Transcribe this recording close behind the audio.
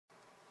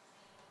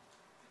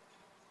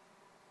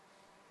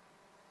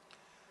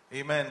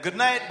Amen. Good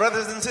night,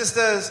 brothers and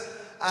sisters,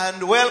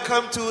 and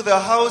welcome to the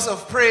house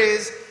of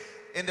praise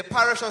in the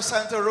parish of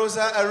Santa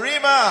Rosa,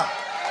 Arima.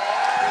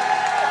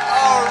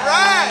 All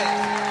right.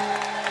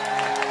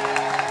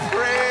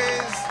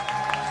 Praise.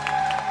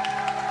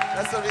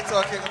 That's what we're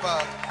talking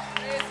about.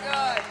 Praise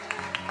God.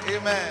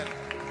 Amen.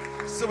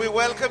 So we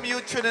welcome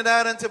you,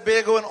 Trinidad and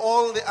Tobago, and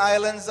all the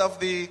islands of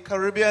the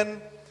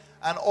Caribbean,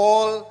 and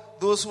all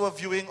those who are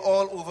viewing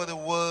all over the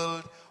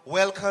world.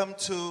 Welcome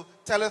to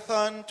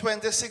Telethon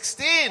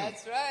 2016.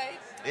 That's right.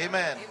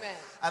 Amen. Amen.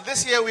 And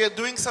this year we are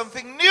doing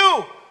something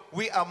new.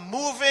 We are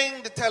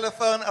moving the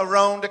telethon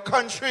around the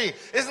country.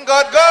 Isn't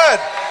God good?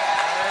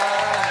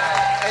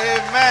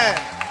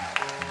 Amen.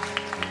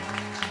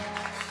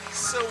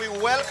 So we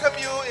welcome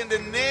you in the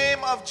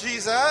name of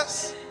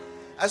Jesus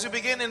as we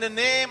begin in the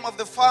name of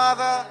the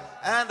Father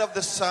and of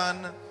the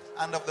Son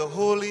and of the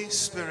Holy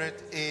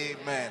Spirit.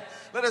 Amen.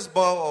 Let us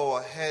bow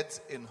our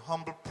heads in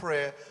humble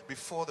prayer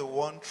before the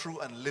one true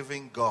and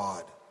living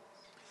God.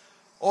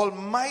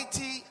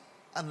 Almighty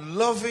and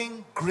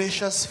loving,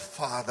 gracious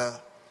Father,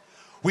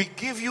 we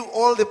give you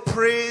all the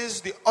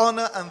praise, the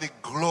honor, and the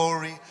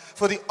glory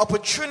for the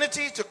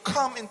opportunity to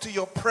come into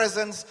your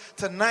presence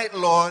tonight,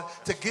 Lord,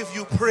 to give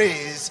you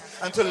praise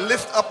and to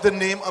lift up the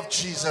name of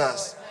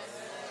Jesus.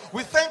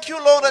 We thank you,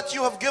 Lord, that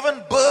you have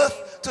given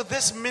birth to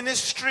this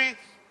ministry,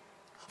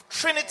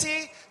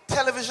 Trinity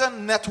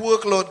Television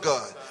Network, Lord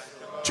God.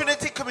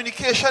 Trinity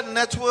Communication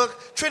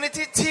Network,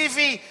 Trinity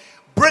TV,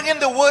 bringing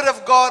the word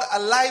of God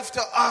alive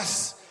to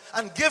us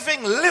and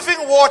giving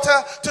living water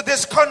to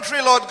this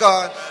country, Lord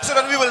God, so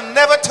that we will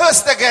never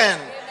thirst again.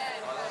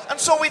 And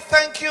so we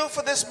thank you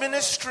for this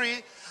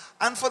ministry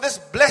and for this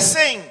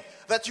blessing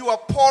that you are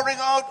pouring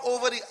out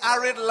over the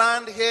arid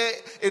land here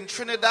in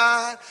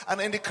Trinidad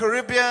and in the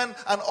Caribbean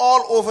and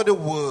all over the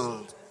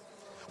world.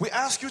 We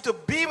ask you to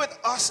be with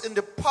us in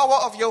the power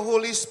of your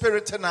Holy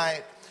Spirit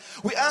tonight.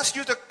 We ask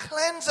you to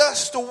cleanse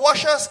us, to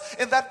wash us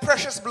in that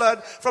precious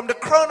blood from the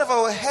crown of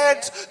our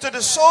heads to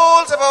the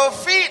soles of our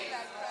feet.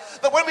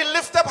 That when we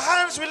lift up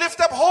hands, we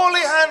lift up holy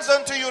hands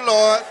unto you,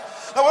 Lord.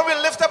 That when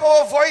we lift up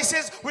our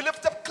voices, we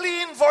lift up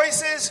clean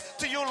voices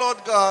to you, Lord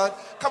God,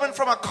 coming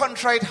from a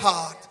contrite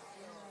heart.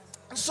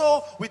 And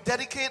so we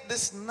dedicate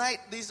this night,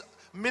 these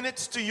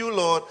minutes to you,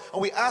 Lord, and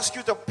we ask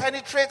you to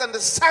penetrate and to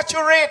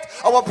saturate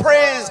our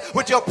praise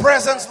with your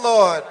presence,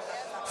 Lord.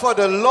 For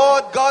the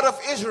Lord God of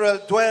Israel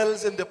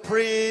dwells in the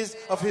praise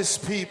of his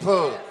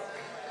people.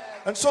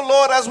 And so,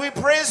 Lord, as we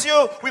praise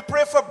you, we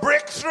pray for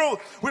breakthrough.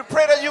 We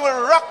pray that you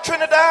will rock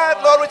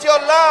Trinidad, Lord, with your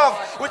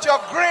love, with your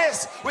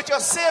grace, with your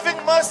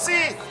saving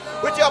mercy,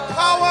 with your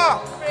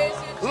power.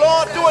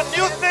 Lord, do a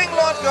new thing,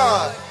 Lord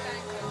God.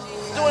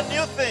 Do a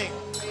new thing.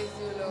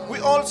 We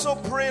also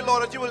pray,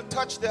 Lord, that you will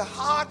touch the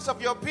hearts of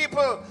your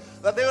people,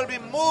 that they will be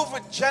moved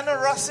with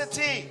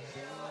generosity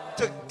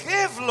to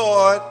give,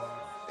 Lord,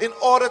 in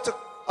order to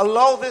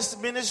allow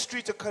this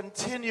ministry to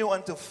continue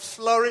and to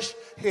flourish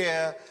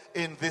here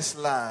in this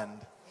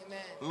land. Amen.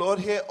 Lord,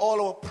 hear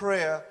all our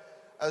prayer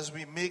as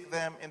we make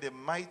them in the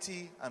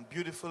mighty and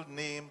beautiful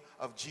name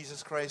of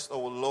Jesus Christ, our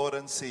Lord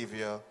and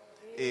Savior.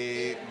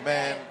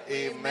 Amen.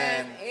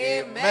 Amen.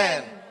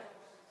 Amen.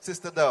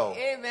 Sister Dow.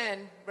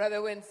 Amen,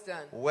 Brother Winston.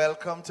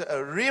 Welcome to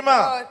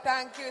Arima. Oh,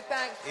 thank you.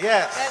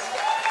 Yes.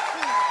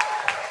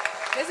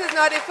 This is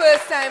not the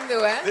first time,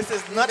 though, eh? This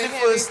is not the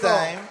first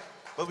time,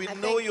 but we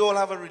know you all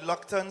have a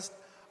reluctance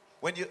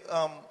when you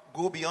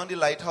go beyond the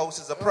lighthouse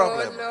is a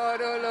problem.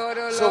 Oh,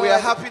 Lord. So we are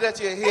happy that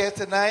you're here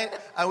tonight,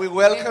 and we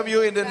welcome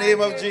you in the name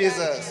of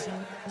Jesus.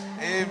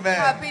 Amen.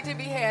 Happy to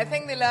be here. I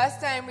think the last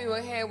time we were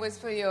here was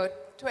for your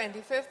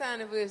 25th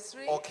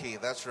anniversary. Okay,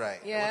 that's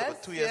right. Yes.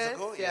 About 2 years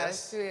ago?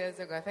 Yes, 2 years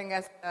ago. I think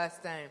that's the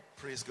last time.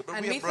 Praise God. But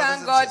And we we are brothers thank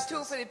and God sisters.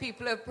 too for the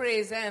people of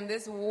praise and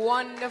this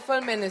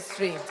wonderful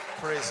ministry.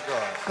 Praise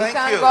God. We Thank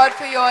thank you. God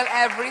for you all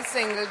every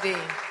single day.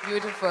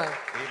 Beautiful.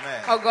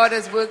 Amen. How God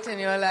has worked in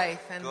your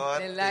life and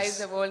God the lives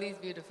is- of all these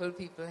beautiful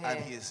people here. And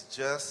he is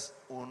just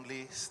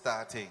only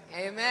starting.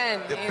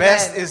 Amen. The Amen.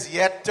 best is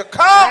yet to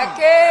come.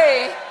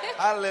 Okay.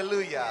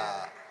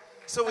 Hallelujah.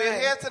 So we're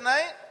here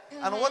tonight.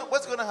 And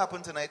what's going to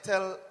happen tonight?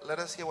 Let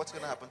us hear what's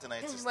going to happen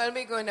tonight, sister. Well,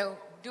 we're going to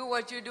do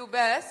what you do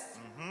best.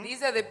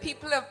 These are the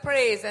people of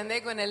praise, and they're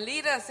going to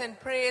lead us in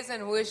praise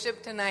and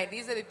worship tonight.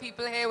 These are the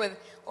people here with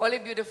all the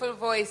beautiful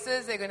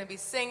voices. They're going to be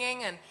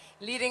singing and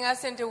leading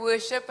us into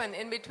worship, and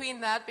in between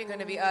that, we're going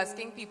to be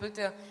asking people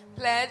to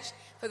pledge.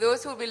 For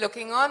those who will be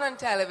looking on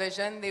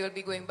television, they will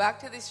be going back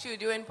to the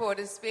studio in Port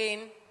of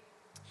Spain,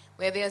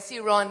 where they'll see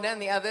Rhonda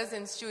and the others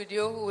in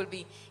studio who will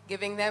be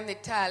giving them the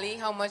tally,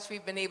 how much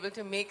we've been able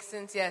to make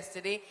since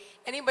yesterday.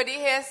 Anybody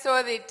here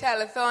saw the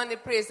telethon, the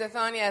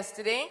praise-a-thon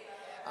yesterday?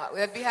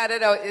 That we had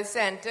it out at the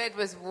center. It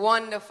was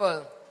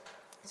wonderful.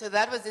 So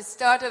that was the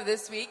start of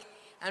this week,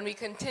 and we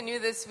continue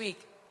this week.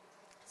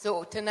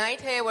 So tonight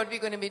here, what we're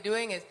going to be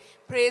doing is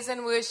praise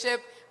and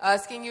worship,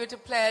 asking you to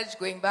pledge,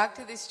 going back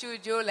to the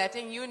studio,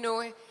 letting you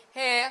know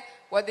here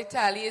what the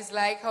tally is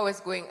like, how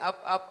it's going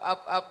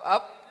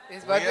up,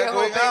 is what we're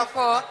hoping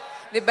for.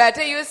 The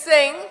better you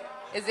sing,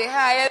 is the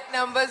higher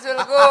numbers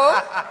will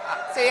go.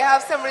 So you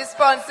have some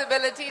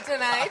responsibility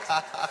tonight.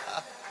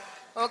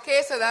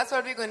 Okay, so that's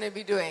what we're going to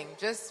be doing.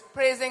 Just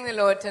praising the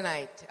Lord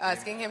tonight.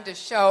 Asking Him to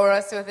shower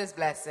us with His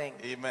blessing.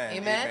 Amen.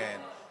 Amen. Amen.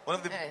 One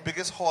of the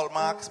biggest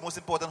hallmarks, most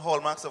important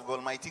hallmarks of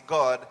Almighty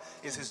God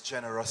is His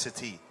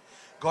generosity.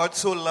 God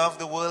so loved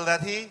the world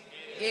that He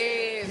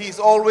gave. He's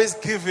always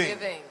giving.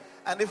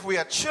 And if we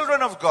are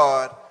children of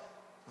God,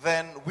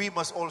 then we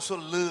must also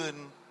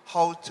learn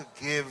how to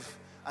give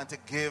and to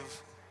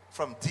give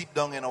from deep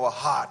down in our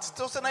hearts.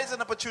 So tonight is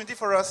an opportunity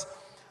for us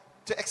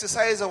to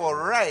exercise our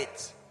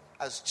right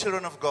as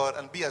children of God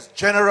and be as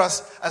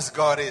generous as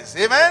God is.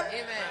 Amen?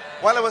 Amen.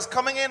 While I was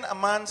coming in, a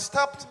man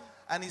stopped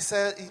and he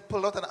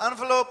pulled out an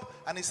envelope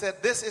and he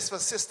said, "This is for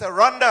Sister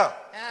Rhonda."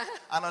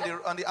 And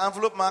on the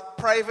envelope marked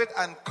private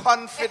and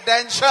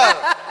confidential.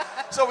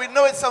 So we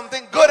know it's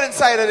something good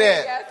inside of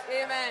there. Yes,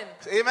 amen.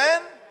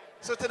 Amen?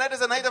 So tonight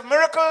is a night of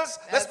miracles.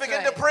 Let's begin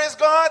to right. praise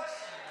God.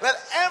 Let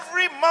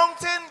every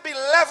mountain be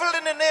leveled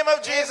in the name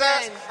of Jesus.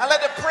 Amen. And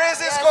let the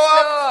praises Yes, go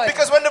up. Lord.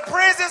 Because when the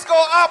praises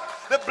go up,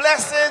 the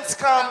blessings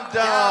come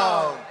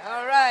down.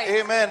 All right.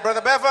 Amen.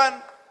 Brother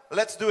Bevan,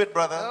 let's do it,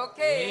 brother.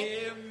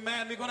 Okay.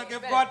 Amen. We're going to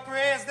give God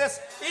praise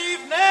this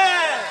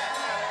evening.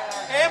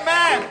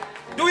 Amen.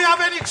 Do we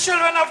have any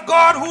children of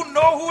God who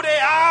know who they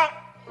are?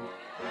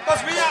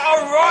 Because we are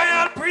a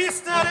royal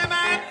priesthood,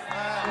 amen.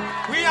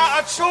 We are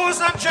a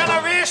chosen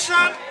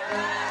generation,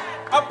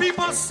 a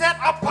people set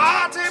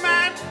apart,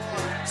 amen.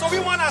 So we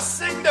want to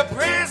sing the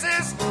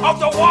praises of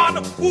the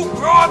one who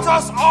brought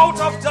us out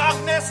of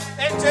darkness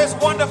into his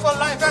wonderful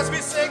life. As we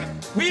sing,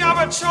 we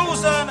are a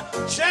chosen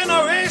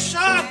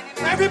generation.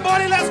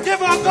 Everybody, let's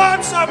give our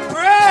God some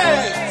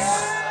praise.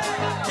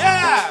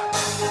 Yeah.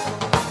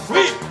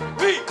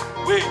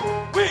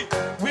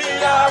 We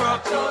are a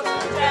chosen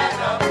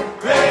generation.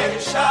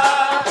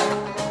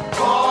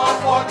 God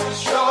for to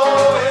show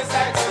his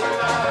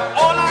excellence.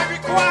 All I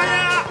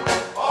require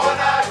for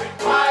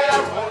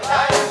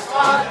life is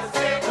Father's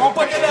gift. Won't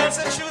put your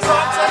dancing shoes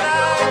on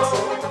tonight.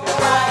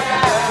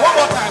 One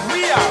more time.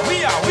 We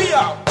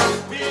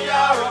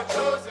are a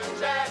chosen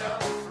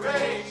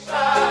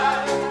generation.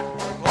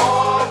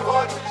 God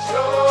for to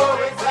show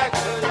his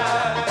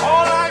excellence.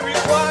 All I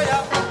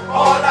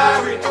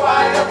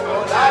require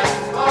for life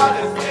is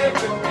Father's gift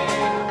to me.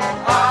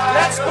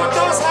 Let's put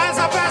those hands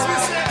up as we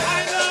sing.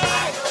 I know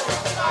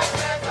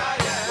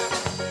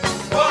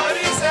what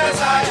he says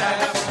I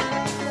am.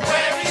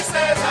 When he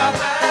says I'm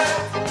at,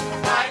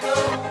 I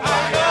know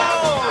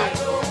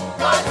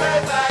what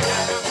says I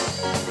am.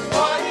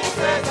 What he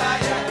says I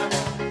am.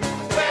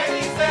 When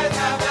he says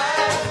I'm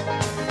at,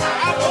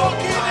 I'm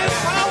walking in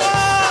power.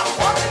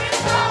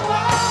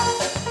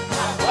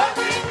 I'm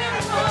walking in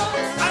miracles.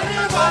 I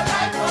live a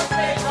life of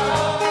faith.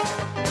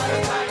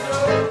 Because I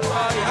know who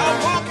I am. I'm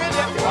walking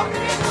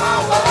in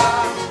power.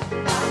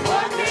 I'm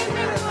walking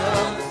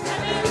miracles. I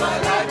live a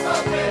life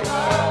of faith.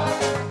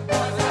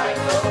 Because I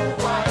know who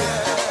I am.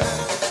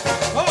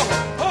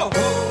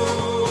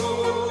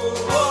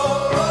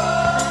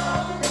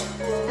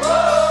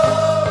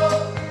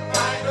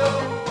 I know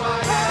who I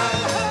am.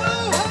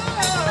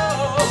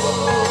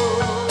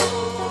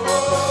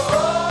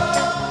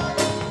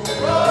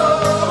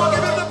 Come on,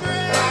 give him the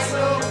praise. I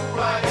know who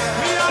I am.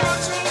 We are a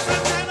chosen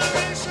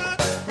generation.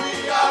 We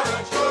are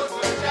a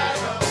chosen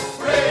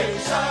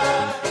generation.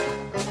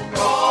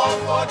 Called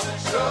for to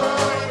show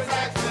his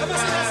excellence. Let me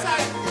see this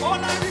side. All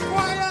I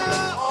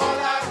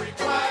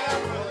require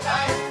for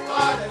life,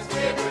 God has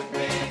given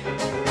me.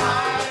 I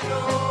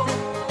know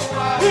who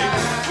I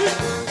am.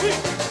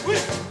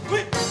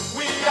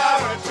 We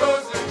are a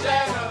chosen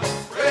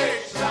generation.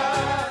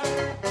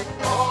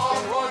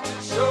 Called for to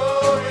show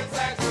his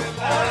excellence.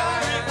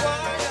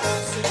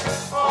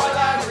 All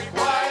I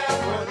require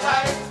for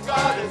life,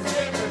 God has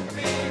given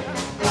me.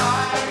 I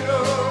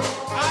know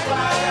who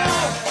I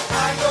am.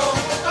 I know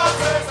who God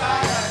says I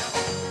am.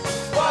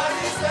 What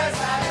he says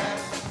I am.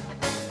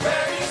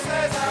 Where he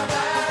says I'm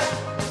at.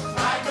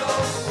 I know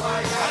who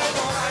I am.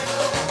 I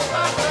know who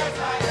God says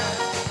I am.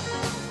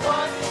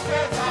 What he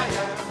says I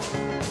am.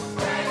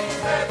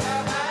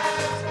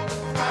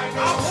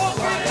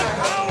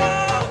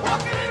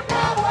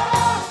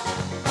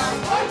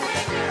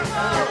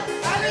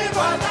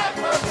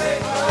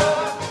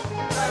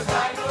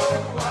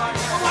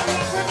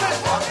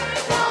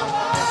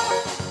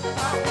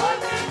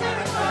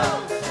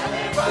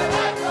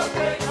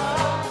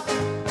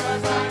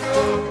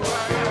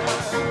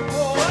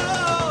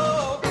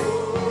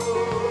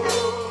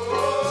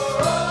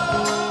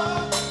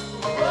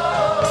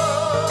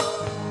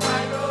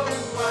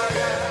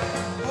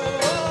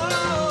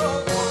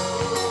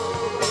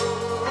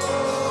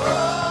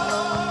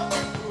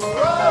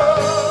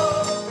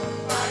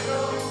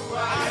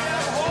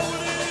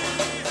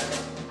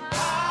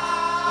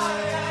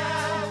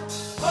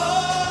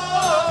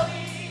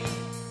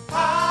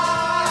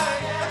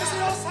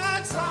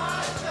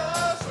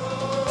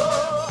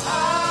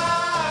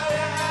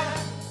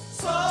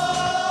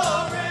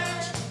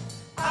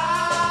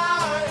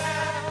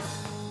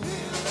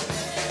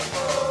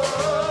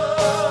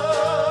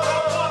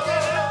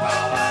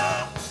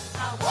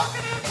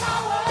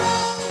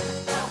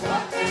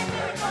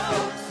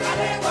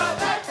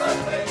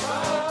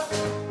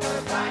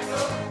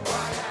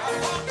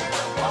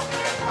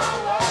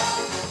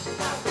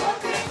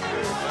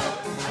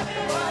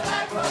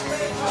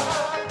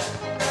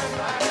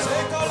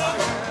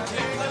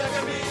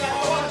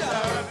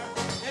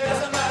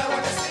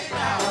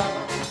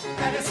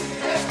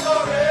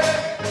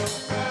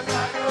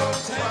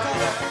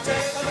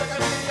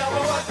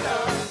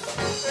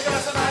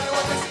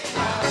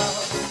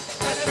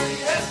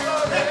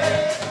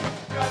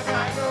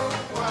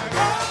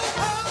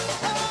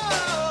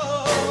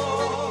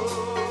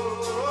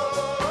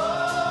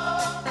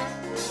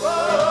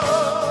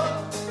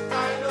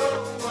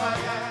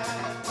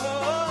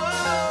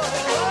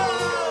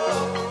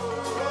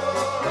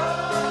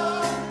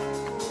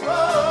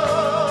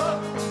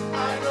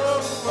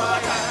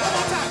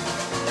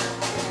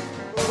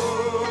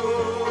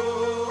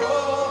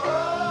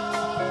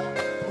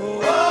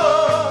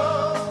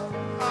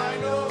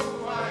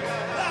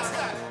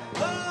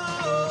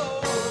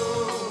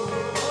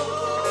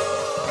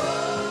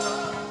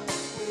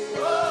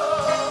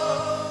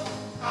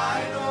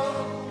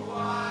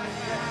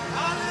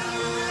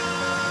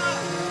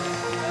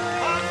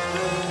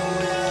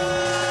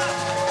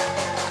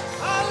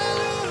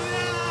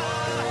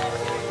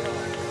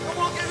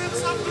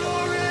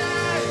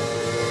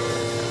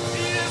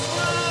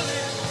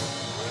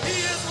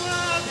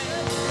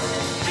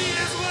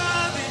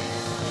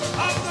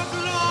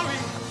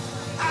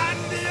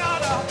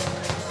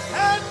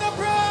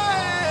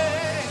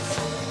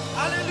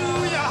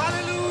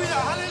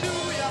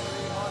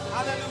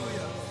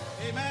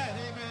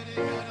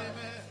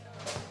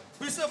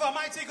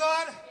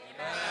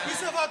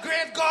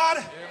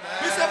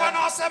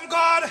 awesome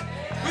God.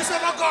 We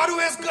serve a God who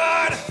is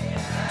good.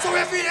 So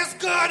if he is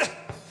good,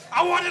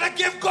 I want you to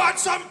give God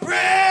some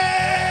praise.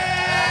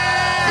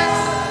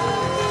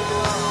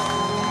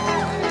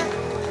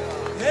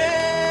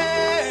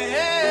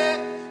 Hey,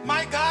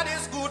 my God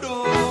is good.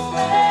 Oh.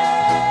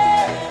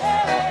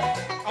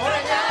 I want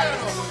to hear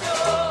you.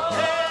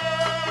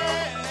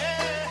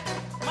 Hey,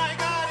 my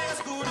God is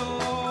good.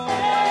 Oh.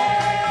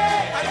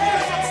 And we go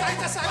from side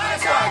to side with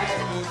this one.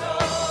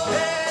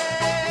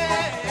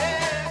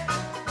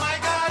 My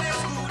God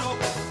is good. Oh.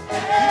 We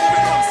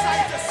move from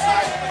side to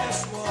side with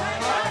this one.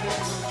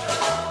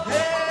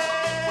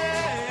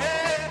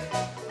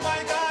 My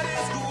God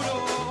is good. Oh.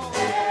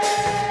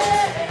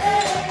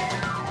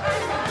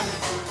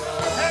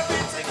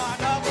 Everything I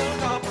double,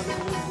 double.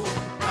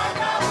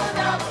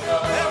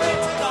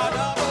 Everything I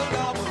double,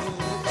 double.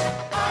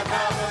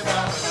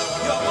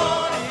 Your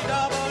money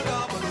double,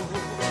 double.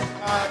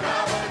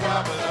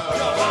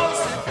 Your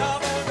house is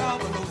double,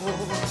 double.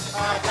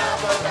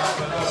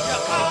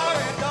 Your car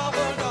is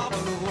double,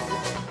 double.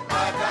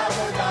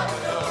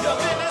 Your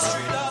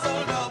ministry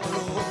double,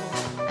 double.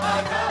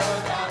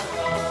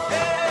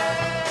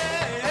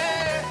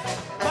 Hey,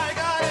 my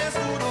God is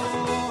good. Oh.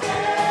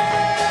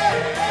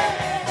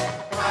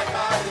 My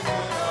God is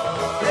good.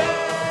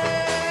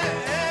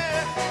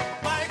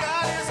 My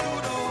God is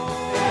good.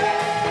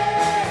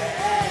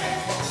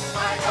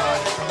 My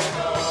God is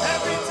good.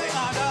 Everything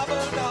I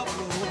double,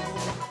 double.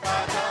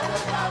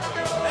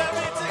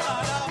 Everything I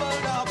double,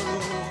 double.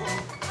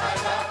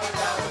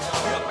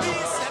 Your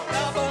peace is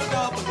double,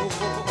 double.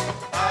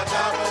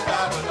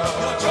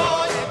 Your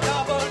joy is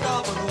double,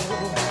 double.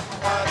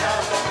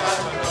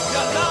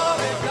 Your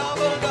love is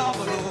double,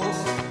 double.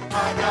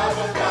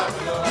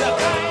 Your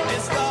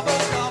kindness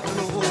double,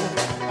 double.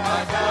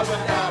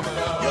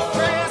 Your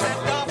praise is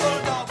double,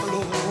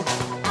 double.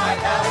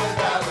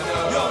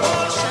 Your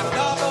worship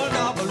double,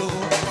 double.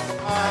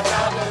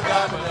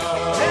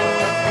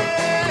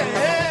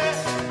 Hey,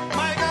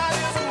 my God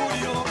is good,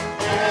 yo.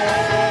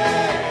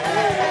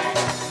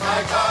 My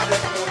God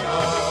is good, yo.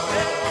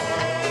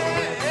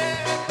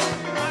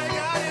 My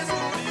God is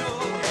good, yo.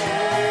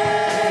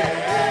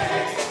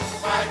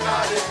 My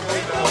God is good.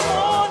 In the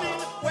morning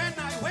when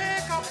I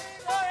wake up,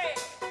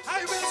 I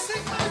will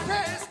sing my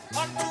praise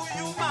unto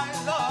you, my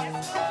Lord.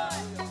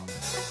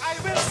 I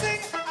will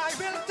sing, I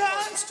will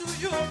dance to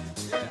you.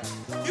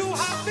 You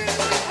have been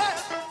my help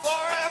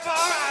forever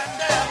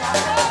and ever.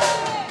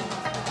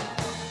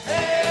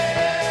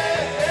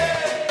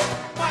 Hey,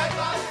 my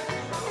God is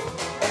good.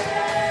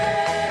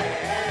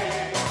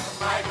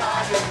 My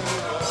God is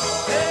good.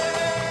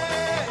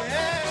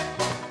 Hey,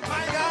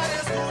 my God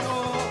is good.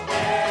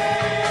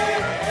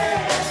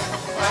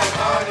 My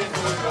God is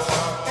good.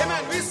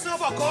 Amen. We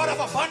serve a God of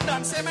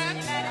abundance. Amen.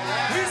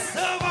 We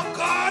serve a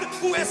God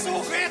who is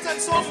so great and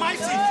so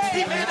mighty.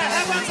 He made the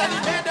heavens and he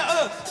made the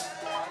earth.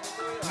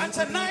 And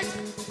tonight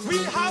we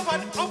have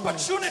an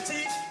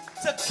opportunity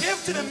to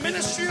give to the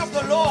ministry of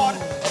the Lord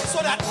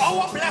so that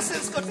our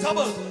blessings could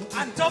double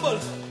and double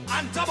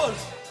and double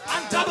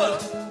and double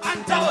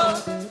and double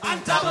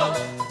and double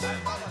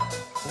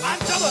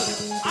and double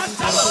and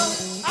double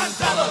and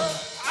double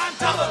and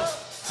double.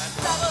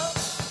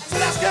 So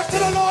let's give to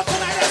the Lord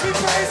tonight as we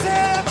praise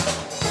him.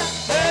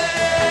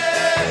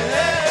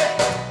 Hey,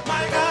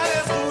 my God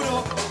is good.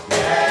 Oh.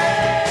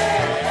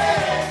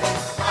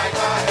 My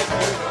God is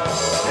good.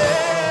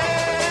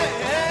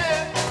 Hey,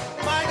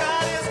 my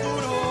God is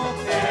good. Oh.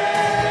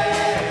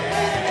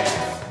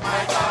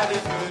 My God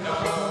is good.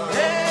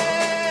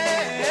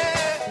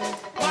 Hey,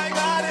 my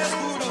God is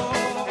good. Oh.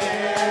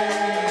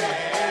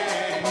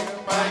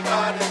 My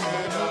God is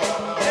good.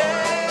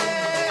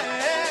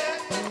 Hey,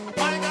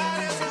 my God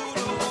is good.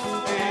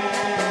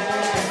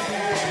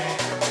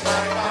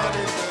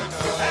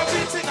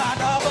 Everything I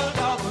double,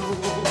 double.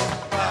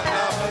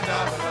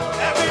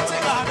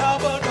 Everything I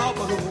double,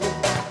 double.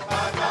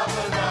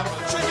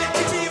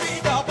 Trinity TV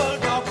double,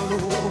 double.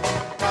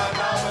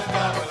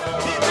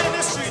 The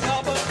ministry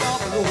double,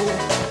 double.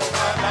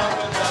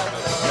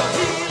 Your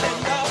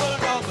healing double,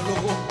 double.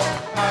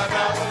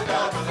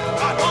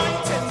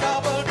 Anointing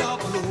double,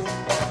 double.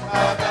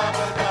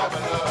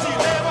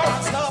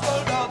 Deliverance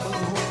double, double.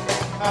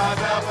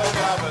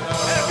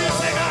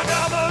 Everything I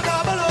double,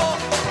 double.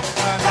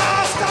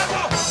 Last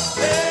double.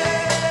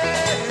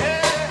 Hey,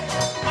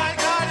 my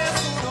God is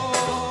good. Oh.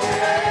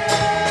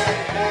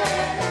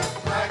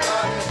 My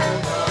God is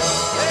good.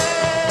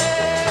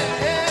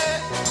 Hey,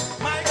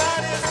 my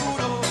God is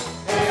good. Oh.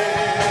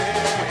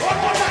 One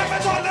more time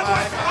with all the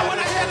voice. I want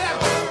to hear them.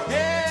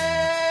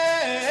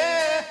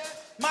 Hey,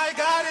 my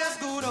God is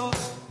good. Oh.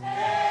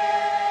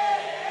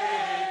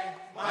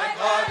 My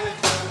God is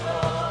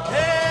good.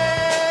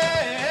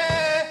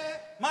 Hey,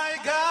 my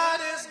God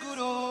is good.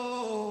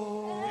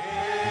 Oh.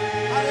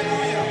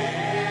 Hallelujah.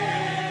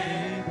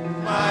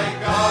 My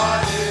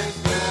God is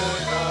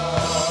good.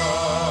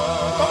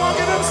 Come on,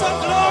 give him some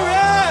glory.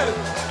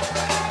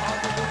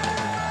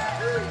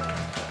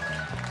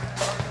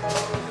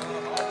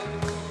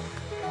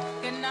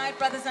 Good night,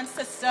 brothers and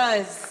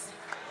sisters.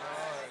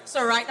 So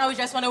right now we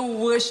just want to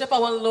worship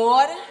our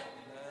Lord.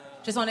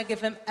 Just want to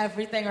give him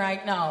everything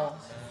right now.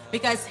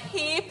 Because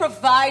he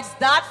provides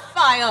that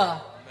fire.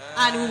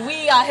 And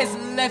we are his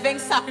living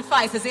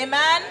sacrifices.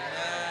 Amen?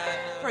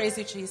 Praise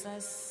you,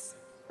 Jesus.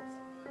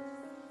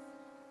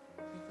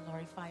 We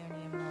glorify your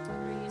name, Lord.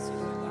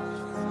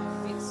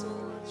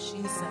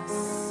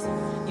 Jesus.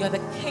 You're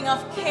the King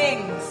of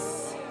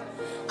Kings.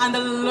 And the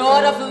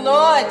Lord of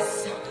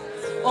Lords.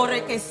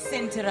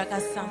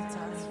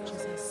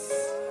 Jesus.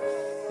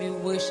 We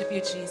worship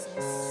you, Jesus.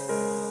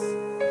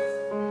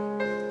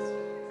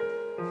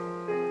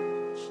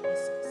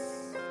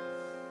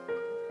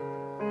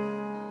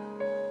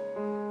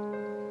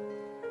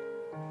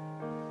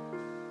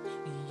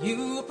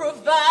 You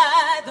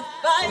provide the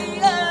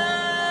fire,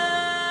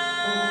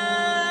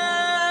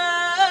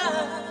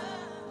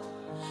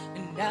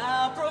 and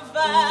I'll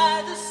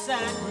provide the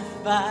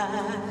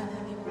sacrifice.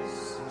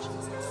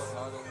 Jesus.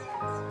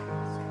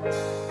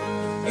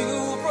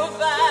 You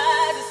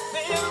provide the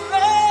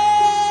Spirit,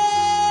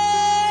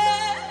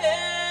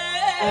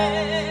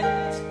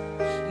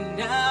 and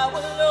I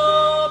will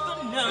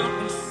open up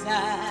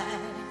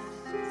inside.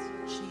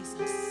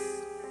 Jesus.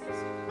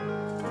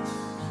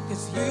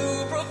 'Cause you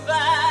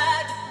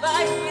provide the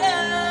fire,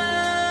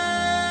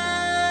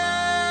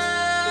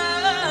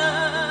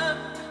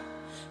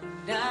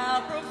 and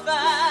I'll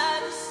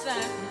provide the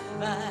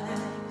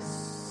sacrifice.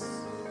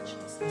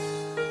 Jesus.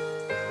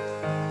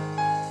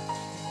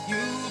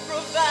 You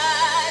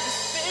provide the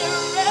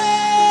Spirit,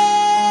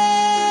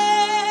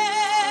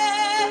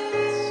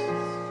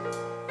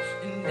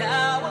 and I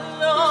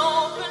will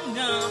open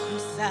up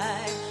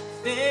inside.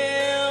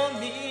 Fill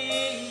me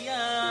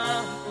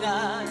up,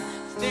 God.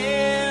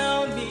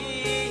 Fill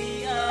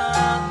me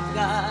up,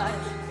 God.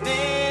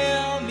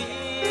 Fill me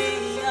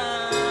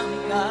up,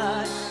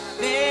 God.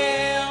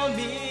 Fill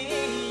me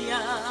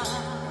up.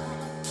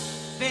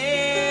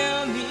 Fill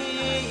me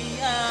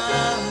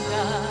up,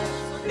 God.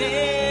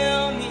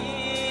 Fill me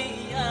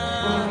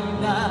up,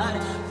 God.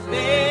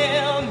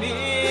 Fill me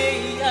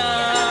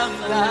up,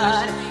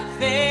 God.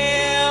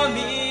 Fill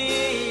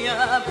me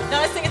up. Now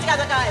let's sing it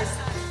together, guys.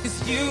 'Cause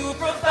you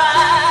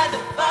provide the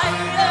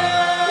fire.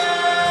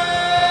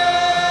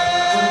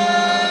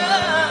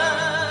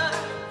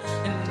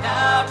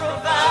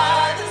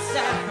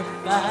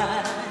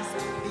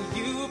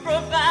 You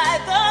provide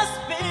the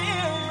Spirit.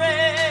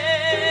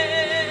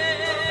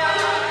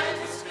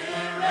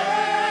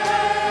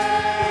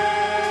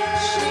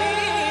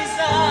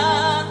 Jesus.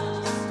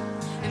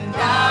 And I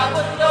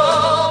will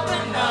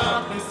open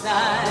up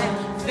inside.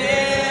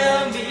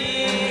 Fill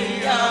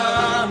me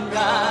up,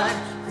 God.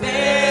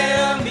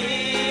 Fill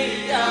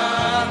me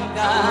up,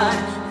 God.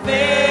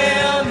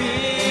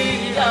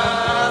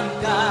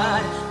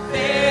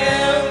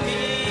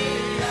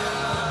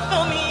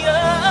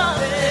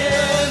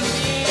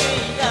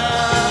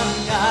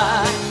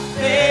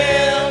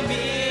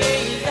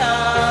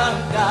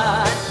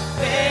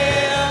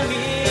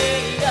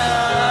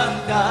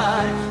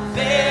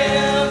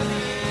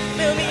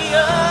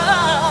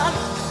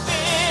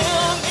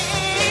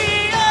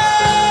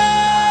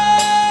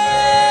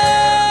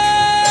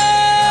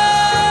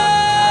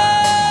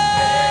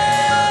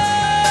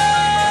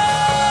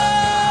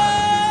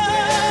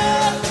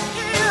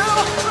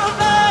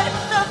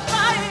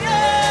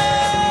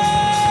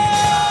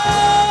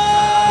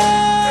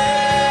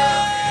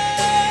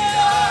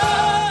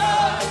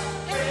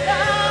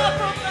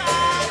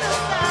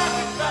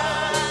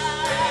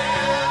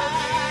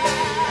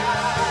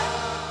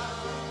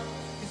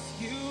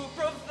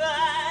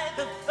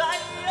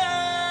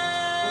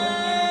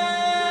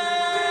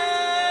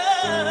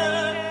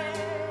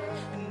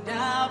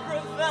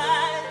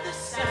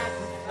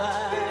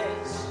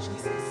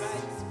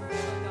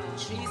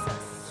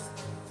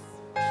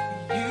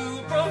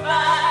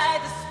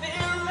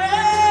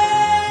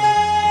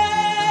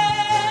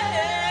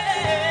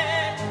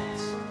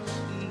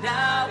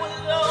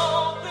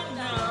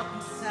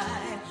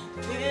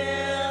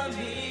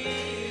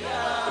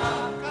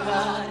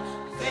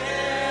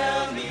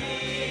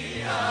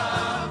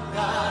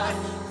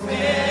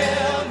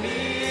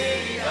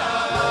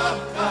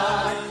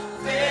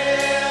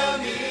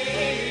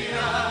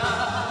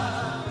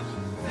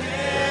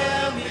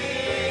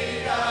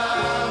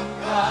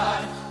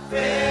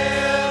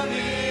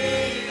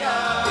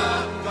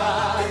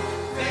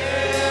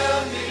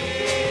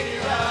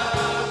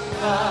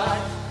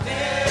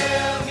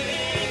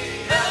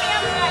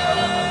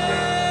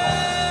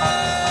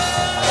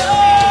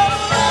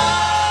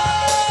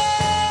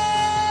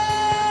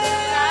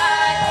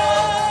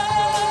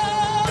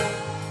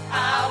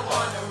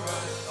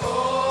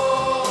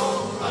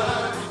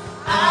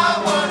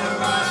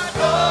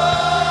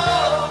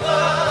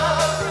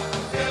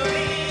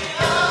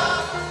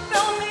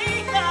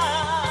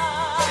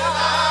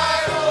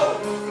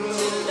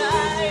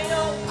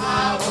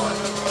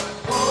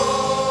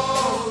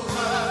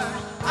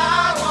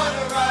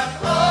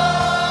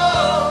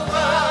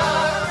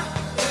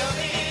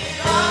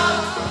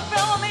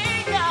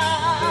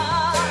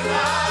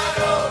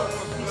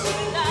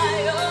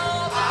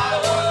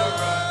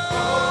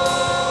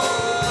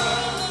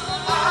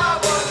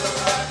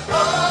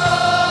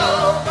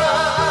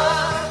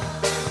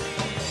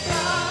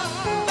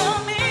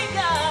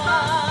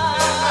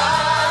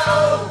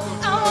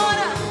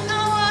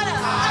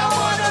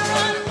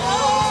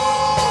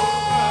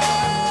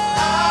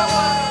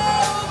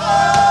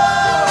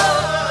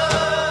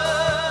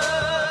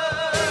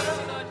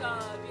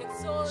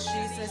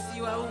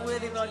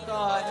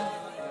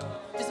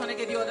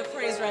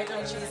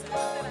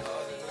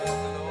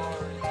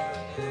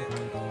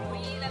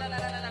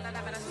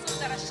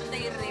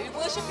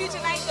 worship you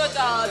tonight, Lord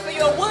God, for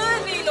you're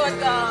worthy, Lord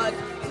God.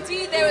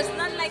 Indeed, there is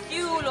none like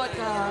you, Lord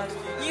God.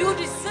 You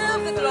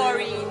deserve the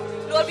glory.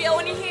 Lord, we are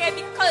only here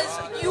because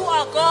you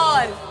are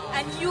God,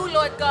 and you,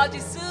 Lord God,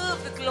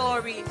 deserve the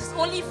glory. It's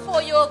only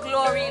for your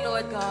glory,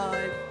 Lord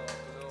God.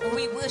 And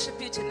we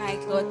worship you tonight,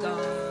 Lord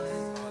God.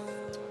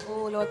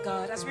 Oh, Lord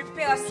God, as we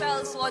prepare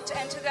ourselves, Lord, to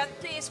enter that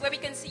place where we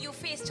can see you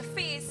face to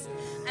face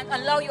and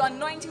allow your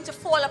anointing to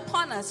fall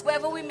upon us,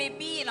 wherever we may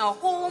be, in our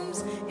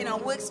homes, in our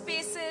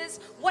workspaces,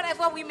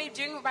 whatever we may be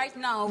doing right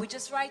now, we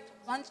just want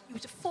you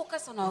to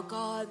focus on our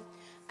God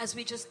as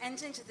we just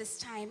enter into this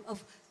time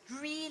of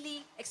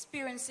really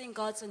experiencing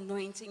God's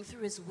anointing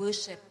through his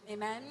worship.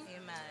 Amen?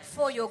 Amen.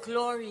 For your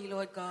glory,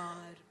 Lord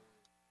God.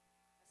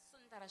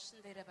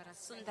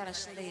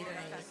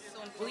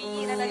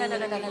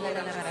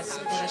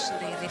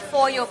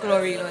 For your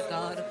glory, Lord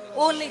God.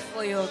 Only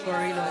for your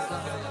glory, Lord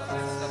God.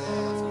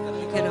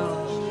 Thank you,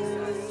 Lord.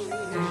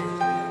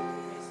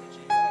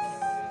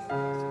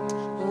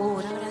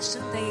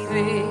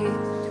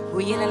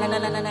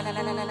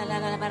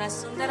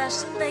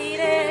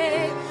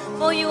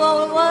 For you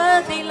are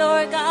worthy,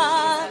 Lord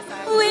God.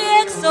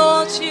 We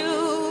exalt you.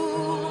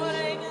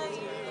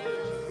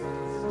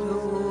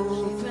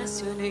 Oh,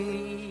 bless your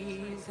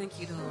name. Thank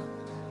you, Lord.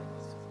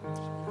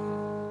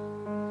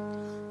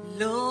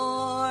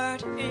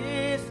 Lord,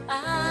 if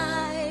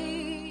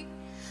I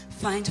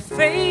find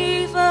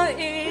favor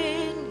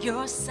in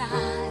your sight,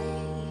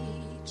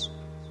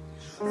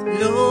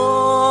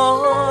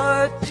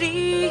 Lord,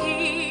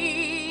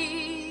 please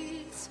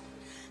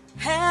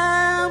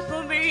help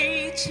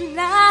me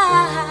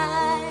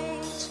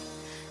tonight.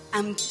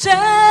 I'm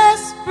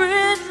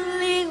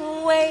desperately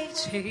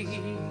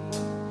waiting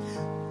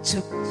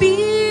to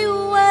be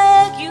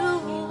where you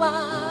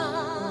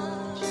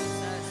are.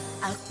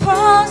 I'll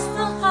cross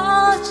the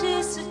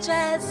hardest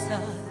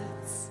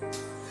deserts.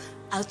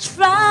 I'll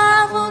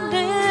travel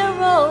near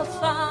or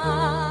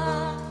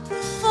far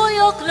for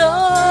your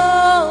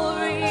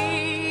glory.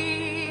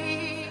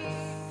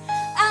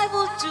 I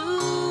will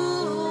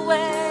do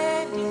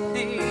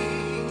anything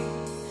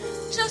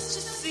just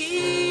to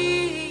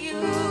see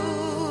you,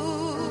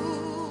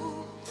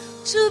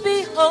 to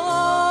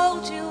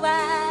behold you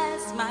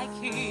as my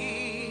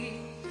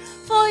King.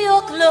 For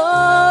your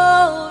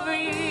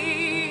glory,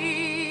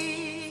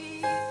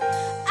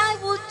 I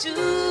will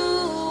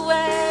do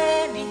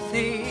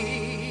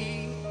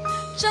anything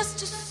just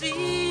to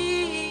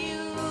see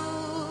you,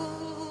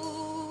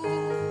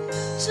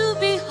 to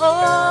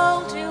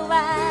behold you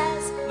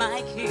as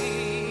my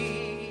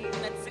King.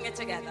 Let's sing it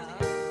together.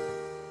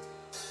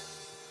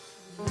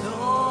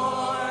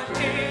 Lord,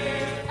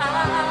 if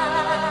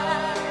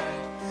I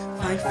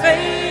find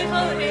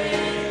favor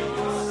in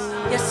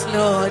your, yes,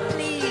 Lord,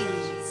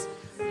 please,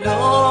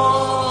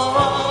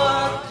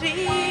 Lord,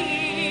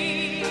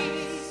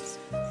 please,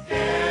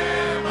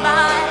 hear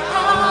my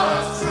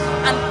heart.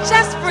 I'm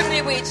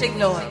desperately waiting,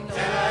 Lord.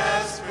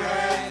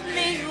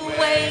 Desperately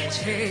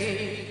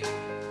waiting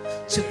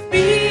to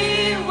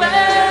be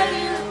where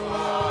you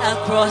are.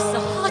 Across the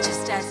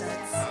hottest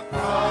deserts.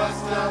 Across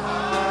the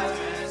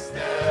hottest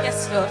deserts. Yes,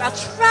 Lord. I'll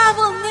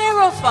travel near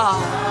or far.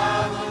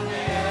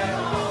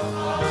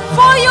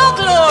 For your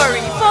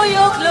glory, for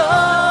your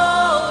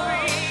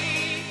glory.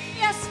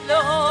 Yes,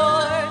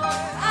 Lord.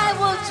 I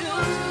will do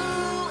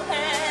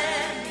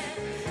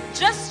anything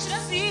just to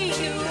see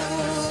you,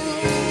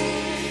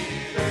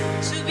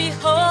 to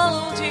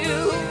behold you,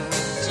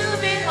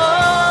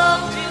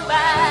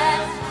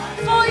 as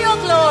for your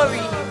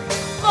glory,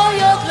 for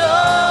your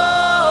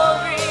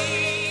glory.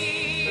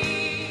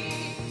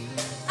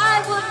 I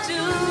will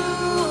do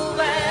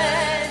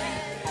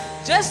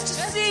anything just to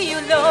see you,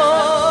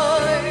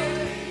 Lord.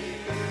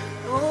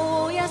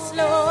 Oh, yes,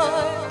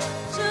 Lord,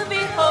 to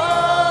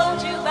behold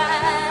you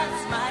as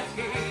my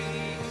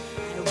King.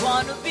 I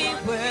want to be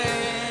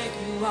where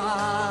you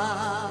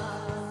are.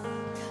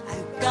 I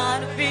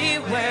gotta be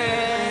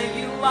where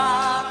you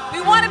are. We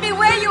want to be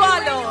where you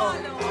are,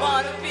 Lord. We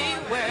want to be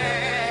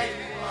where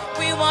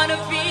we want to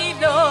be,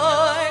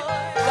 Lord.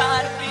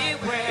 Gotta be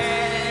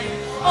where.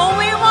 Oh,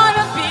 we want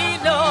to be,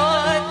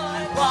 Lord.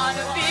 I want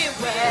to be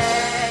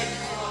where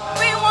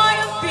we want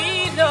to be,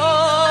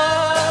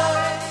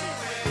 Lord.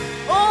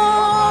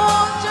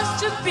 Oh, just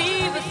to be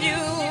with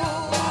you,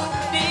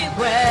 be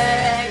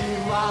where you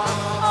are.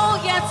 Oh,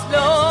 yes,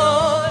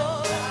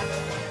 Lord.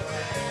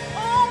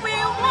 Oh, we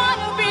want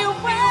to be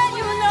where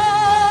you,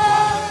 Lord.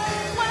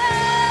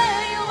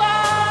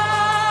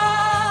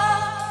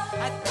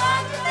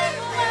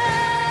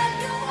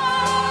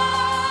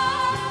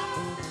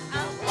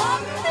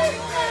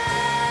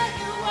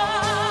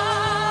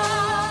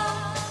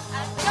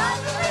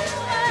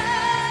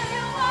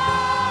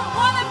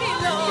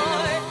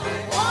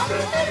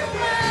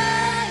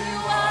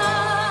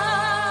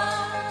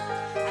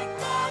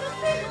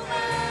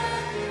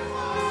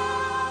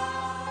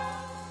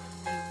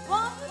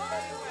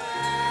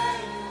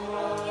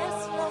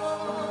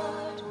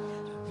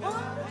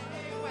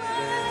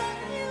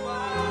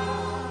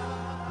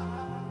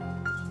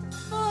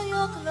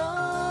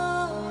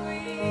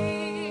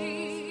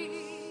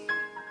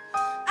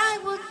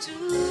 do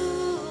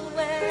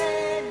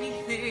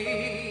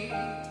anything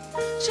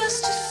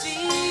just to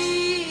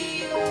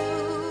see you,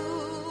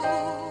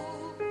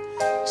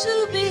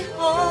 to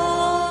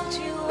behold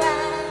you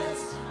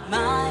as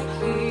my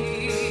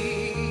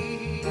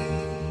King.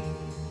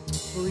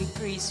 Oh, we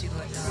praise you,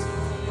 Lord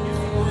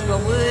God. You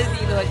are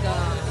worthy, Lord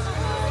God.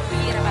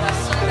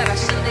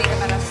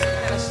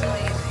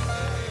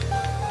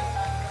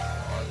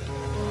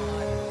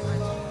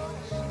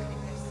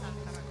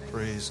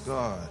 Praise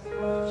God.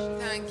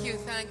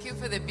 Thank you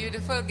for the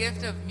beautiful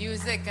gift of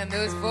music and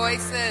those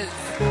voices.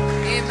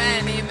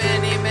 Amen,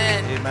 amen,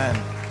 amen. Amen.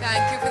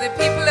 Thank you for the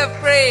people of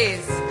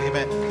praise.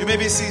 Amen. You may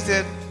be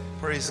seated.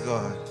 Praise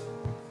God.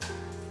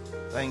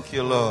 Thank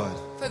you, Lord.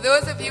 For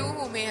those of you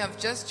who may have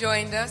just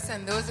joined us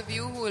and those of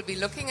you who will be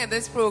looking at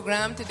this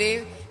program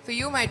today, for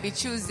you might be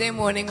Tuesday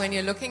morning when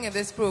you're looking at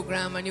this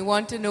program and you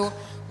want to know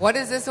what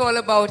is this all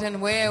about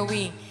and where are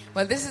we?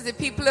 Well, this is the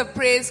People of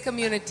Praise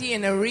community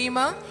in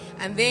Arima,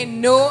 and they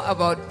know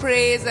about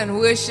praise and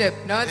worship.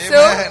 Not Amen, so?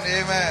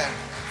 amen.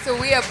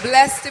 So we are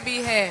blessed to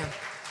be here.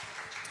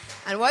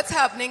 And what's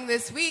happening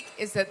this week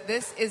is that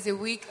this is the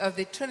week of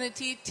the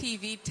Trinity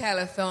TV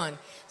Telethon.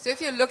 So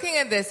if you're looking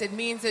at this, it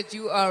means that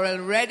you are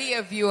already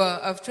a viewer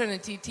of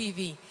Trinity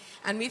TV.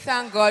 And we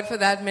thank God for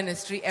that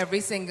ministry every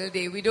single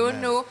day. We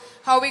don't know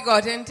how we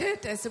got into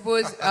it. I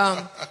suppose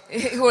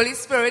Holy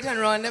Spirit and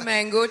Rhonda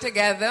Mango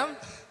together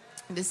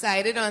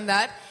decided on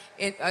that.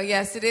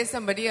 Yesterday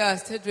somebody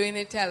asked her during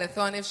the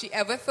telethon if she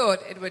ever thought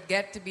it would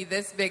get to be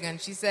this big,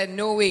 and she said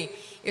no way.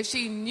 If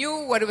she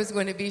knew what it was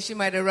going to be, she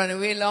might have run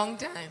away a long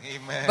time.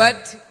 Amen.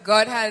 But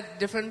God had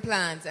different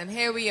plans, and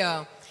here we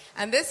are.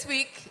 And this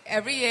week,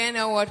 every year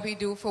now, what we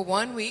do for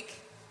 1 week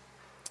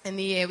in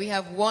the year, we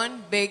have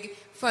one big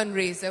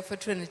fundraiser for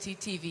Trinity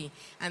TV.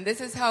 And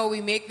this is how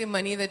we make the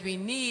money that we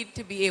need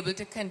to be able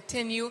to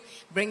continue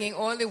bringing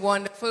all the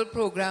wonderful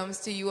programs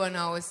to you on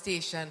our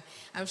station.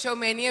 I'm sure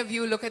many of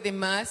you look at the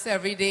Mass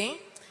every day,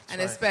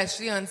 and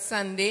especially on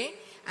Sunday.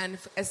 And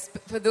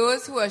for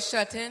those who are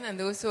shut in and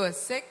those who are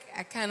sick,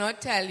 I cannot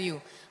tell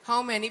you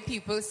how many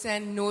people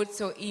send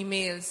notes or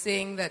emails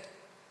saying that,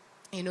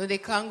 you know, they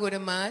can't go to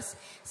Mass.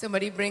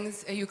 Somebody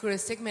brings, a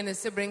Eucharistic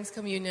minister brings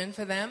communion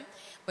for them,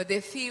 but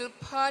they feel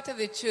part of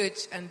the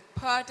church and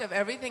part of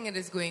everything that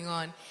is going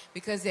on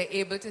because they're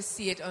able to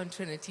see it on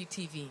Trinity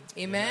TV.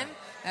 Amen?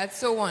 That's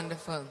so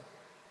wonderful.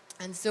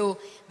 And so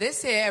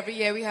this year, every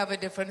year we have a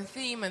different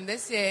theme, and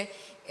this year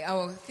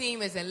our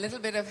theme is a little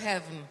bit of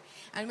heaven.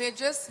 And we're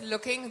just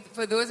looking,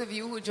 for those of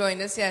you who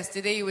joined us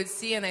yesterday, you would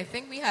see, and I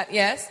think we had,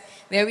 yes,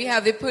 there we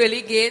have the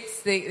pearly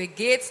gates, the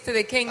gates to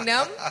the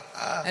kingdom.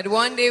 And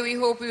one day we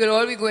hope we will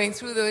all be going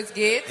through those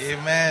gates.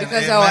 Amen.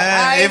 Because amen. our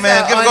eyes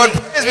amen. are Give on God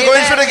the, praise. We're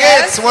going through the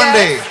gates one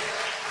day.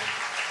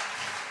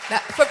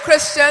 For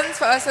Christians,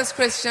 for us as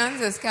Christians,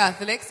 as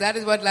Catholics, that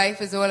is what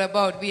life is all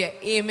about. We are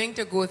aiming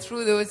to go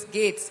through those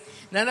gates.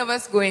 None of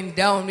us going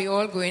down. We're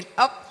all going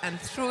up and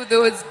through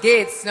those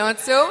gates. Not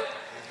so?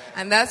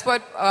 And that's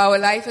what our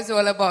life is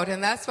all about.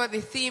 And that's what the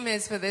theme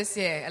is for this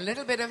year. A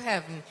little bit of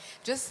heaven.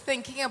 Just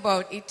thinking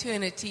about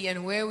eternity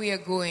and where we are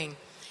going.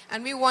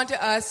 And we want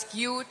to ask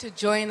you to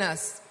join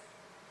us,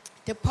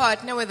 to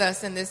partner with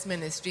us in this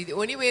ministry. The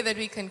only way that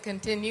we can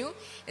continue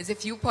is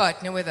if you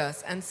partner with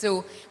us. And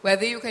so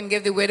whether you can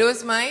give the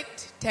widow's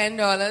mite, $10,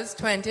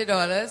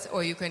 $20,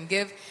 or you can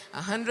give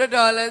 $100,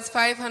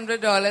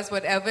 $500,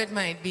 whatever it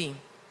might be.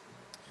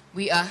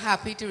 We are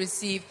happy to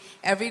receive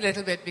every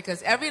little bit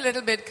because every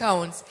little bit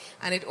counts,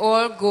 and it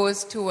all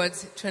goes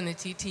towards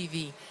Trinity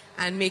TV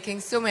and making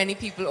so many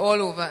people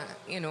all over,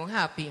 you know,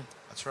 happy.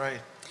 That's right.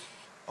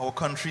 Our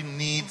country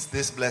needs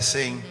this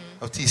blessing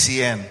of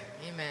TCN.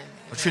 Amen.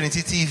 Of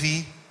Trinity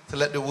TV, to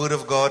let the word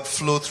of God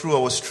flow through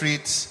our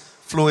streets,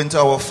 flow into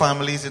our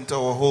families, into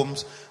our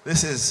homes.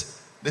 This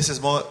is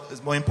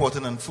more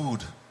important than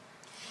food.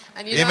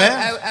 And you Amen.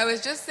 know, I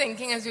was just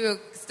thinking as we were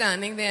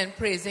standing there and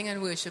praising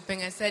and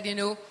worshiping, I said, you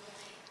know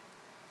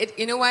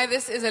why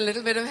this is a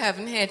little bit of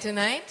heaven here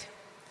tonight?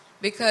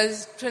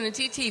 Because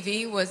Trinity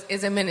TV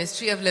is a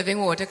ministry of Living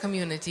Water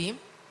Community.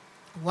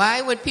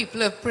 Why would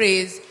people of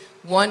praise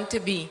want to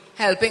be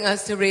helping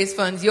us to raise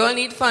funds? You all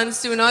need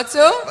funds too, not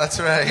so? That's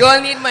right. You all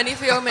need money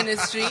for your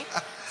ministry.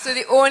 So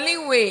the only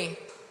way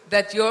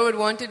that you all would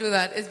want to do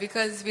that is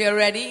because we are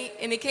already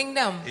in the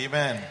kingdom.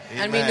 Amen.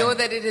 And we know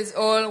that it is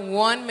all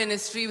one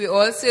ministry. We're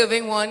all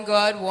serving one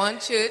God, one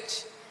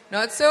church.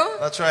 Not so?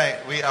 That's right.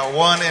 We are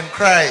one in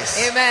Christ.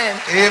 Amen.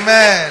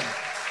 Amen.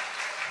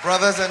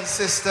 Brothers and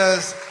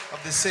sisters of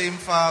the same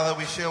Father,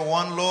 we share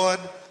one Lord,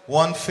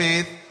 one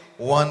faith,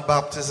 one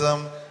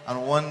baptism,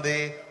 and one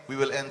day we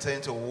will enter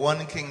into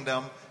one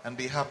kingdom and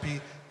be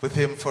happy with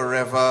Him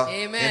forever.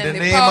 Amen. In the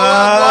The name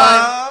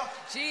power of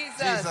of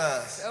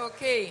Jesus.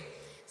 Okay.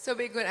 So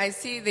be good. I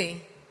see the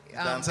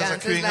dancers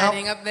dancers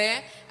lining up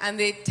there. And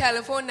the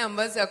telephone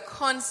numbers are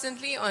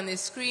constantly on the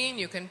screen.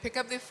 You can pick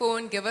up the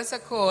phone, give us a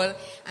call,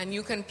 and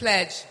you can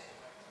pledge.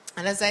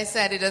 And as I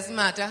said, it doesn't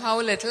matter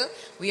how little,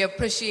 we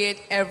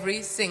appreciate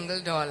every single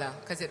dollar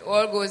because it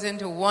all goes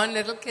into one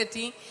little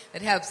kitty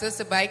that helps us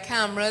to buy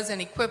cameras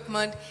and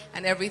equipment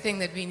and everything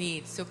that we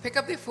need. So pick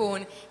up the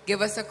phone,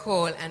 give us a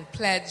call, and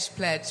pledge,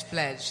 pledge,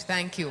 pledge.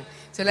 Thank you.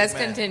 So let's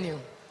continue.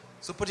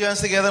 So put your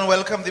hands together and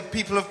welcome the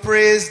people of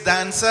praise,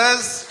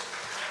 dancers.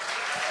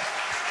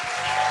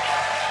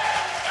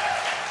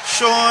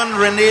 Sean,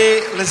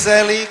 Renee,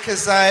 Lizelle,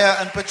 Keziah,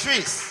 and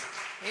Patrice.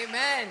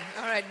 Amen.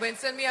 All right,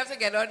 Winston, we have to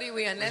get out of the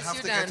way unless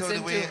you dance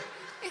too.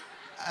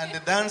 And the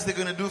dance they're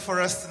going to do for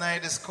us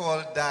tonight is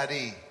called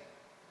Daddy.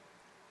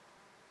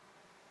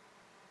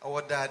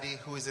 Our Daddy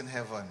who is in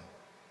heaven.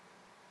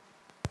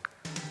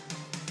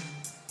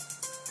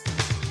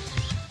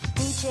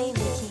 DJ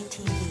Nikki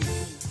TV.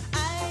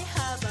 I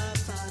have a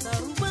father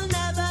who will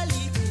never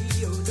leave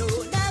me, oh no,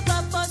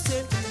 never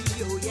forsake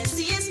me, oh yes,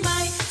 he is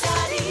my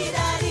daddy,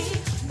 daddy.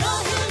 No,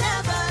 he'll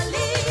never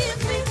leave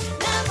me,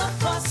 never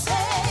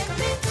forsake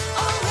me,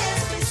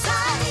 always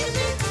beside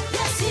me.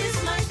 Yes, he's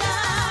my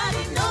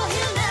daddy. No,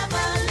 he'll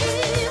never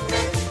leave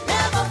me,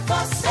 never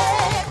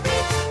forsake me,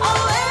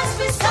 always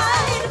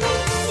beside me.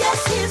 Yes,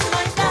 he's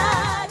my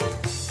daddy.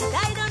 He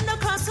died on the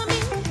cross for me,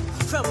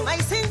 from my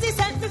sins he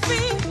set me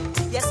free.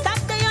 Yes,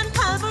 that day on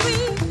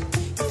Calvary,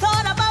 he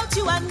thought about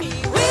you and me.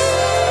 We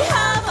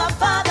have a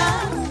Father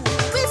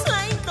who is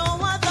like no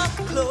other,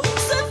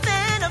 closer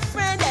than a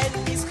friend,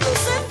 and he's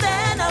closer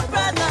than a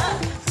brother.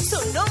 So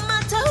no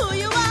matter who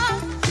you are,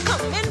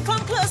 coming from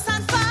close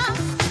and far,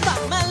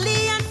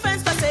 family and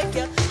friends forsake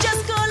you,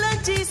 just call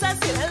on Jesus,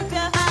 he'll help you.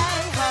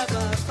 I have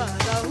a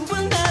Father who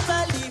will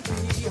never leave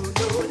me, oh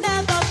no,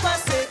 never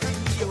forsake me,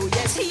 oh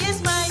yes, he is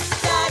my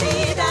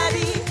daddy,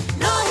 daddy.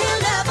 No,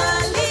 he'll never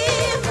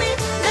leave me,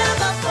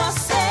 never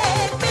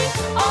forsake me,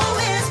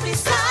 always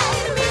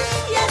beside me.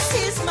 Yes,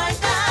 he's my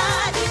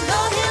daddy. No,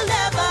 he'll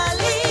never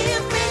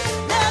leave me,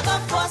 never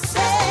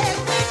forsake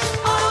me,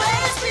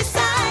 always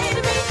beside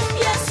me.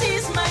 Yes,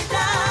 he's my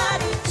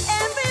daddy.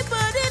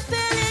 Everybody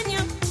feeling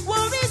you,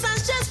 worries and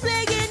stress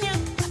plaguing you,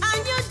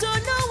 and you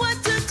don't know what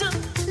to do.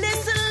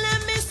 Listen, let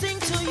me sing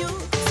to you.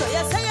 So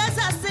you say as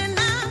a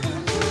sinner,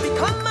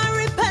 become a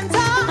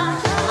repenter,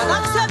 and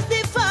accept the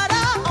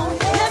Father.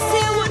 Yes,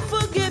 he would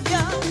forgive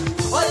you.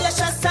 All your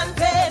stress and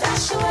pain,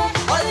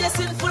 all your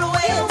sinful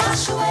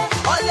ways,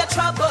 all your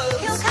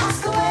troubles,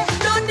 cast away.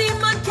 No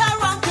demon can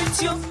wrong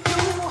with you.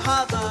 You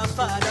have a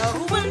Father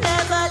who will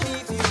never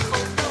leave you,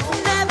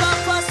 never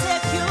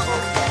forsake you.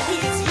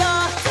 He's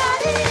your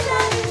daddy,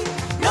 daddy.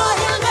 No,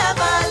 he'll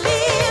never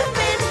leave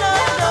me, no,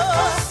 no,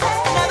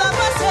 never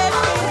forsake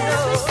me, no.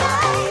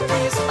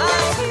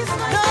 He's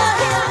mine. No,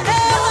 he'll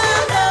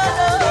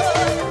never,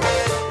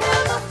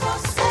 never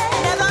forsake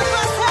me.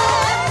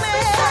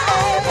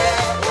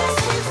 Yes,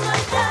 he's my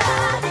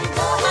daddy.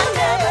 No, he'll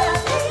never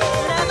leave me,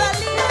 never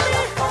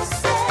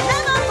forsake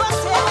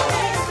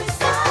me.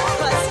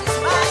 'Cause he's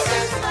mine.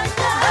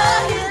 No,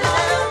 he'll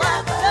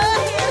never,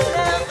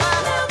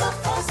 never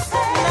forsake me.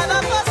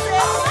 Never forsake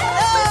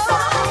me. He's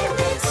mine.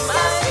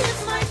 He's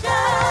my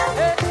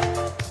daddy.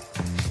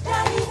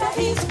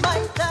 He's my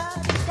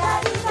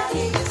daddy.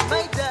 He's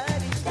my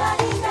daddy.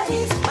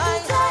 He's my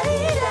daddy.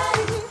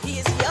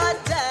 He's your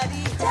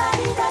daddy.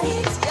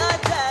 He's your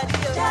daddy.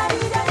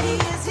 He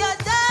is your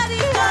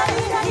daddy.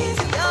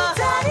 He's your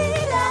daddy.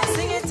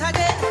 Sing it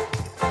again.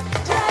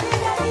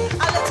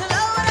 A little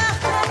louder.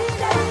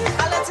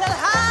 A little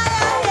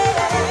higher.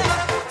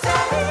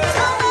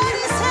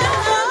 Somebody say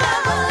no.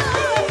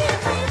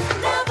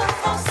 Never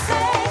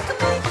forsake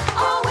me.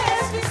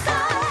 Always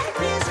beside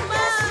me. He's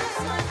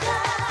my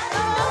daddy.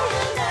 No,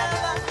 he'll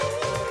never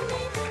leave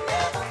me.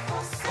 Never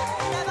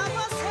forsake me.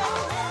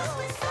 Always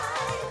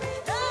beside me.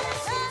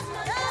 Yes, he's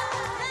my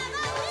daddy.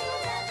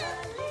 Never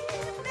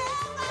leave me.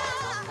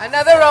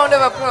 Another round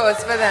of applause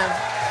for them.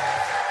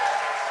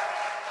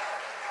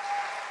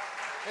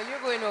 Well,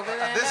 you're going over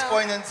there At this now.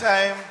 point in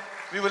time,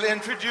 we will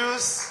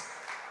introduce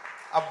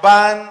a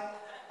band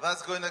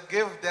that's going to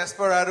give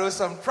Desperados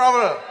some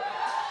trouble.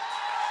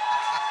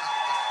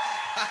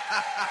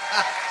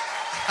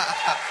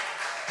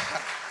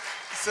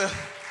 So,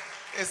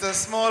 it's a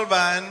small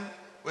band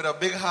with a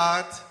big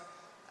heart,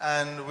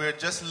 and we're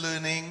just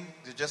learning.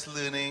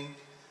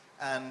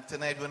 And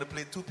tonight we're going to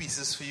play two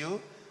pieces for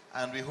you,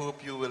 and we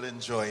hope you will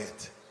enjoy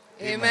it.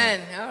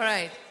 Amen. All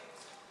right.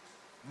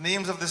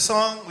 Names of the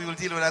song, we will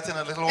deal with that in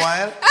a little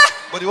while.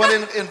 But we want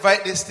to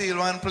invite the Steel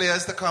One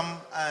players to come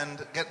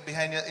and get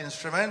behind your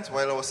instrument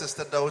while our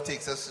sister Dow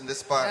takes us in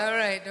this part. All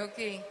right,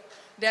 okay.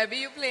 Debbie,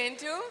 you playing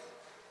too?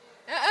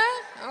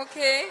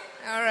 Okay,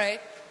 all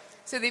right.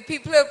 So the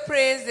people of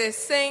praise, they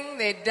sing,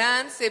 they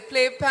dance, they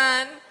play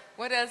pan.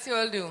 What else you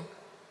all do?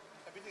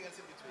 Everything else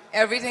in between.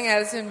 Everything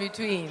else in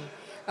between.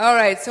 All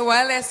right, so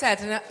while they're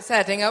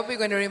setting up, we're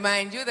going to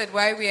remind you that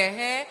why we are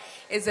here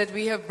is that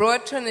we have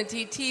brought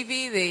Trinity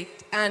TV, the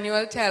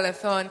annual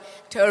telethon,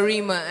 to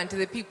Arima and to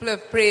the people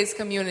of praise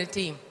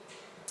community.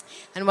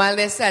 And while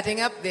they're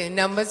setting up, the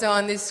numbers are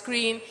on the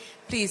screen.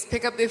 Please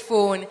pick up the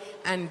phone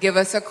and give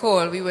us a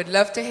call. We would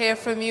love to hear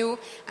from you.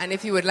 And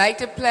if you would like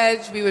to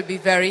pledge, we would be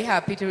very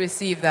happy to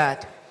receive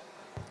that.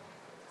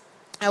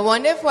 I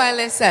wonder if while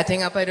they're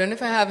setting up, I don't know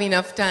if I have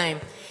enough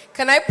time.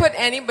 Can I put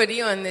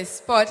anybody on this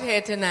spot here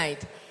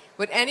tonight?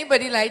 Would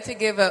anybody like to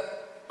give a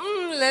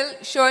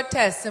little short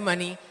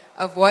testimony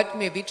of what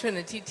maybe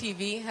Trinity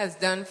TV has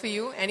done for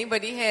you?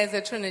 Anybody here is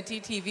a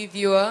Trinity TV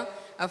viewer,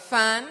 a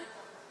fan?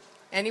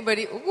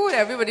 Anybody? Ooh,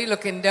 everybody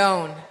looking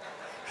down.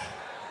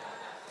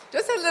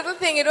 Just a little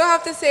thing. You don't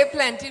have to say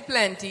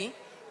plenty.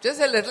 Just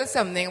a little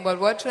something about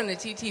what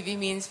Trinity TV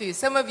means for you.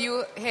 Some of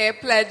you here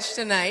pledged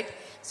tonight,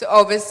 so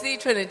obviously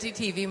Trinity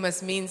TV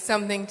must mean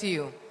something to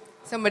you.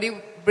 Somebody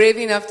brave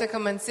enough to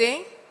come and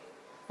say,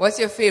 what's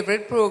your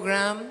favorite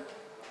program?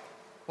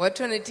 What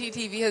Trinity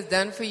TV has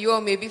done for you,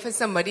 or maybe for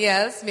somebody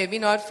else, maybe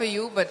not for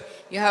you, but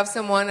you have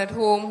someone at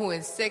home who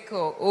is sick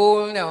or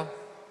old. No.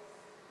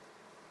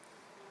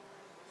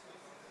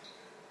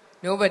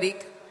 Nobody?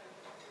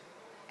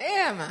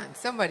 Yeah, man,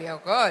 somebody,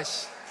 oh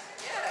gosh.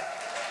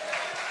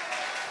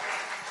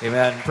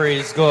 Amen.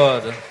 Praise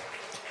God.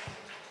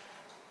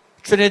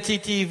 Trinity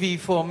TV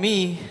for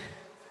me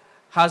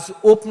has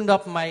opened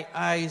up my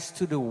eyes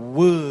to the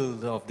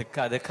world of the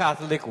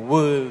Catholic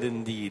world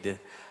indeed.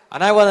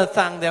 And I want to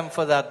thank them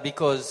for that,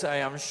 because I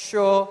am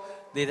sure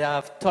they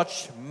have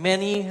touched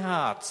many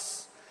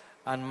hearts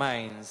and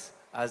minds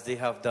as they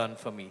have done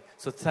for me.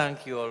 So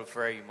thank you all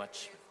very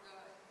much.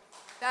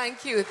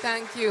 Thank you.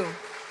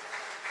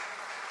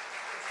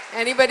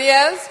 Anybody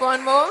else?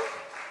 One more?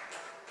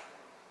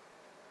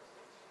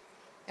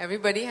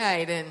 Everybody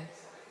hiding.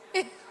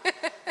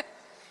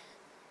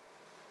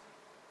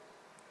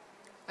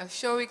 I'm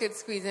sure we could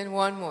squeeze in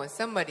one more.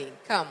 Somebody,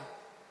 come.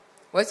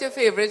 What's your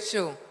favorite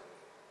show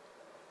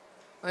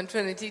on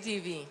Trinity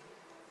TV?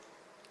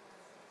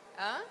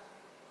 Huh?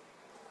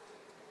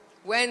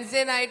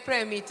 Wednesday night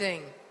prayer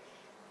meeting.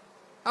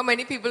 How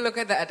many people look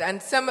at that?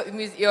 And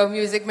your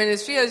music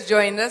ministry has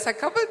joined us a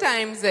couple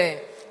times there.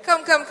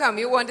 Come.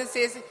 You want to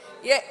say?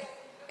 Yeah.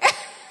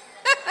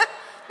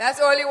 That's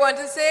all you want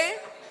to say?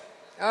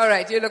 All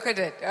right, you look at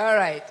it. All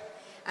right.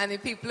 And the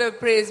People of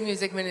Praise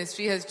Music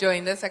Ministry has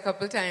joined us a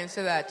couple times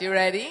for that. You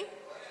ready?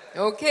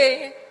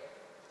 Okay.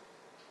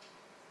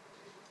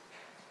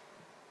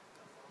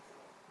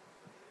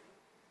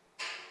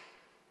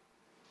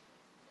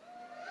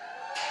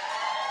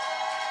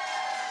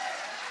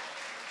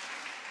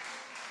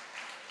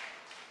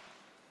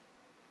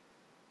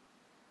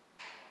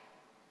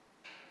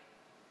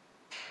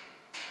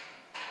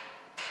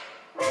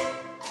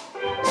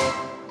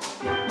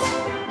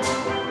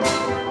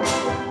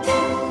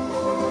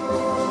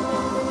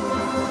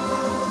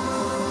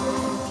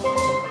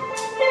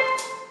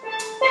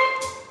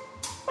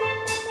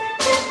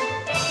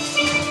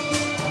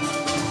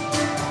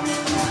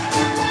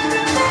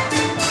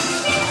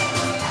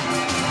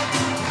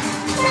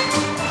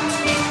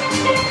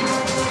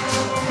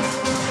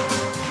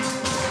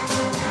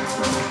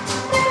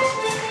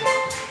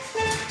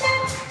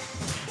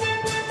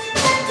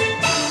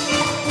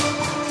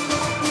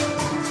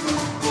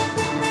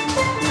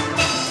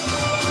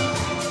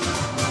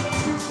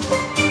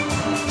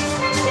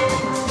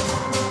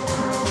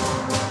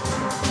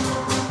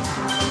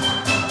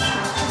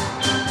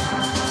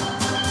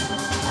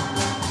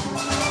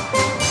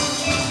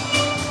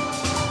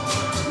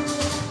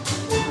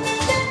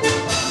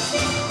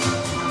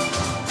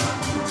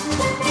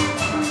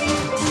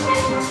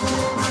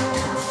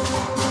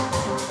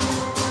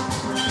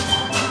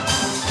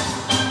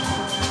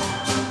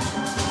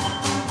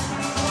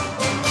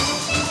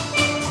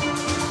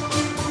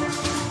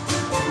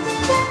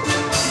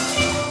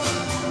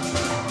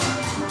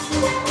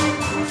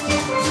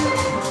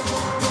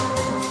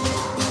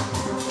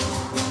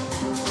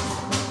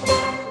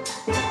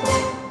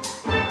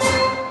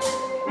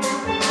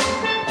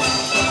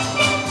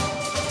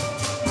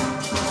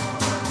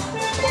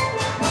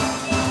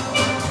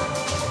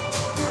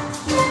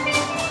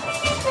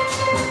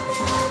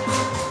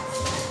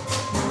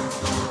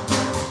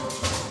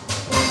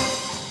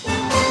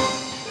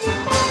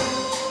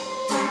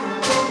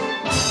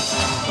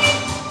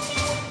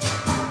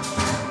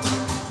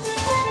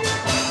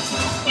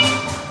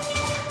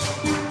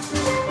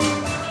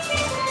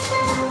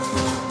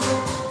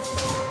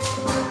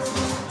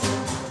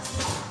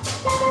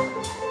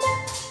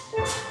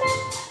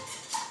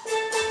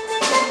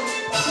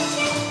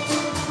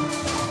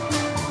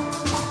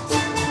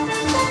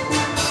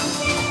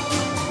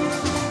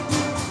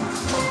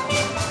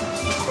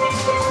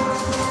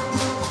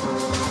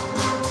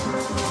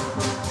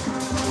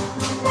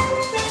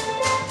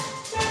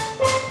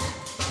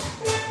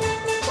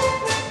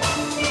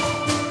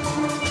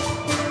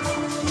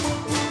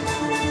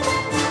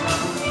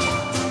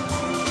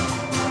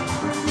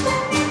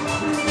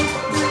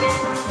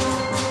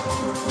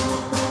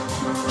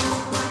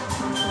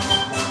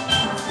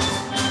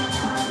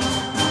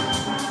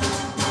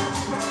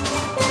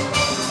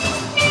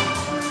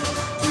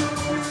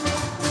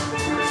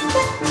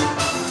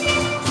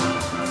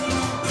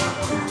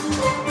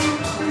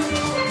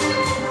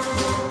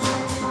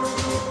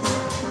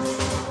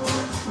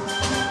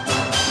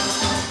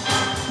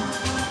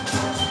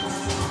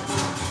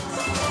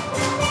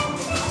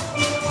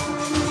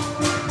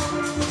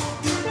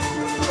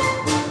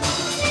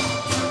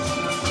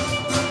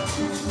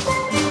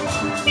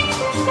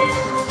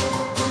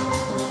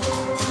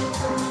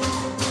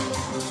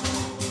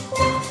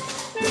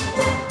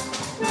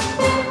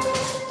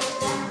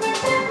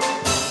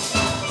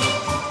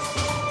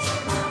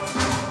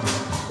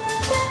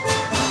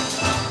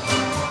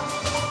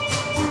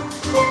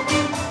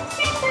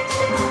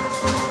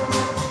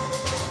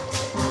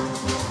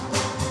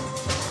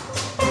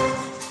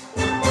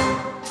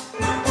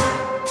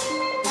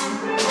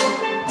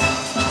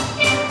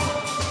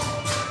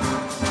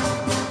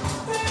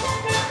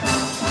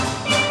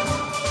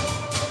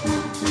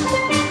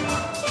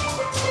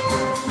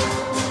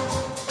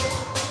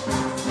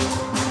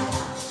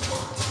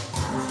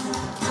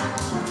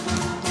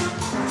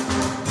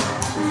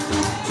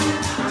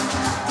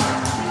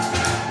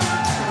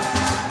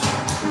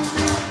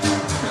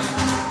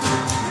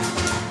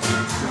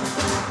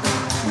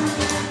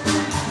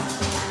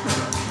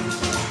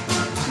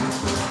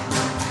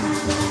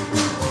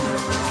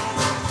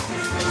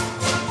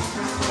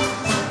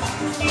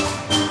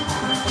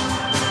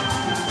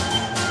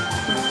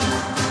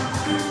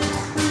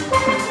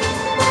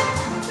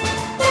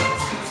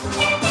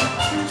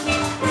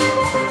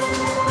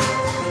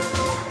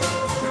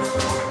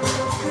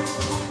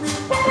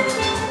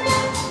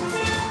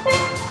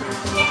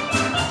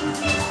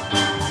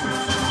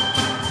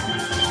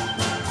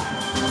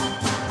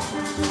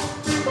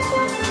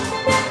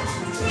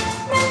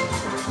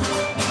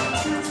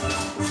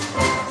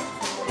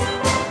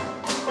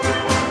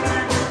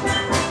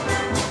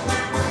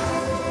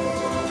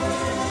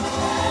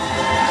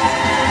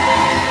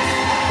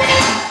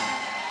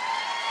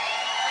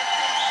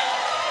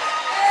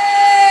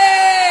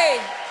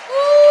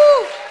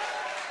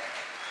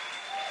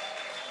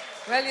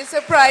 Well, you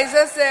surprised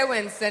us there,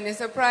 Winston. You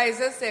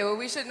surprised us there. Well,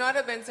 we should not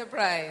have been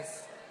surprised.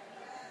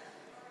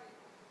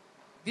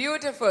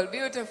 Beautiful,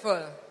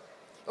 beautiful.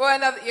 Oh,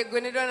 another, you're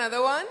going to do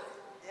another one?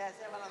 Yes,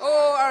 I have another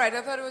Oh, all right.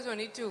 I thought it was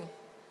only two.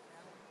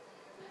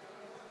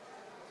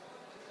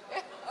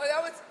 Oh,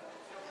 that was...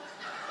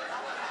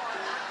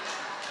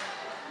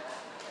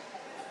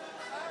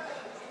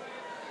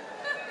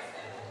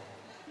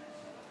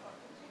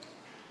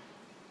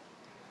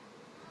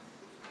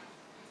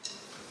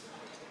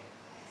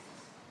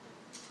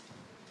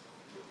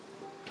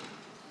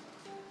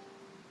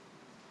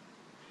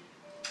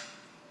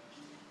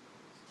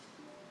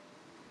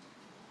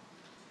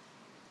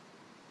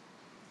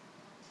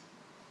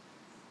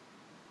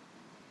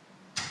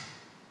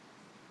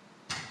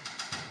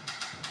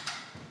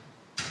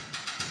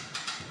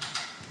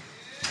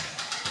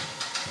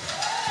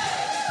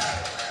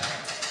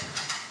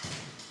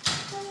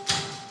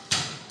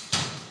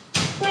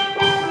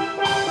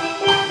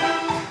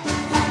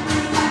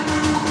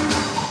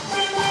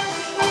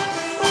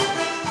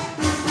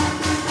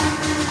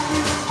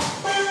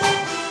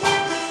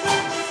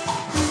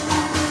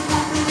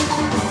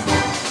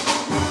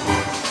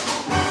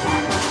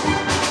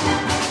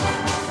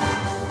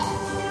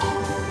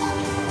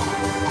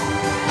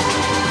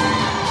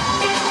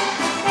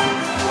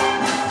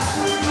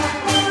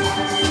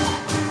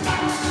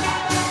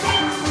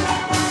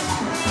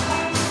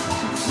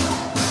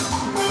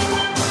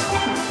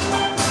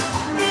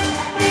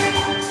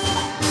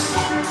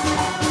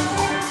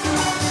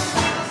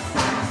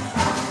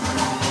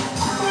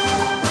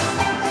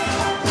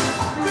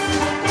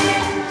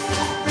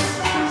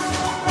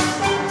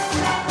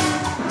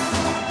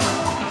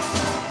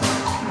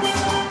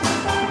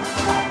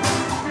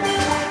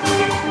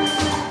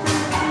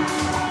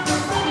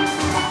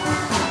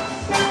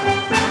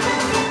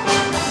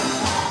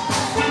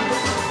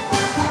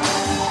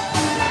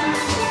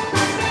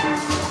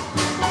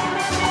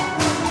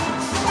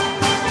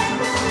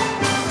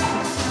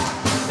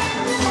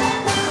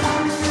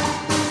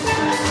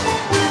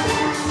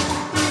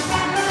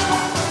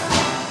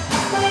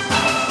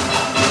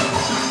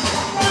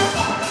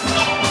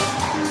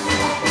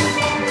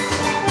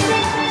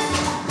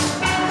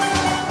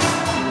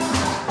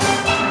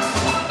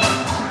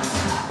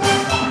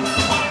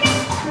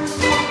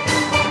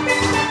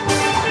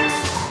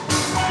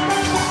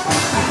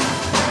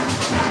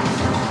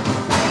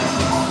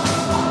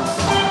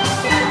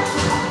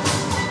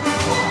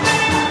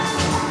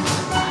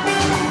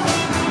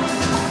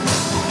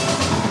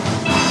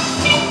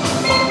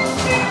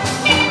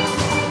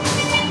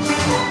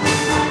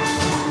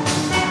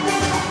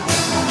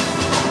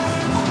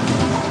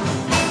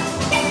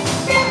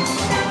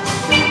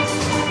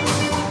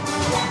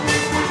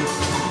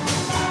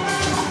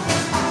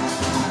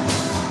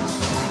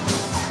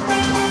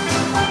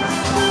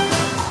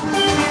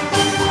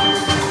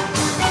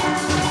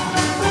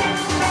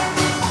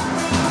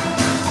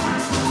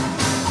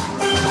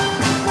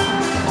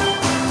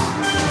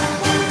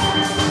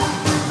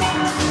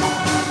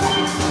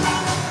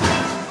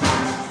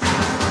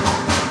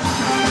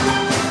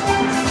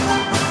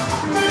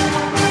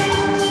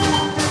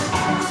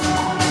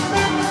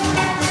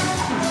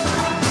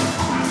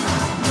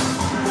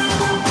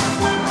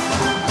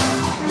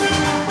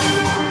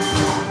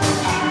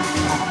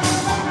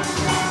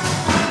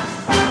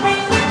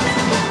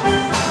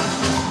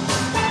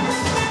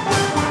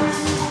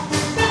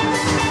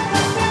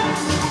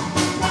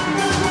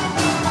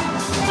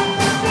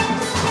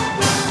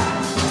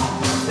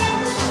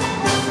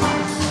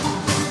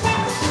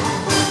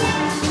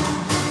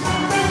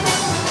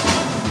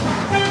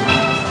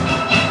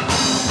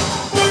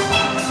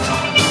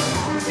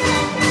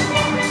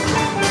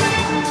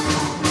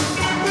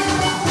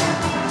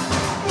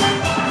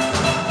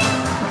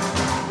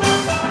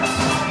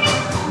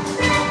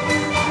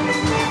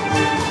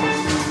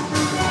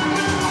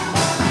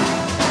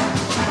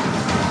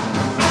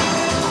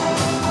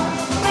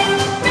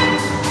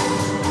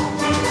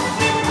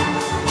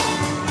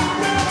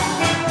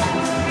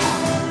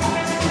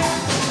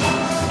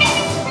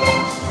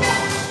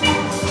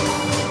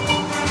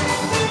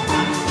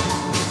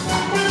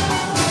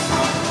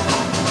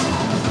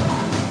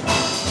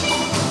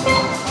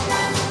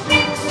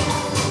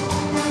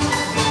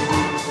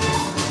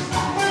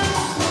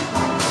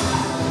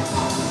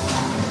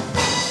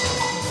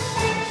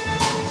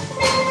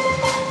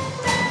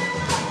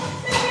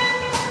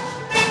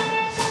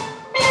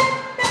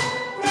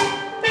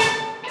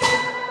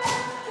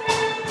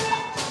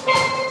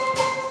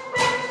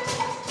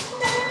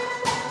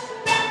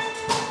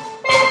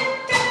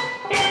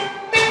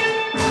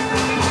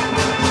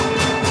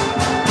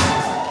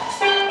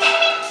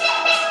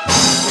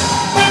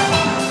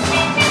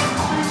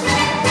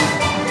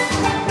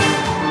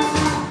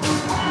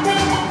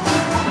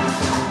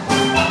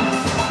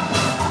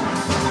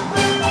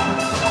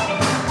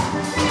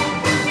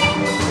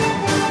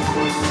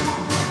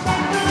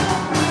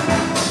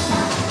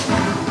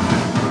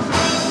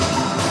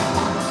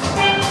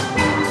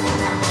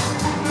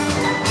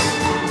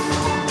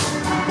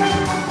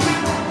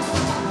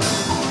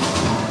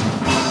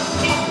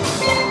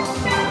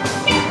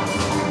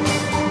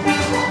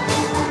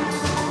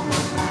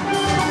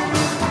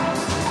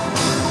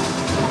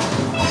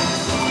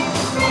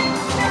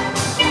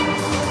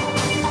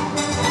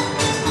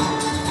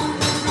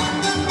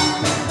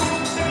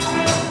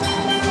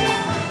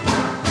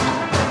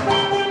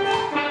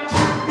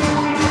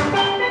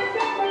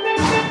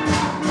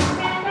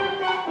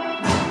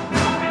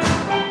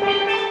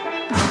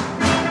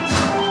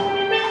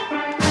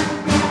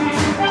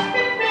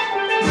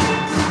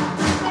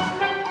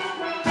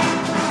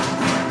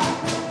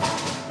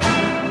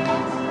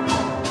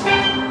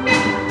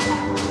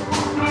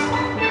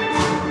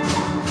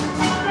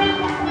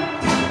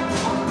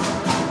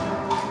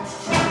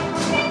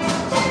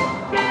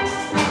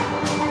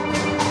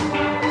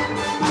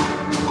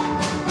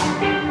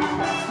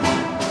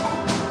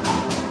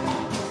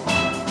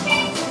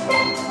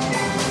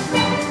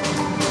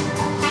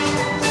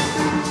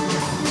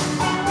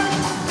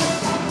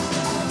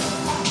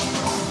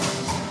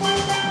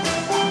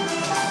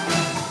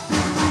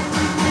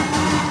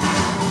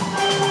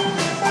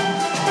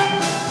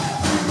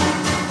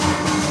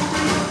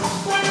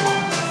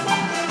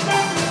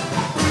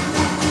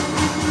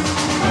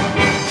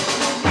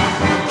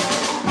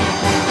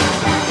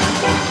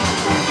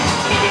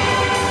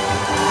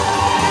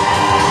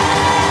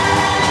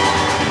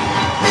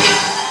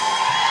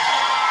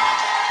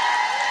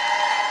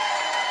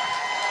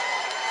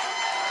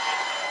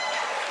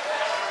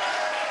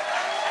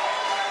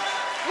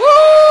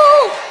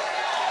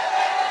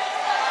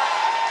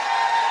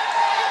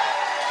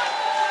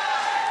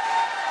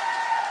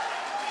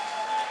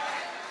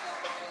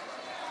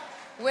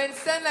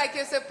 like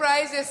you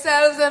surprised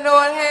yourselves and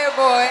all here,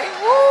 boy.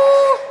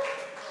 Woo!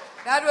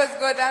 That was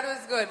good, that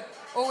was good.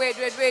 Oh,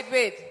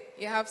 wait.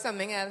 You have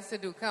something else to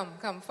do.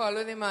 Come,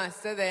 follow the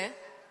master there.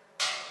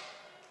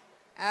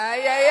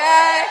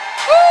 Ay.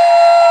 Woo!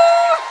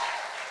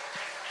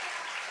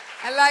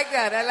 I like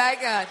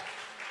that.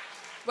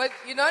 But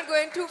you're not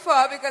going too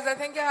far because I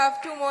think you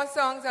have 2 more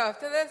songs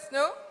after this,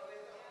 no?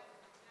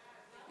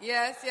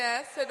 Yes.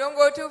 So don't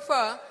go too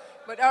far.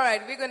 But all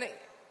right, we're going to...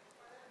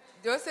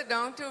 Don't sit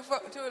down too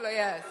low,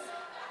 yes.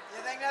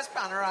 You think that's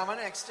Panorama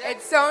next year?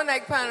 It sounds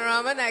like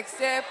Panorama next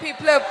year.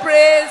 People of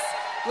praise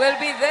will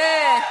be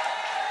there.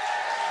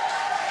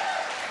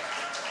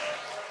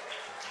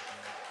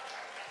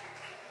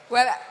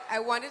 Well, I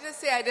wanted to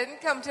say I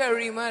didn't come to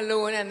Arima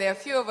alone, and there are a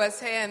few of us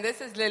here, and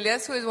this is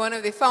Lilias, who is one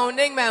of the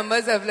founding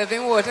members of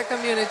Living Water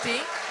Community.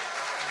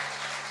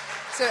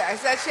 So I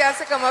said she has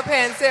to come up here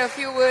and say a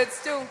few words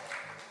too.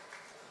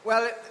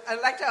 Well,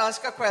 I'd like to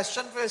ask a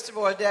question first of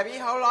all. Debbie,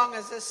 how long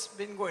has this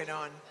been going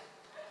on?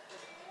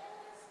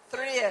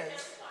 3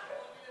 years.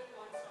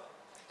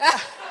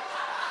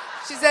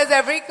 She says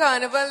every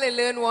carnival they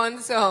learn one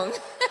song.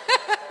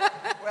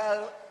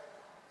 Well,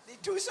 the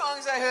 2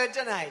 songs I heard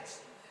tonight.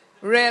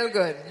 Real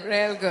good.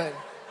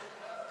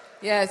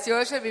 Yes, you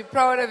all should be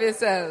proud of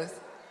yourselves.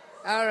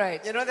 All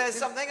right. You know, there's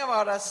something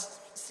about a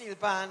steel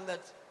pan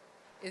that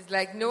it's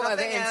like no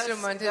other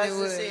instrument in the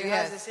world.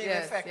 Has the same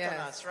effect on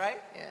us,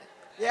 right? Yeah.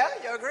 Yeah,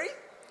 you agree?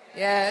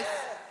 Yes.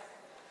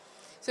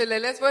 So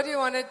Lilith, what do you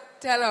want to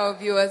tell our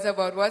viewers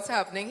about what's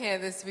happening here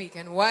this week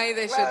and why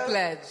they should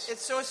pledge?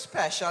 It's so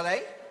special,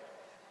 eh?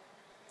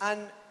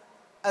 And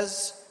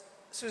as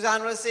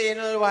Suzanne was saying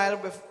a little while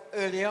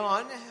earlier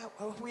on,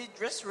 we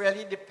just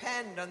really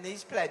depend on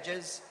these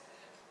pledges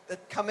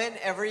that come in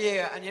every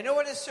year. And you know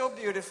what is so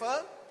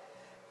beautiful?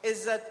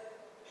 Is that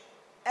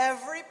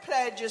every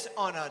pledge is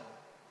honored.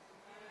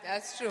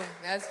 That's true.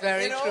 That's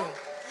very true.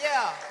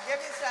 Yeah, give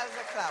yourselves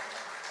a clap.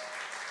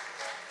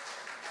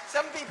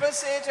 Some people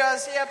say to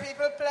us, yeah,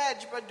 people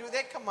pledge, but do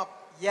they come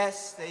up?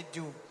 Yes, they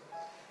do.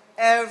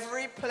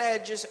 Every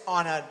pledge is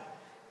honored.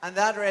 And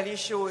that really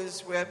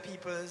shows where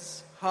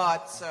people's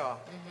hearts are.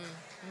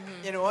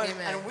 You know,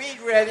 and we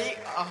really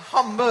are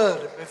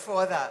humbled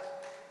before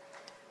that.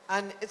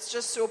 And it's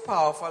just so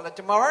powerful that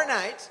tomorrow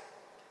night,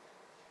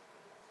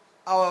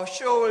 our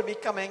show will be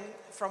coming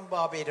from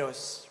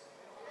Barbados.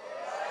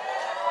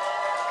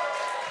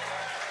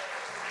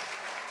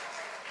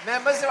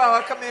 Members of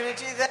our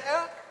community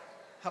there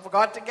have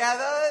got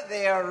together.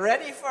 They are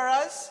ready for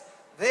us.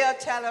 They are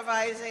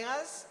televising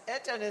us.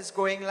 And it's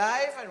going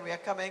live, and we are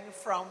coming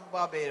from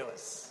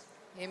Barbados.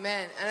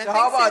 Amen. And so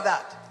how about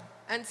that?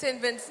 And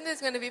St. Vincent is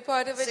going to be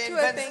part of it too,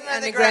 Vincent I think.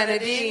 And the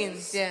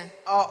Grenadines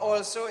are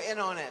also in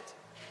on it.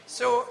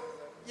 So,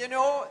 you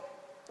know,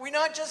 we're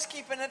not just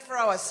keeping it for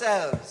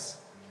ourselves.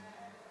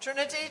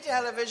 Trinity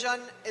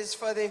Television is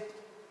for the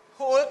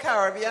whole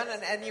Caribbean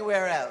and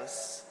anywhere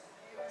else.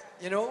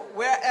 You know,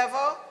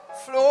 wherever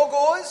flow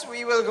goes,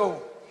 we will go.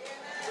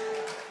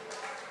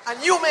 And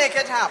you make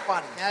it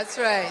happen. That's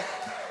right.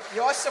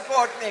 Your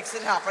support makes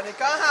it happen. It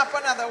can't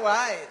happen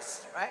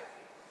otherwise, right?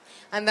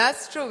 And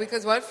that's true,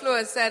 because what Flo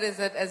has said is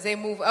that as they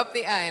move up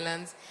the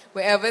islands,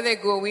 wherever they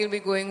go, we'll be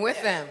going with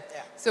them.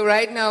 Yeah. So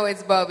right now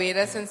it's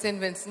Barbados and St.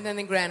 Vincent and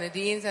the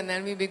Grenadines, and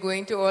then we'll be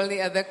going to all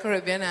the other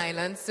Caribbean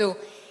islands. So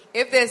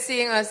if they're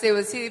seeing us, they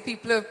will see the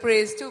people of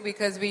praise too,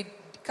 because we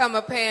come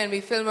up here and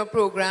we film a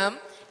program.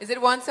 Is it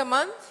once a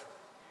month?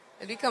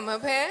 Did we come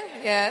up here?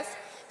 Yes.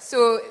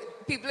 So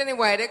people in the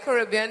wider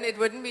Caribbean, it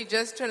wouldn't be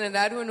just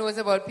Trinidad who knows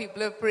about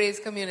people of praise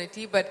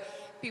community, but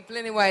people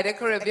in the wider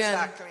Caribbean.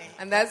 Exactly.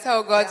 And that's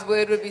how God's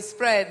word will be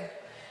spread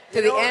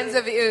to the ends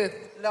of the earth.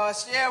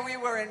 Last year we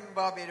were in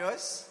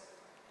Barbados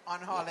on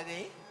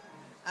holiday,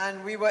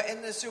 and we were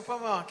in the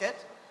supermarket,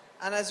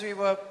 and as we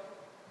were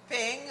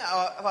paying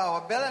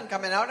our bill and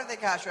coming out of the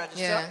cash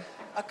register,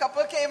 a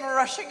couple came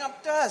rushing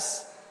up to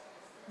us.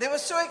 They were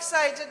so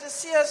excited to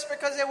see us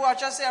because they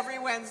watch us every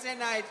Wednesday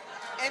night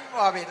in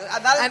Barbados.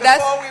 And that is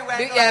before we went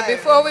live. Yeah,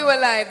 before we were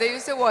live. They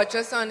used to watch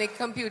us on a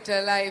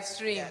computer live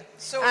stream. Yeah.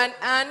 So,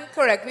 and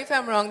correct me if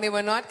I'm wrong, they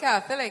were not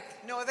Catholic.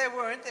 No, they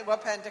weren't. They were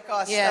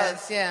Pentecostals.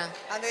 Yes, yeah.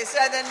 And they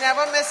said they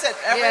never miss it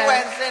every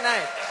Wednesday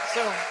night.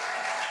 So,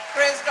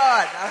 praise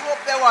God. I hope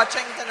they're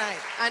watching tonight.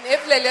 And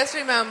if Lilias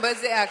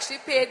remembers, they actually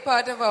paid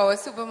part of our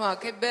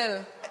supermarket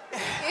bill.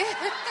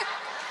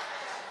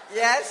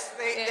 Yes,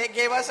 they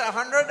gave us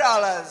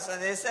 $100 and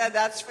they said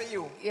that's for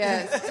you.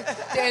 Yes,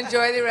 to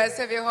enjoy the rest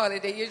of your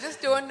holiday. You just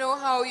don't know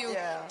how you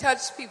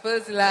touch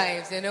people's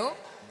lives, you know.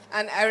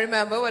 And I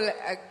remember, well,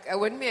 I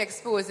wouldn't be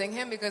exposing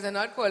him because I'm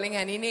not calling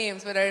any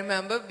names, but I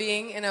remember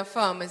being in a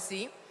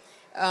pharmacy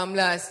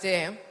last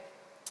year,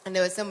 and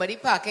there was somebody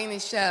packing the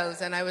shelves,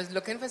 and I was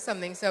looking for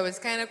something, so I was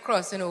kind of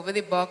crossing over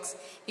the box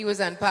he was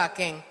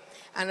unpacking.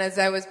 And as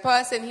I was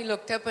passing, he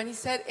looked up and he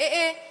said,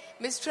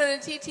 Miss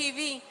Trinity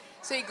TV.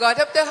 So he got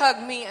up to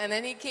hug me, and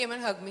then he came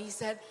and hugged me. He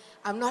said,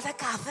 I'm not a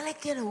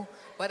Catholic, you know,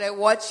 but I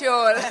watch you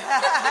all.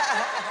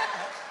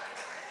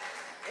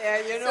 Yeah,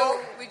 you So know,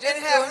 we just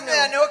in heaven don't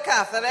there are know. no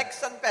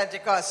Catholics and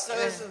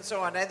Pentecostals and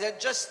so on. They're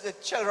just the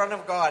children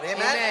of God. Amen?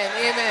 Amen.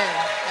 Amen.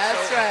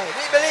 That's right.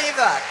 We believe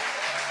that.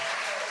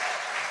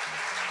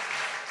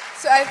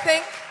 So I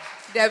think,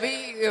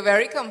 Debbie, you're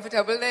very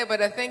comfortable there,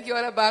 but I think you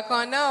all are back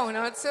on now,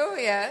 not so?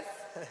 Yes?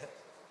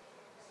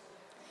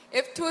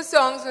 If 2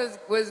 songs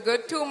was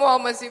good, 2 more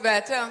must be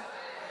better.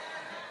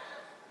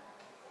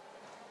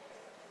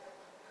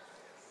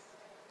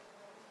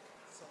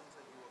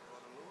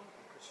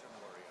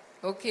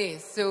 Okay,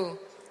 so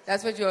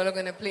that's what you all are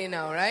going to play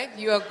now, right?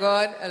 You are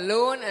God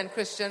alone and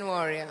Christian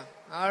warrior.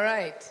 All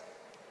right.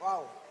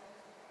 Wow.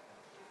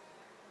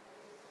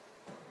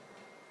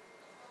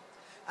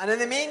 And in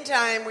the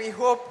meantime, we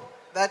hope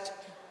that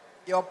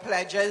your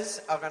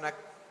pledges are going to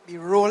be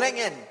rolling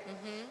in.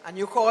 And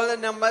you call the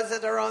numbers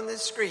that are on the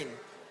screen.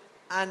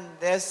 And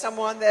there's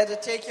someone there to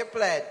take your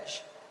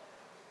pledge.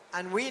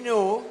 And we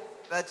know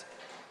that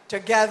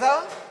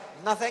together,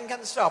 nothing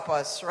can stop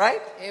us,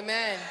 right?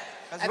 Amen.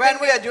 Because when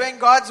we are doing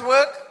God's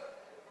work,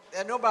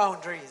 there are no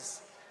boundaries.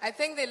 I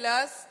think the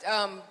last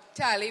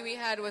tally we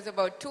had was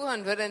about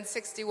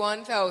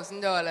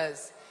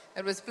 $261,000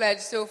 that was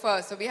pledged so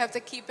far. So we have to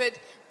keep it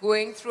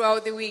going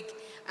throughout the week.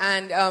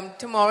 And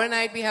tomorrow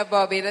night we have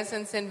Barbados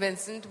and St.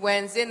 Vincent.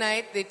 Wednesday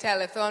night, the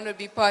telethon will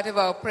be part of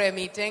our prayer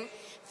meeting.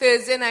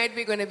 Thursday night,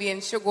 we're going to be in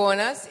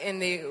Shogunas in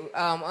the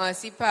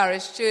RC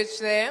Parish Church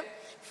there.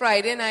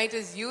 Friday night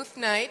is youth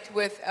night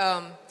with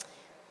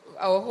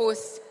our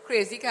host,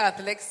 Crazy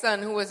Catholic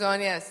son, who was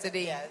on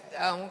yesterday. Yes.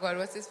 Oh, God,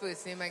 what's his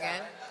first name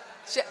again?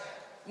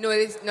 No,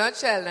 it's not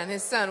Sheldon.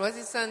 His son. What's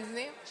his son's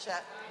name?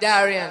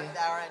 Darian.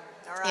 Darren.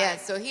 All right. Yeah,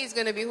 so he's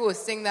going to be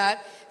hosting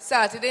that.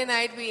 Saturday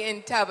night, we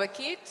in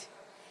Tabakit.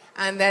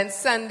 And then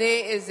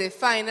Sunday is the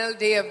final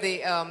day of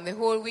the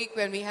whole week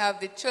when we have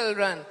the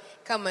children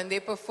come and they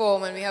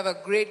perform, and we have a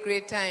great,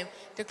 great time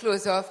to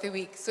close off the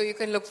week. So you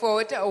can look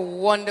forward to a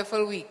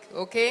wonderful week,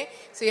 okay?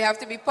 So you have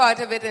to be part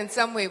of it in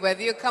some way,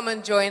 whether you come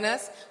and join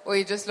us or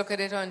you just look at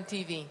it on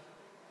TV.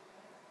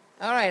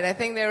 All right, I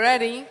think they're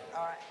ready.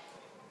 All right.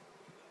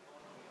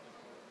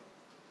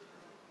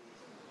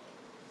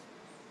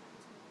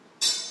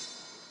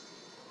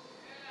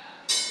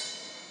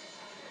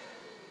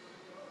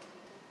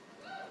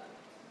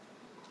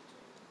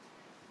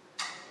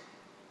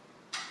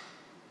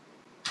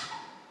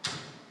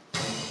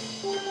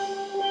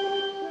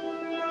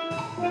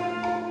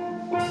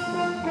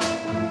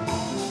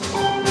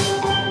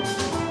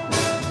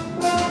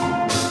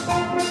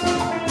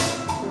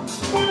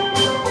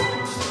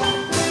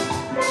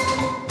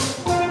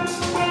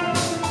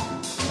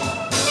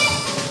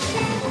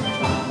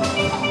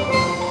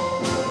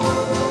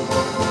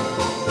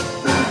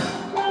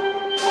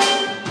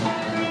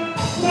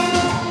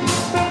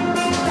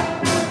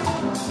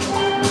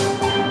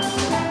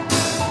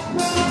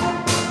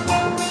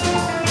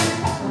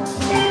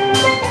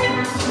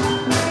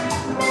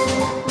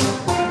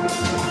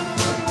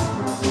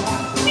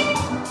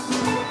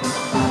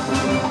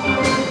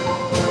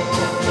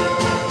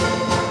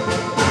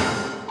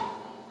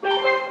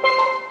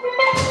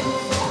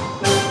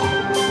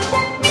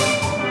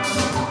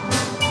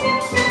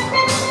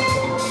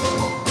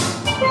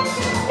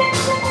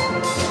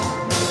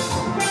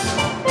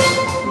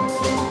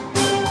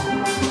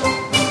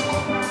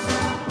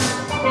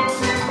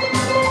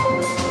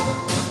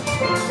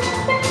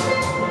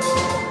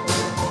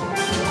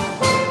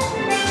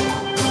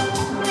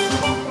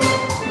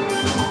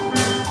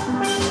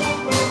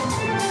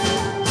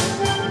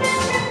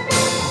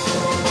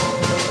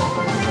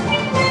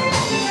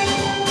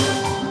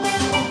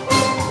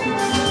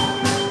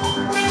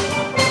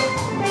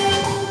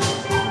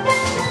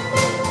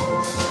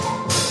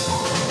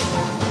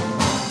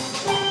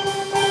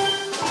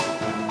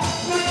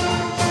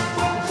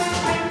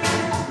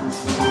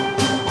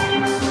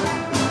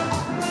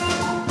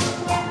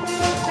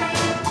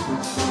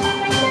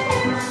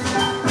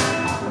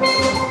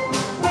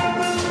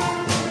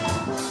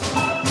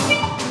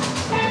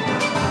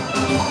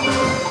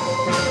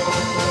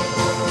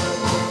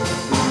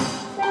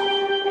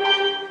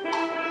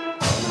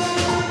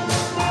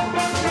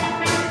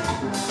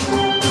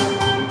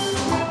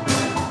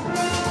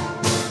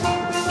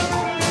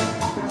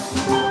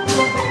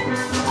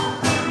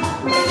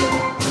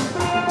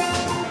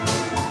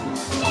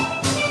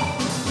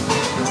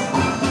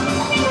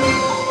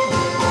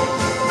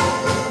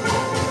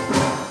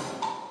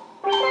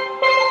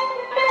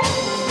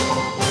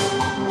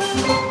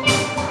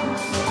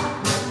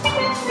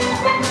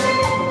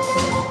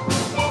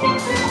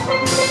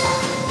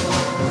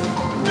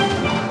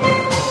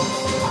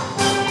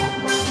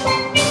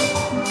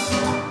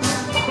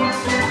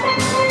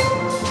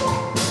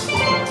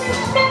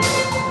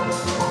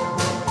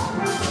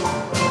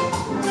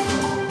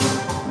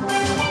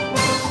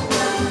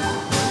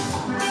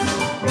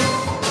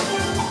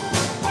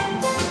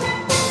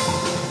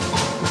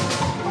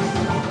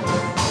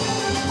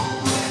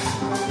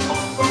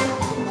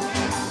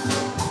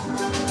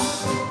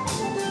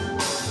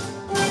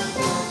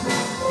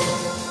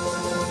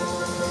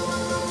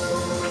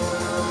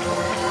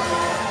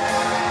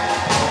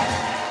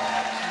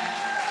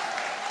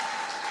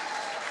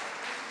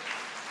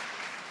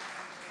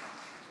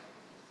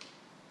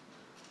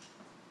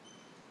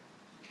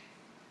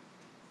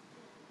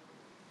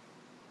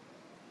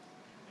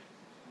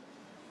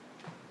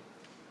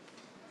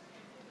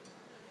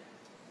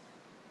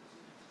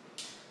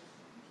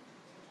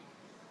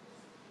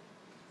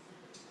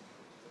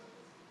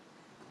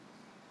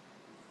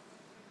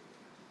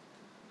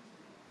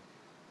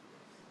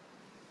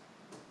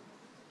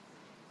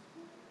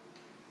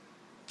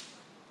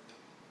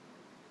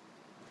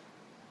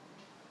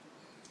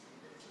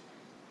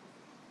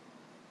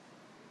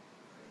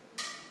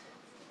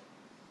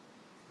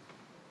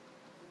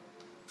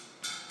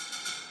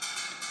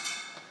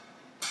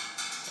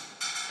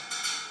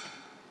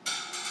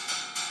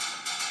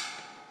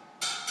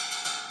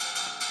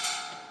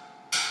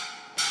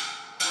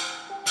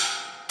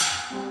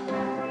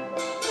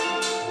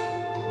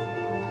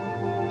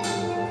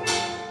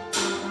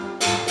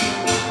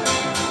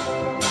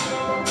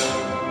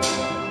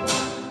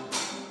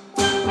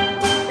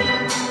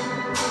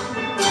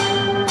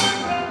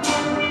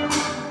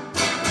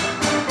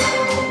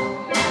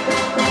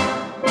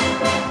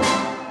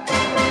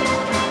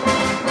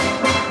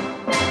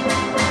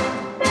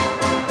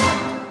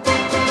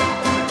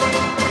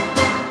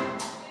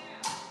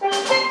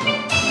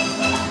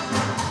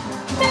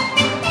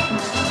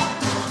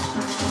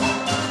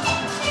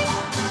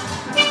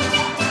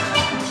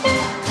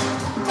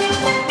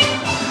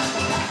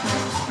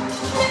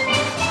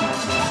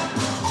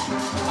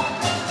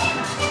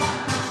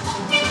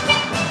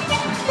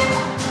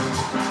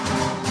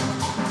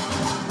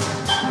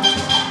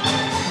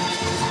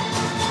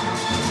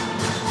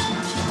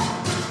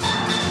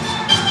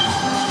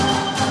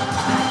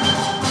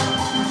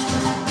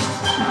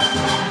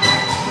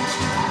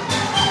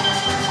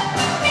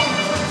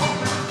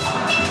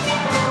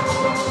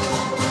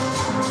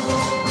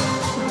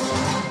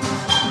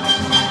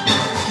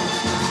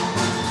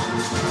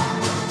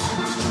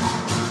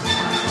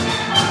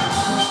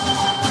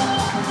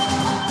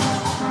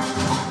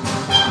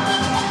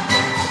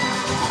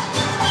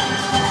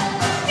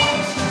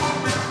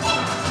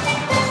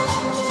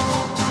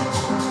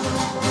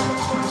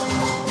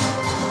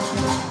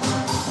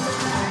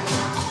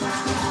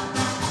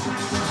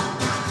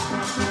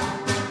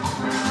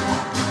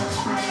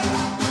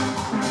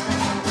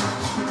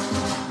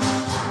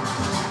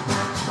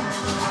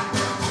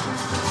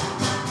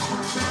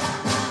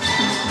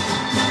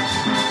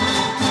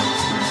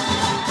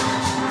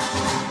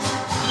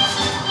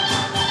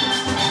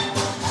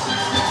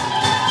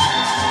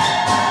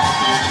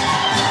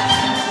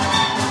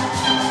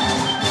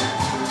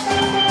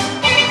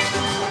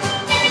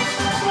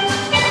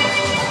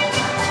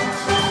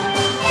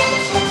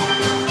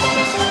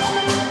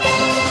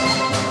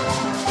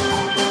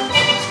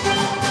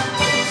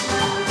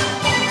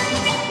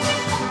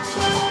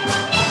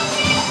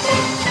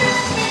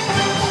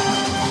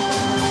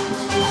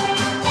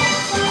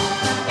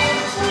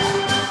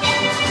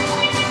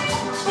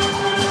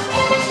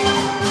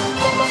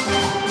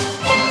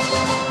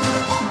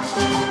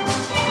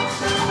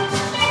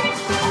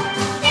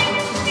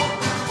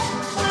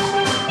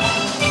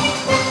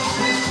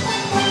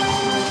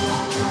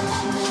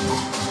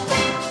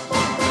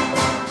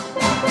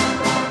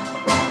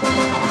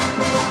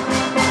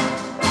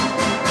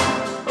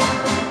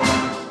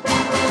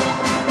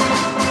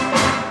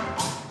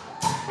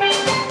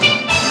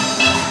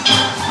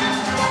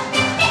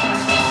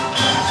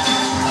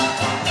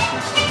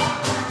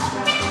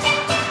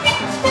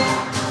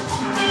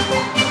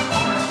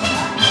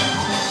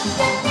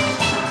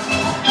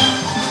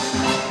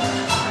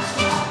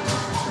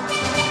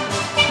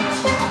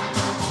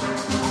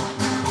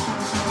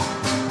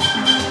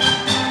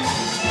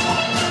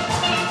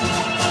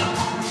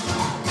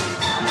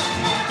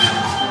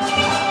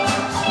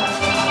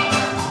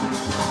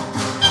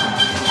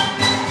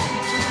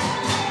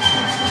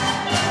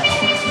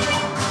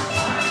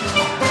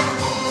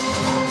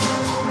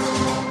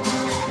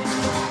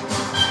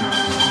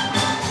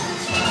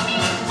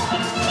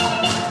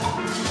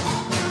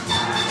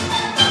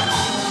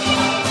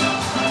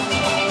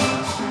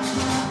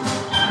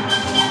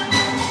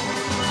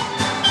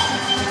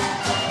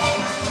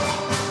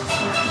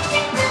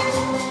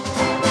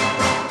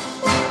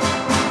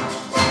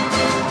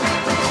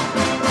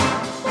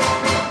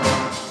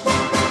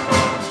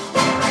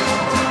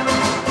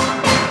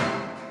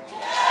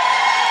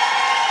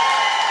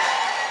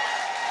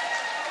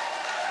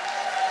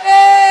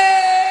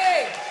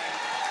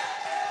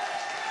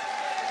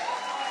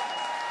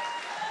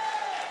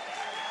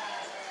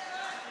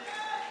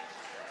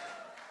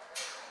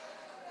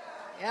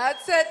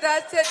 That's it,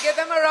 that's it. Give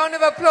them a round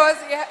of applause.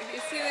 You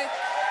see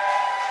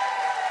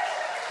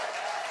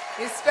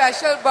the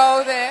special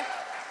bow there?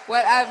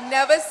 Well, I've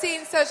never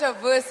seen such a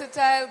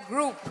versatile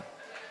group.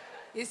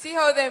 You see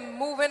how they're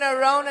moving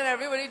around and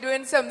everybody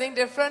doing something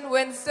different?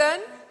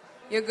 Winston,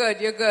 you're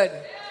good, you're good.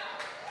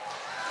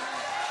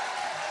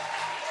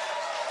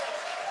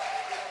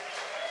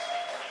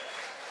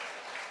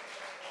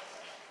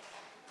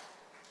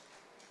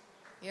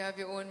 You have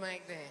your own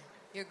mic there.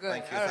 You're good.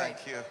 Thank you, all right.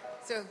 thank you.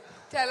 So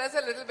tell us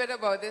a little bit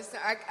about this.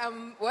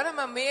 What I'm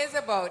amazed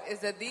about is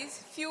that these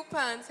few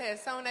pans here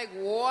sound like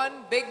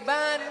one big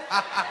band.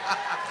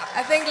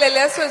 I think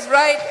Lilias was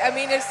right. I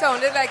mean, it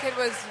sounded like it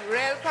was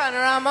real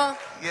panorama.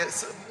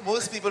 Yes,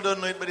 most people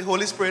don't know it, but the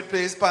Holy Spirit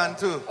plays pan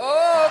too.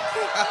 Oh,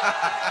 okay.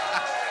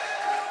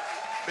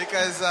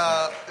 Because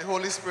the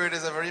Holy Spirit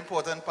is a very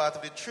important part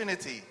of the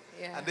Trinity.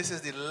 Yeah. And this is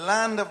the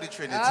land of the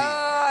Trinity.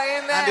 Oh,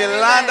 amen. And the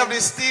amen. land of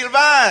the steel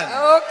band.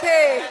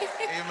 Okay.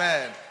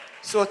 Amen.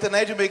 So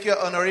tonight you make your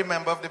honorary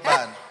member of the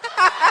band.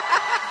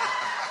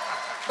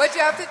 But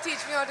you have to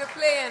teach me how to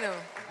play, you know.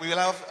 We will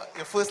have,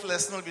 your first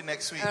lesson will be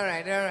next week. All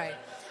right, all right.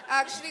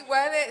 Actually,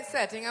 while they're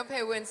setting up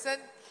here, Winston,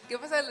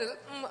 give us a little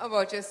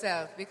about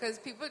yourself. Because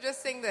people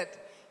just think that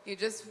you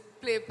just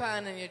play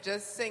pan and you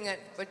just sing it.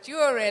 But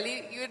you're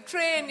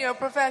trained, you're a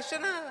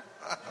professional.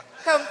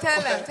 Come,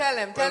 tell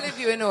the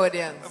viewing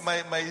audience.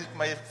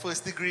 My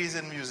first degree is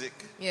in music.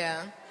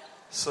 Yeah.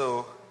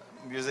 So,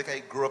 music, I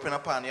grew up in a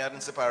panyard in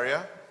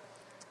Siparia.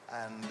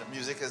 And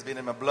music has been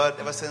in my blood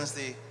ever since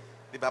the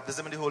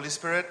baptism of the Holy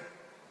Spirit.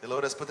 The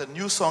Lord has put a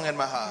new song in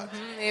my heart.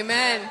 Mm-hmm.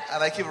 Amen.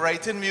 And I keep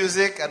writing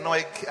music. And now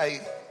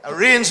I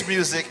arrange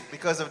music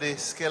because of the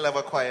skill I've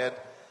acquired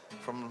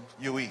from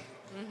UE.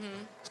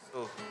 Mm-hmm.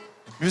 So,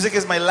 music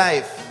is my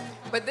life.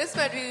 But this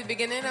might be the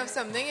beginning of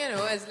something, you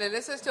know, as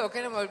Lilith was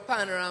talking about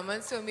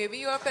panorama. So maybe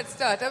you all could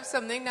start up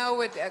something now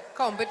with a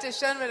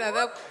competition with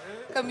other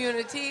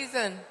communities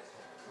and...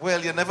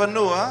 Well, you never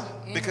know, huh?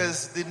 Yeah.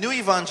 Because the new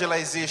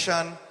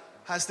evangelization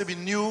has to be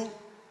new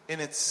in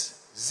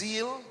its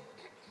zeal,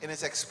 in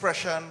its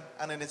expression,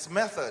 and in its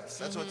methods.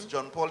 That's what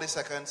John Paul II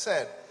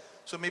said.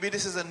 So maybe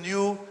this is a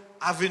new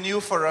avenue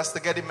for us to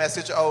get the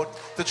message out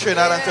to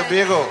Trinidad and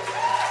Tobago.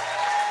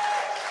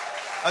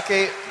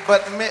 Okay,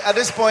 but at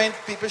this point,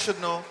 people should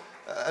know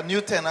a new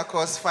tenor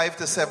costs $5,000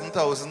 to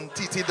 $7,000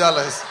 TT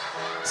dollars.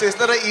 So it's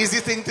not an easy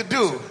thing to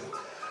do.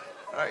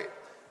 Right?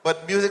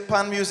 But music,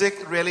 pan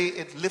music, really,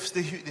 it lifts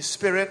the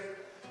spirit.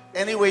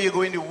 Anywhere you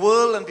go in the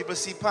world and people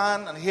see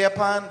pan and hear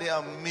pan, they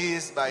are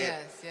amazed by it.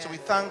 Yes. So we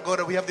thank God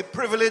that we have the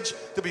privilege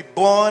to be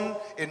born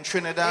in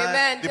Trinidad,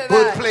 Amen the to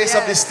birthplace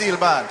that. of the steel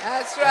band.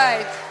 That's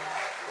right.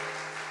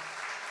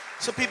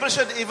 So people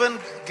should even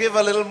give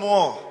a little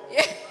more.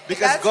 Yeah,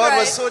 Because that's God right.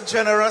 was so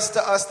generous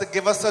to us to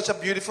give us such a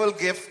beautiful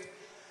gift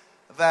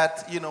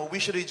that, we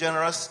should be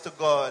generous to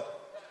God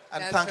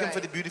and That's thank Him right.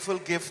 for the beautiful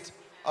gift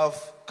of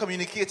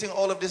communicating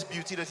all of this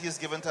beauty that He has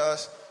given to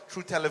us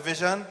through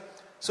television.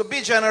 So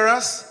be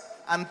generous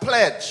and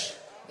pledge.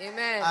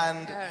 Amen.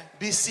 And All right.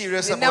 be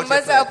serious The about your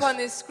numbers pledge. are up on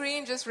the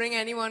screen. Just ring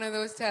any one of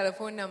those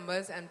telephone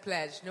numbers and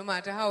pledge. No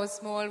matter how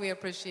small, we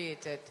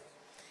appreciate it.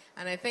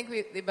 And I think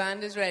the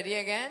band is ready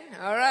again.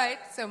 All right.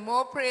 So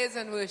more praise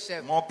and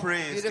worship. More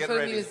praise. Beautiful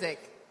Get ready. music.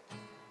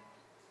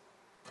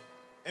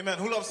 Amen.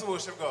 Who loves to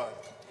worship God?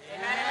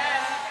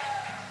 Amen.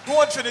 Who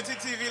on Trinity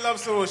TV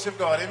loves to worship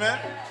God? Amen.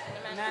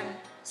 Amen.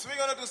 So we're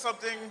going to do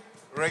something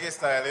reggae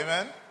style.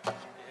 Amen.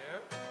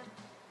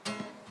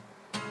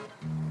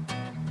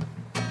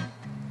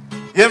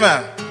 Yeah,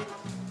 man.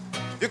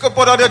 You could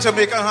put out your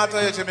Jamaican hat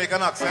or your Jamaican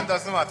accent.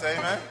 Doesn't matter.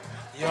 Amen.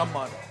 Yeah,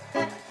 man.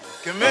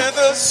 Give me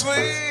the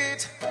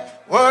sweet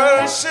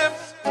worship.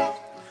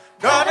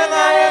 God and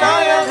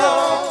I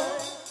alone.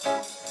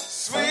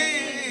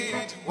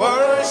 Sweet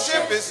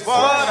worship is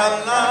what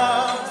I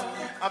love.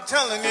 I'm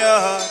telling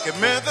you, give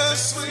me the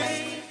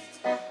sweet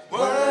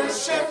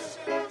worship.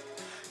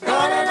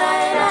 God and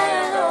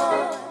I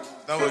alone.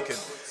 Not working.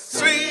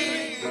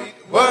 Sweet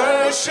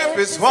worship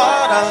is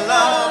what I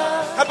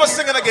love. Help us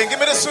sing it again. Give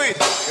me the sweet.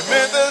 Give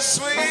me the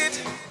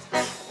sweet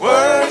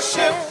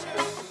worship.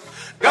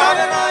 God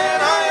and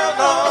I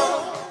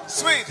alone.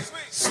 Sweet,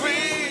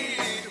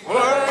 sweet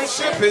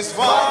worship is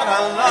what I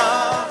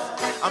love.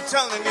 I'm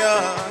telling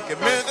you, give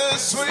me the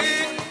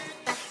sweet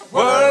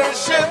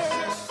worship.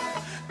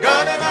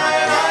 God and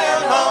I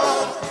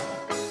alone.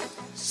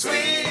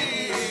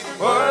 Sweet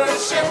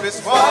worship is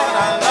what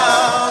I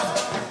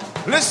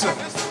love. Listen.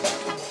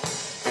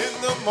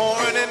 In the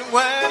morning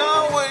when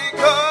I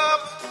wake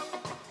up,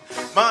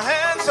 my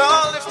hands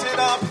are lifted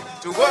up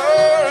to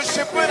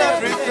worship with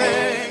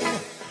everything.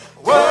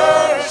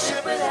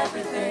 Worship with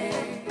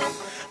everything.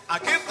 I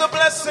give the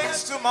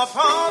blessings to my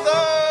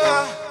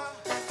Father.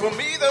 For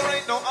me there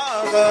ain't no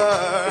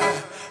other.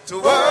 To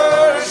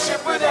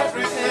worship with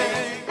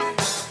everything.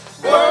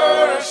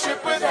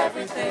 Worship with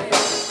everything.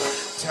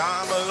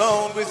 Time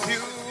alone with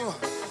you.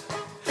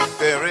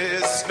 There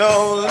is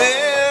no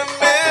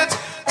limit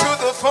to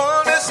the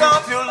fullness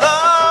of your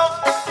love.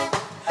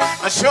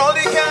 I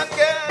surely can't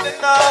get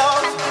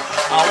enough.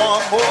 I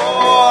want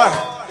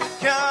more.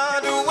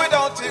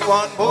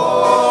 want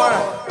more.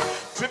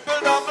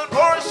 Triple double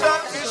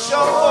portion we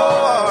show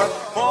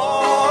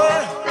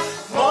more,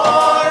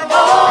 more,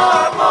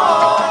 more,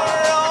 more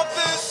of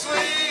this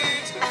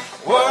sweet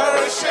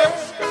worship.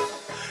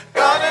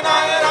 God and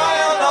I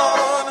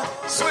alone.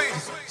 Sweet,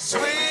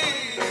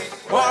 sweet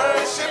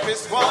worship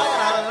is what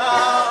I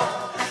love.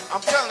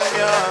 I'm telling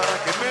you,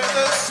 give me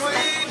the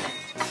sweet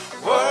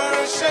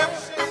worship.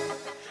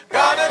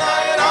 God and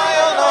I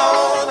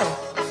alone.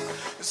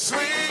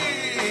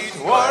 Sweet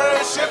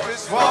worship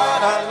is what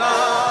I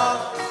love.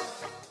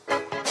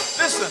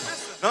 Listen,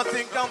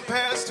 nothing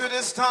compares to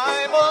this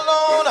time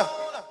alone.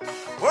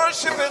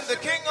 Worshiping the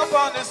King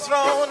upon his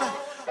throne.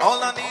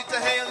 All I need to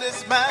hail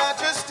his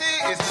majesty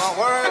is my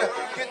word,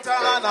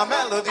 guitar and a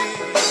melody.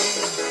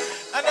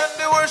 And then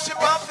the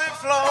worship of it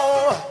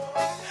flow.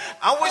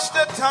 I wish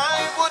that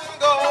time wouldn't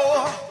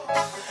go.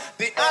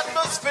 The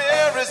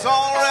atmosphere is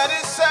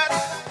already set.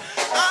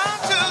 I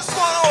just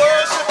want to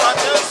worship, I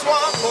just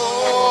want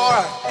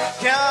more.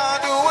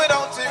 Can't do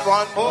without it,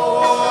 want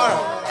more.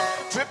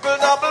 Triple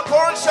double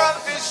portion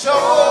for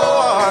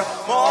sure.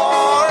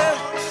 More,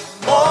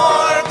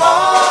 more,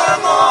 more,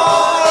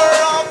 more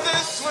of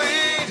this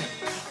sweet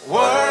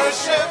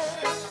worship.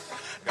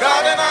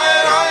 God and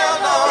I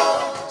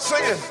alone.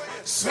 Sing it.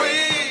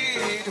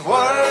 Sweet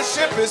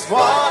worship is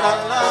what I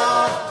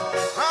love.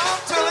 I'm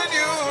telling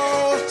you,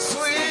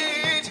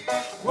 sweet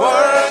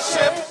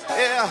worship.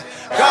 Yeah,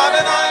 God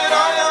and I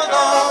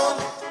alone.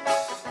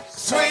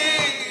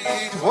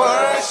 Sweet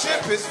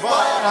worship is what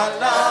I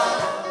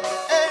love.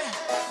 Hey,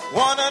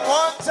 one and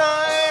one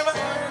time.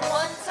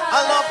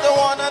 I love the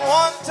one and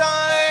one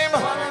time.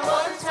 One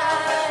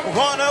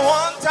and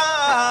one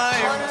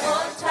time.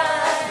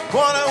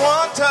 One and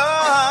one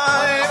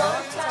time.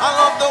 I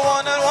love the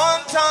one and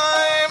one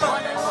time.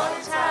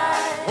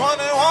 One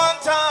and one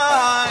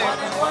time.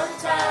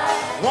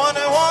 One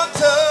and one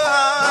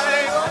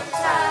time.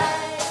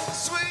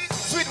 Sweet,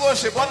 sweet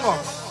worship. One more.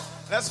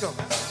 Let's go.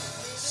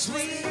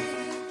 Sweet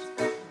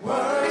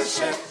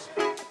worship.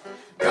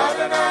 God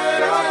and I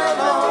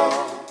alone.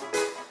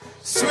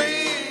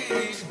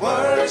 Sweet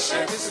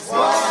worship is what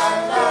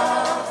I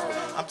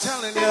love. I'm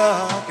telling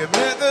you, give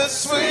me the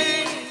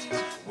sweet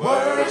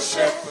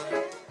worship.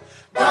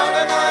 God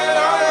and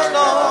I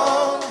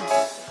alone.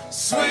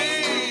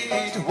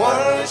 Sweet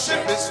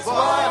worship is what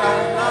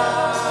I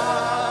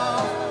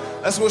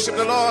love. Let's worship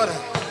the Lord.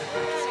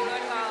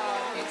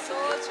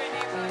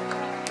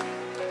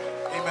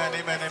 Amen,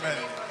 amen, amen.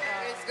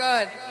 Praise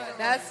God.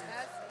 That's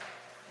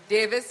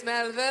Davis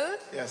Melville.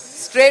 Yes.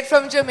 Straight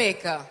from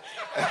Jamaica.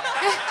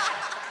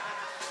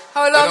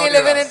 How long you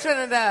living in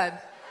Trinidad?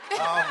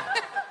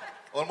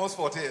 Almost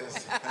 40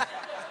 years.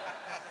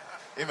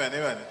 Amen,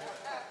 amen.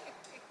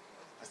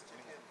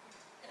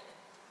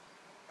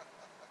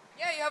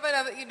 Yeah, you have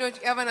another. You don't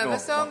have another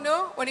song?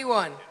 No. Only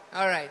one.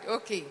 All right.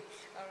 Okay.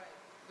 All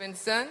right.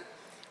 Vincent,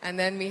 and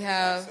then we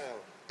have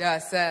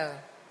Darcel.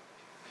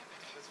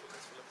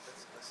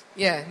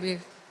 Yeah.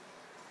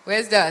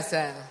 Where's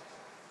Darcel?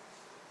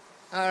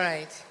 All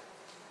right.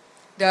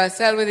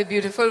 Darcel with a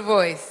beautiful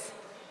voice.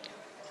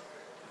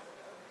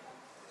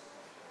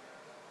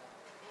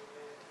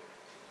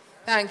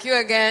 Thank you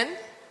again.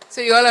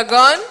 So you all are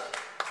gone?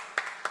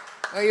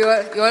 Or you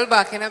all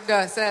backing up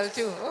Darcel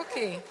too?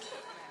 Okay.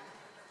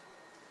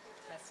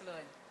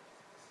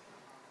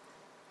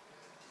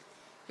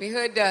 We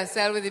heard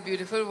Darcel with a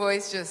beautiful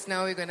voice just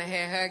now. We're going to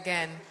hear her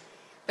again.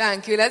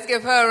 Thank you. Let's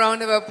give her a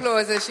round of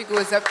applause as she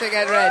goes up to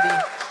get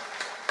ready.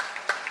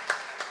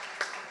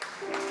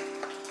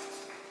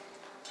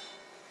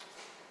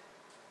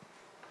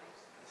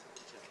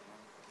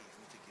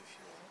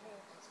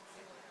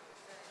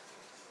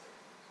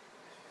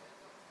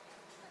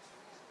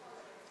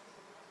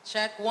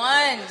 Check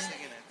one.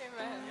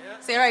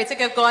 Say right to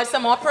give God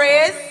some more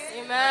praise.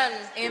 Amen.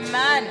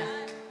 Amen.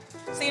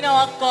 So you know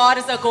our God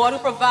is a God who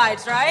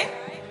provides, right?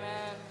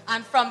 Amen.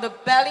 And from the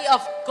belly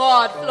of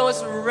God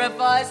flows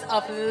rivers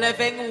of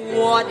living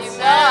water.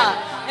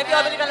 Amen. If you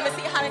all believe it, let me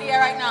see your hand in the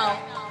air right now.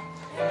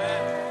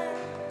 Amen.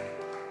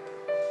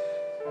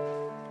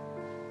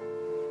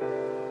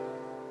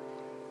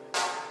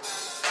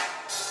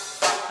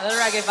 A little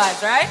reggae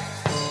vibes, right?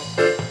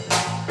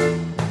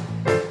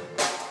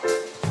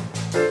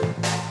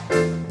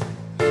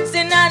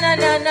 Say na na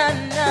na na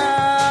na.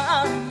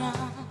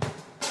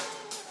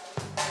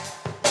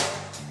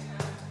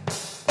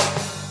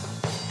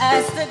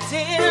 As the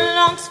deer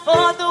longs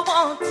for the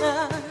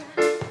water,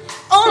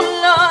 oh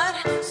Lord,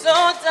 so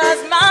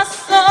does my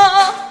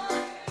soul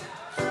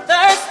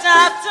thirst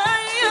after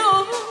you.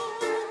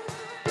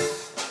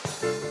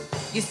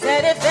 You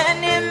said if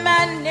any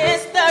man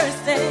is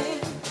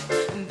thirsty,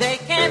 they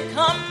can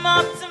come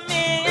up to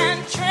me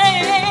and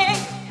drink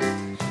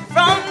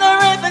from the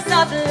rivers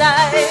of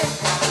life.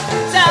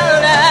 Tell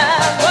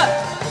them what?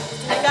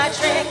 I got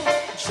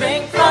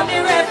drink from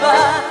the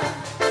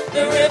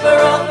river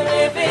of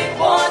living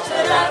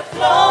water that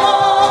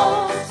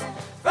flows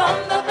from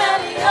the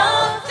belly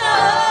of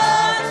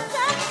God.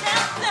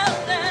 Tell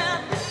them,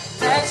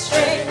 let's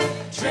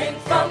drink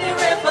from the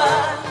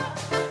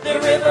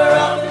river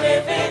of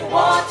living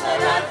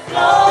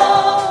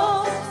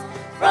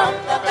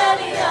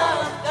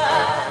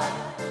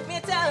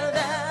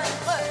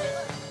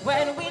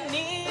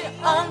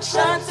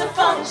unction to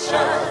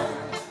function.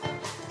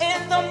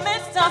 In the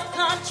midst of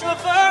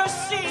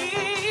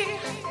controversy,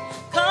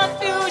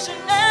 confusion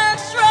and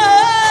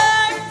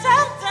strife,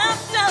 tell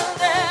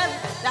them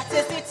that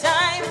is the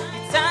time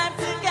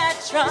to get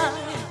drunk.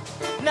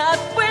 Not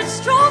with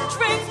strong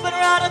drinks, but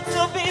rather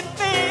to be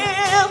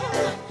filled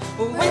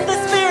with the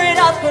Spirit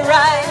of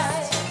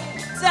Christ.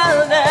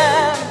 Tell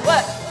them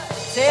what?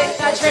 Take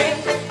a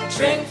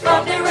drink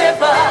from the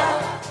river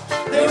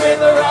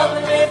of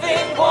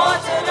living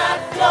water that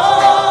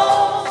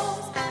flows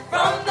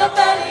from the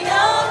belly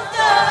of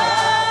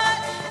God.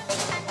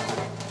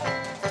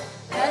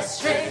 Let's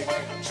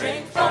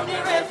drink from the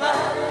river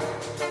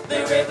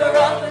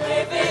of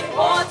living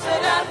water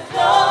that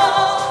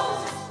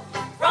flows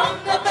from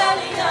the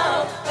belly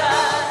of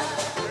God.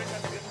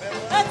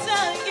 I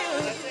tell you,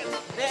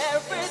 there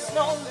is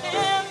no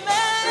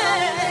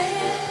limit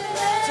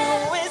to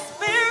His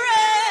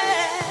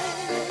Spirit.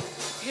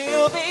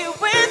 He'll be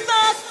with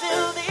us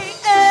till the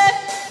end.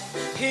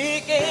 He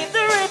gave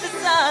the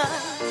riverside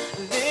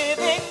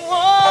living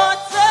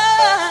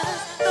waters,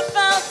 the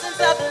fountains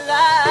of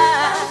life.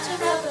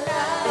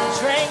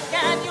 Drink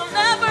and you'll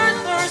never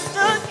thirst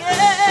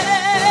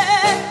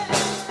again.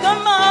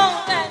 Come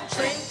on and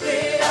drink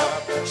it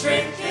up,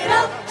 drink it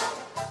up,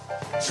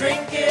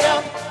 drink it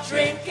up,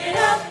 drink it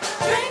up,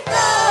 drink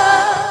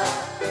up,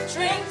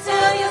 drink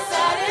till you're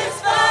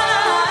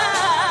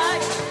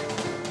satisfied.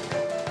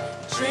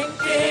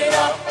 Drink it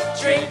up,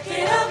 drink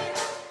it up,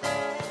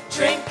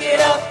 drink it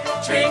up,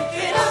 drink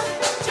it up,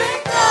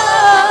 drink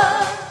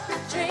up,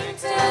 drink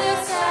till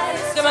you're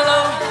satisfied. Them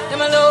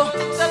alone,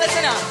 so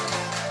listen up.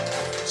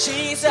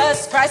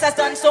 Jesus Christ has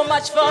done so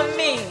much for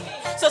me.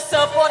 So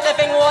support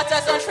Living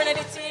Waters on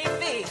Trinity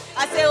TV.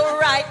 I say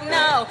right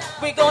now,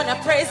 we're gonna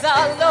praise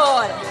our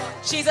Lord.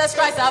 Jesus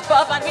Christ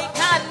above, and we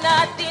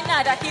cannot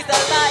deny that He's the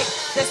light,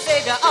 the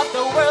Savior of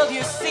the world,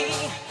 you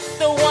see.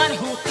 The one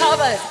who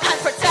covers and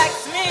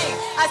protects me.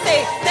 I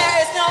say there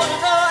is no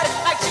Lord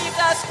like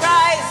Jesus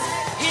Christ.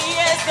 He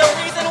is the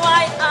reason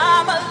why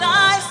I'm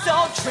alive.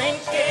 So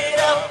drink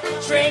it up,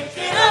 drink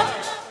it up,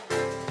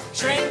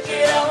 drink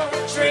it up,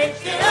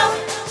 drink it up,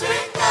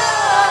 drink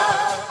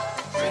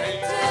up,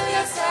 drink till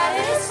you're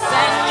satisfied.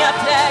 Send your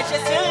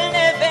pledges to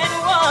living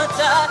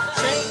water.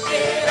 Drink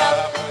it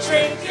up,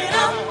 drink it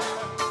up,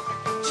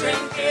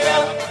 drink it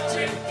up,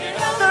 drink it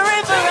up. The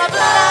river of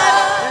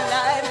life.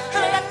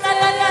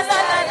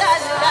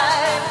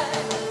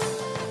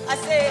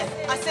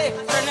 I say,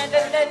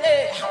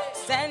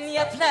 send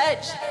your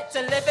pledge to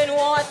living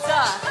water.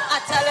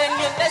 I'm telling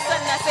you, listen,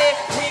 I say,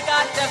 we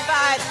got the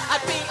vibe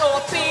at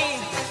POP.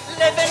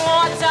 Living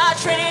water,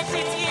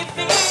 Trinity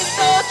TV.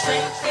 So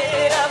drink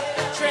it up,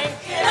 drink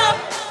it up,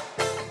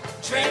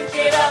 drink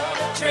it up,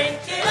 drink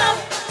it up,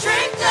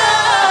 drink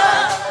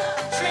up,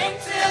 drink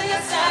till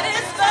you're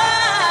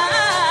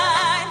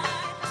satisfied.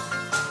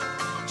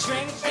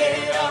 Drink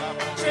it up,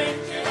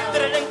 drink it up,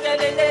 drink it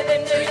up,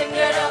 drink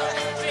it up.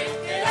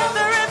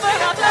 The river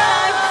of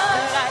life,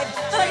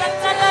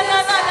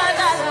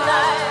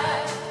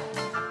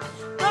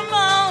 come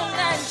on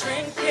and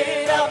drink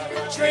it up,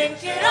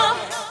 drink it up,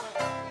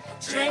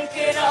 drink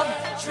it up,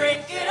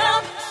 drink it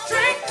up,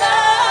 drink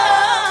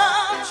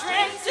up,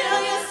 drink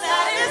till you're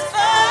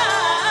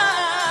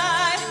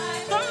satisfied.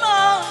 Come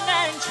on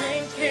and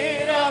drink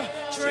it up,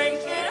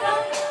 drink it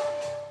up,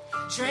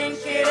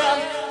 drink it up,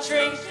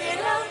 drink it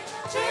up,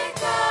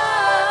 drink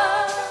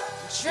up,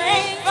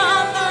 drink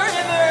from the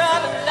river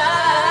of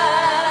life.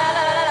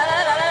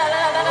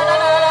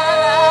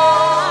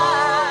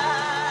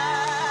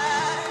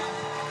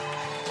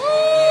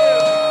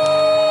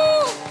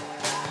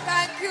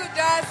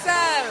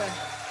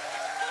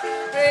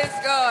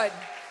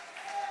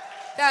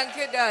 Thank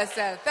you,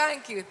 Darcel.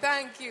 Thank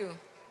you.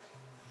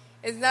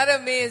 Isn't that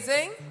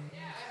amazing?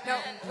 No,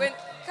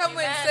 come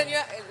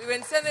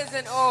Winston is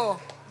in awe.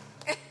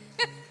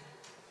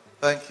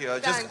 Thank you. I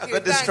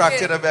got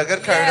distracted a bit. I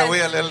got carried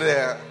away a little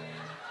there.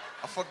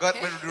 I forgot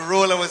what the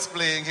role I was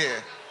playing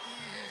here.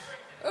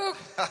 Oh,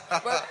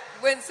 but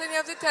Winston, you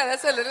have to tell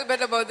us a little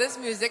bit about this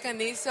music and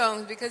these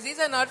songs, because these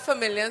are not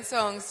familiar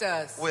songs to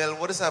us. Well,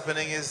 what is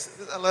happening is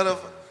a lot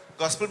of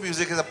gospel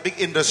music is a big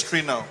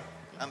industry now.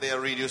 And there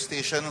are radio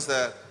stations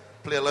that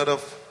play a lot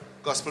of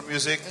gospel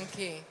music.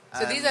 Okay.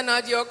 So these are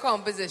not your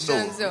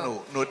compositions?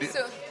 No.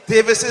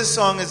 Davis's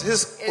song is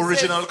his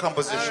original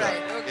composition. All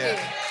right, okay.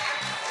 Yeah.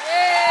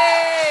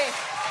 Yay!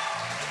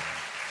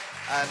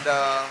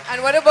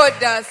 And what about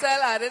Darcel?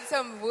 Added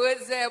some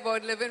words there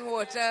about living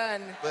water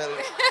and... Well,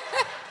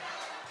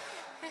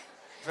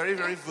 very,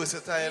 very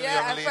versatile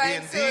Yeah, young lady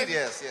indeed.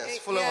 Yes.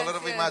 Full of a lot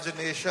of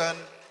imagination,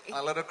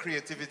 a lot of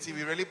creativity.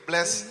 We really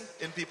bless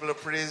in People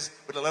of Praise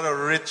with a lot of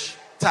rich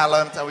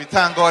talent, and we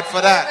thank God for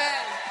that.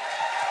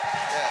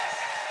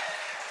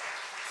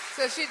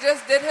 So she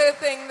just did her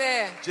thing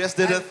there.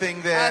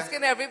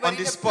 Asking everybody on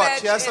the to spot.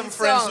 She has some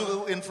friends song.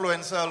 who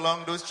influence her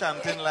along those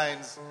chanting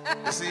lines.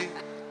 You see?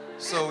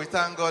 So we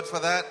thank God for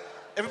that.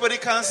 Everybody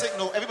can't sing.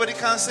 No, everybody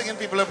can't sing in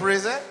People of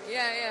Praise.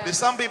 There's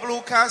some people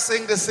who can't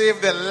sing to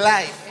save their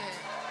life.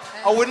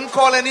 I wouldn't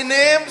call any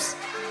names,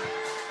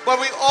 But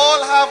we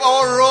all have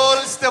our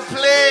roles to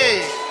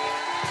play.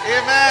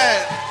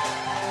 Amen.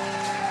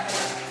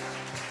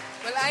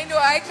 Well, I know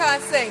I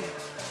can't sing.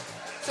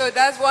 So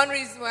that's one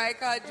reason why I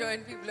can't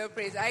join People of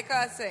Praise. I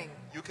can't sing.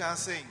 You can't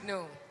sing.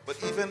 No. But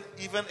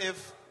even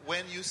if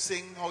when you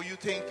sing how you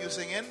think you're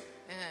singing,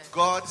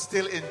 God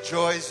still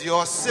enjoys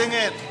your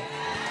singing.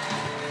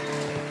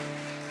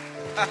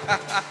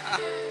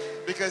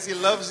 Because he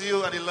loves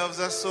you and he loves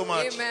us so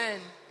much. Amen.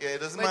 Yeah,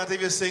 it doesn't matter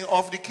if you sing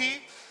off the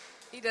key.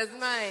 He doesn't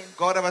mind.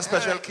 God have a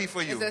special key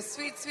for you. It's a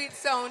sweet, sweet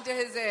sound to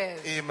his ears.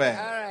 Amen.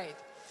 All right.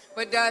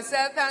 But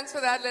Darcel, thanks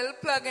for that little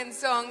plug-in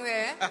song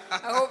there.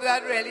 I hope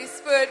that really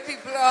spurred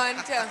people on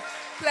to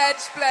pledge,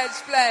 pledge,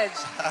 pledge.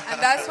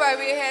 And that's why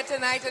we're here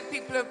tonight at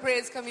People of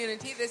Praise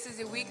Community. This is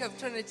the week of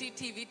Trinity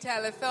TV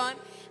Telethon,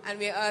 and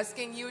we're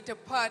asking you to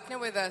partner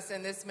with us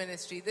in this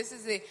ministry. This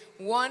is the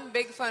one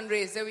big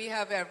fundraiser we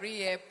have every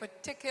year,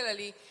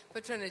 particularly for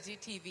Trinity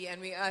TV,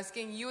 and we're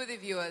asking you, the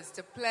viewers,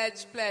 to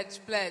pledge, pledge,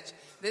 pledge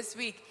this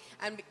week.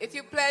 And if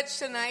you pledge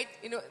tonight,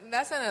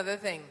 that's another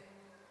thing.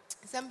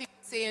 Some people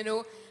say,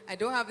 I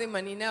don't have the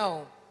money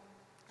now.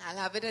 I'll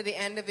have it at the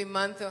end of the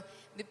month.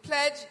 The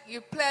pledge,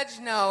 you pledge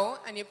now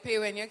and you pay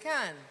when you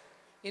can.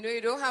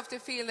 You don't have to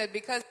feel that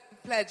because I'm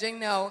pledging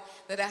now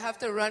that I have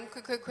to run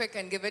quick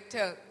and give it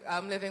to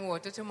Living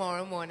Water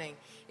tomorrow morning.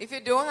 If you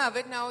don't have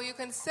it now, you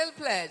can still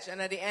pledge.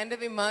 And at the end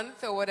of the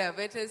month or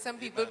whatever it is, some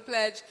people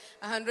pledge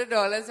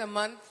 $100 a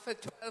month for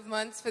 12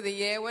 months, for the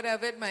year,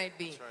 whatever it might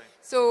be. Right.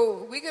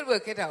 So we could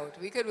work it out.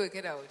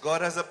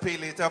 God has a pay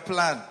later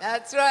plan.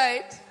 That's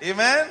right.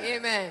 Amen?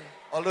 Amen.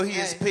 Although he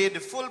has paid the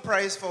full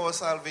price for our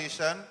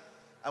salvation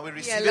and we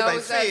receive it by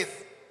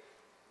faith.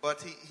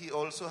 But he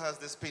also has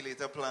this pay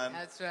later plan.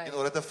 That's right. In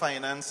order to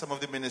finance some of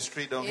the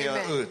ministry down here on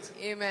earth.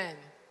 Amen.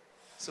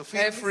 So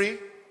feel free.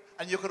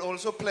 And you could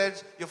also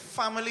pledge. Your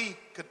family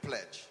could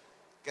pledge.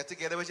 Get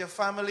together with your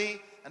family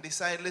and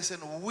decide, listen,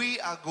 we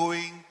are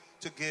going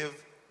to give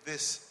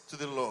this to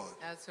the Lord.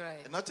 That's right.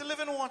 And not to live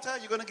in water,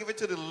 you're going to give it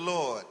to the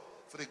Lord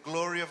for the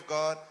glory of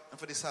God and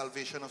for the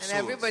salvation of souls. And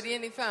everybody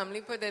in the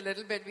family put a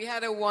little bit. We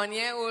had a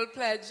 1-year-old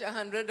pledge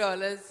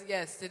 $100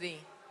 yesterday.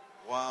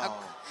 Wow.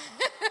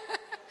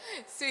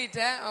 Sweet,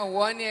 eh? A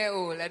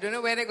 1-year-old. I don't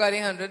know where they got the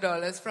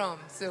 $100 from.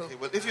 So. Okay,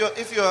 well,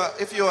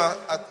 if you are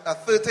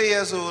 30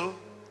 years old,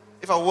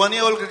 if a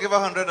 1-year-old could give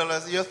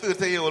 $100, you're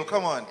 30-year-old.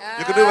 Come on,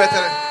 you could do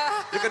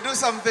better. You could do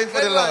something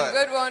for the Lord.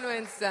 Good one,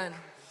 Winston.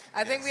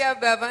 I think we have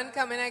Bevan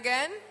coming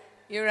again.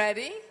 You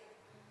ready?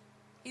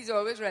 He's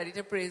always ready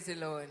to praise the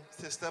Lord.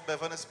 Sister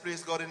Bevan has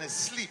praised God in his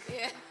sleep.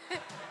 Yeah.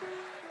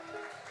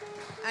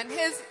 And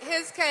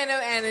his kind of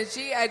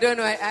energy, I don't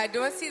know. I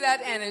don't see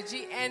that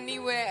energy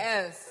anywhere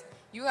else.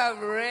 You have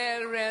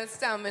real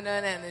stamina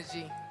and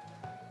energy.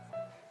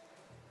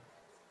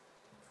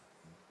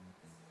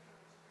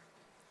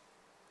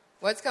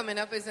 What's coming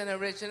up is an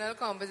original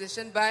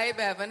composition by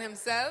Bevan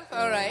himself.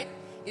 All right.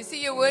 You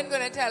see, you weren't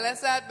going to tell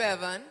us that,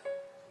 Bevan.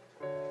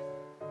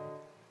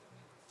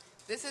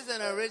 This is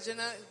an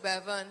original,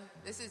 Bevan.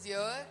 This is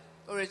your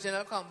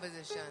original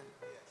composition.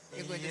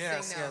 You're going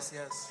to sing now.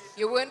 Yes.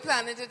 You weren't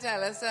planning to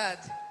tell us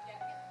that.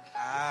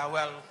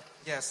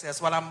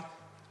 Yes. Well,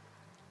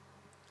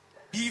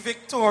 Be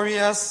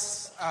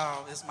Victorious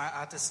is my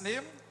artist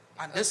name.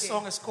 And this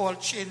song is called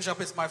Change Up.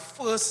 It's my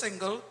first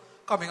single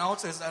coming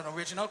out. It's an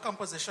original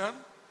composition.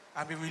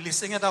 And we're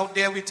releasing it out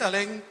there. We're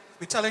telling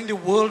the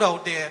world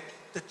out there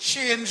to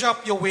change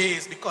up your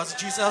ways because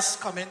Jesus is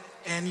coming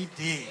any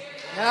day.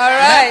 All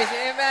right.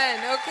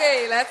 Amen.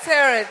 Okay, let's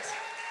hear it.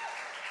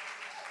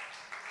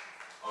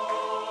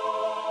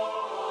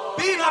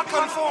 Be not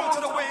conformed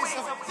to the ways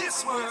of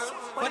this world,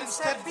 but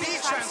instead be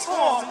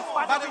transformed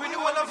by the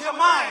renewal of your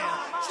mind.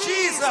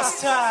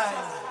 Jesus time.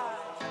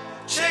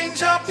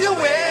 Change up your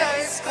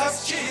ways,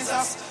 cause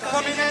Jesus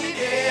coming any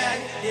day.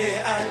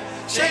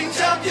 Yeah. Change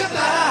up your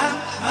plan,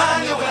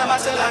 man, you will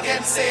battle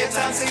against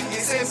Satan, sing the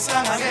same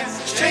song again.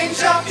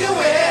 Change up your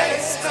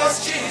ways,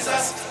 cause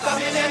Jesus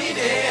coming any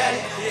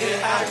day.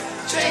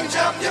 Yeah. Change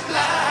up your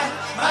plan,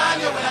 man,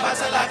 you will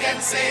battle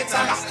against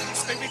Satan.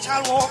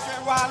 Spiritual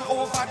warfare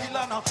all over the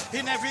land,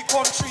 in every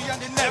country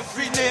and in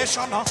every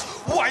nation.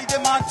 Why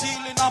them are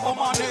dealing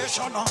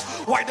abomination?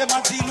 Why them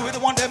are dealing with the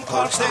one them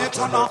called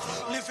Satan?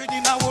 Living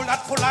in a world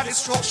that's full of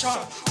destruction,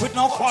 with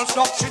no false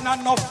doctrine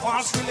and no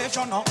false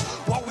religion.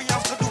 What we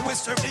have to do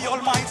is serve the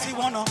Almighty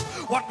One.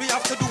 What we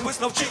have to do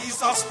is love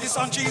Jesus. The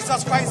Son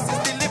Jesus Christ is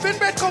the living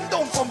bread come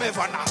down from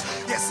heaven.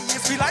 Yes, He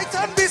is the light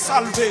and the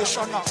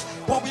salvation.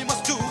 What we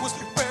must do is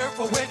prepare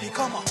for when He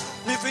come.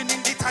 Living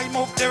in the time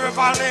of the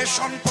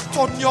revelation.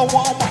 Put on your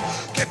armor,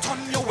 get on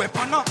your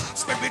weapon.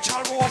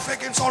 Spiritual warfare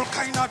against all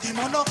kind of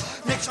demon.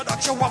 Make sure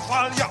that you have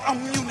all your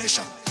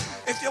ammunition.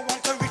 If you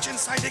want to reach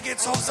inside the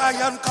gates of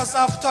Zion, cause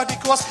after the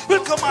cross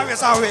will come a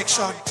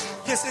resurrection.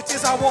 Yes, it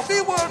is a war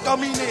for world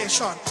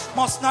domination.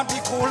 Must not be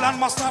cold and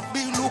must not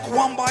be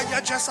lukewarm, but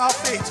you just have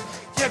faith.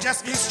 You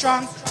just be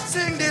strong.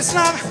 Sing this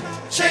song.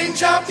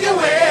 Change up your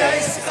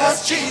ways,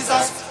 cause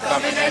Jesus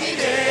coming any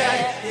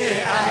day.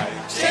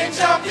 Yeah. Change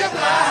up your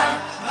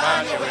plan,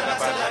 Man, you will not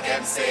battle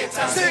against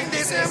Satan. Sing the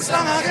same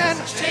song again.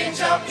 Change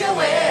up your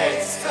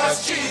ways,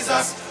 cause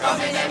Jesus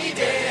coming any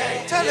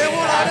day. Tell the whole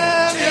of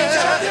them. Change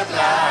up your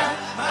plan.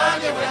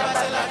 Man, you will not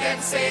battle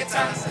against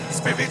Satan.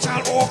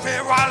 Spiritual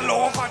warfare all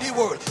over the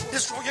world,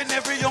 destroying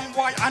every young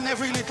boy and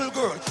every little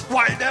girl.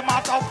 Why them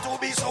have to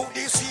be so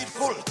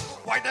deceitful?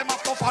 Why them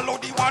have to follow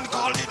the one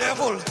called the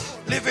devil?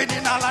 Living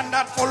in a land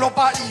that full of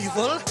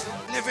evil,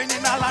 living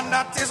in a land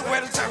that is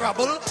well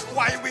terrible.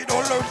 Why we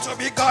don't learn to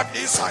be God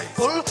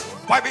disciple?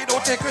 Why we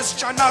don't take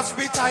Christian as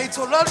we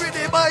title? I'll read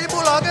the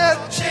Bible again.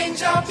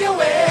 Change up your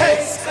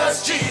ways,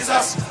 cause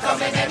Jesus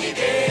coming any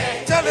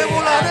day. Tell the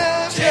whole of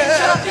them.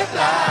 Change up your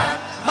plan.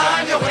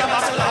 Man, you will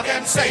battle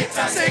against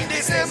Satan. Sing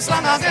the same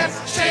song again.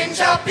 Change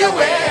up your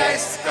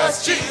ways,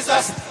 cause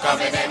Jesus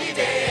coming any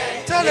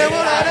day. Tell the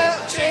whole of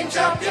them. Change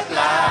up your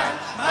plan.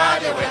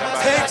 Man, you will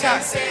battle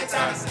against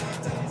Satan.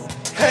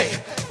 Hey,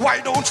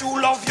 why don't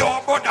you love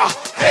your brother?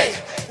 Hey,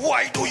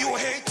 why do you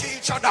hate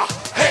each other?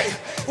 Hey,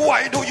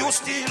 why do you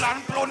steal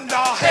and plunder?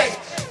 Hey,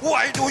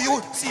 why do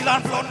you steal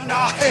and plunder?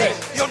 Hey,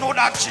 you know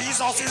that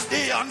Jesus is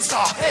the answer.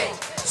 Hey,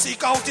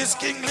 seek out his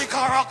kingly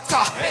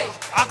character. Hey,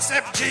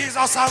 accept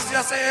Jesus as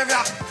your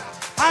savior,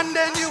 and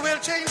then you will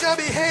change your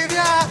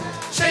behavior.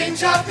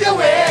 Change up your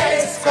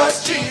ways,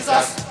 cause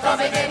Jesus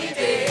coming any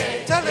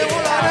day. Tell the whole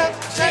of them.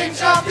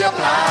 Change up your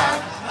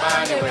plan.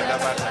 Man, you will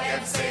battle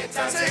against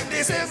Satan. Sing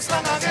the same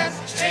song again.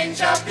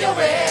 Change up your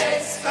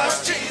ways,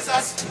 cause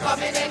Jesus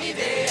coming any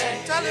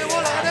day. Tell the whole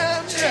of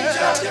them. Change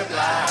up your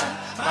plan.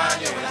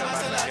 Man, you will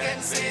battle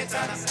against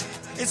Satan.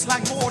 It's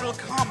like Mortal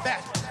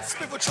Kombat.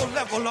 Spiritual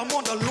level, I'm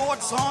on the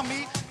Lord's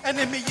army.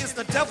 Enemy is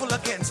the devil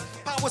against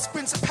powers,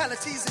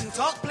 principalities in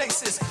dark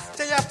places.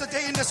 Day after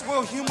day in this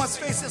world, humans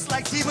face it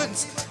like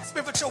demons.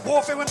 Spiritual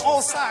warfare on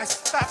all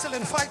sides, battle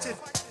and fighting.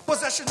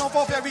 Possession of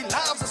our very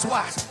lives is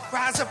wise.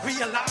 Rise up,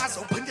 realize,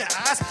 open your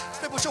eyes.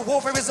 Spiritual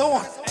warfare is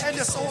on, and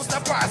your soul's the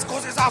prize.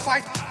 Cause it's our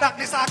fight,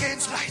 darkness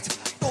against light.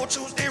 Don't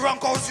choose the wrong,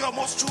 cause you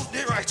must choose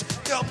the right.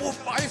 You're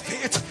moved by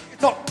faith,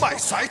 not by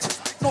sight,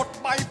 not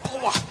by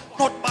power,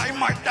 not by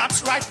might.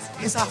 That's right.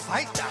 It's a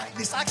fight,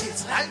 darkness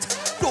against light.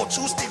 Don't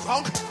choose the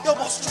wrong, you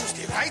must choose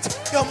the right.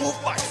 You're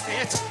moved by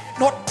faith,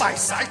 not by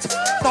sight,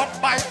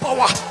 not by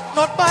power,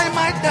 not by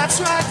might. That's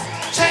right.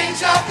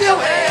 Change up your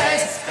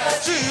ways,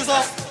 cause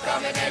Jesus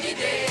coming any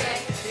day.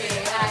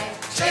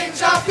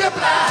 Change up your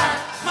plan.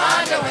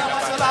 Man, you will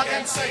battle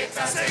against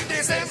Satan. sing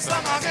the same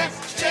song again.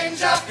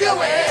 Change up your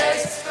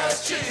ways,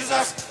 cause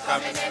Jesus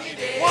coming any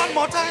day. One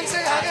more time,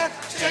 say again.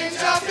 Change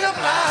up your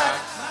plan.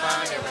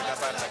 Man, you will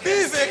battle against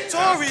Be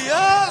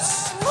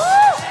victorious.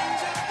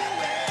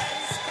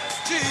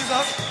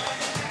 Jesus.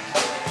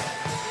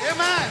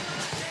 Amen.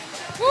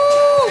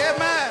 Woo!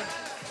 Amen.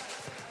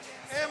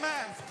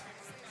 Amen.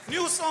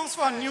 New songs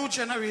for a new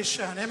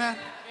generation. Amen.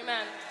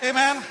 Amen.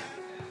 Amen.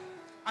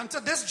 And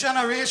to this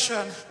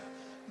generation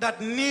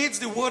that needs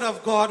the word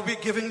of God, we're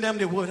giving them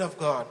the word of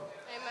God.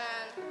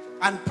 Amen.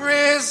 And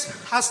praise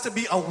has to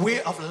be a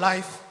way of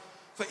life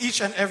for each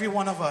and every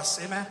one of us.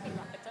 Amen.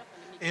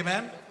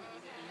 Amen.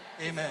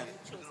 Amen.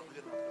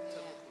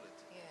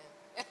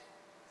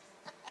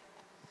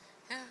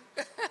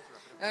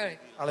 All right.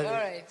 Hallelujah. All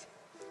right.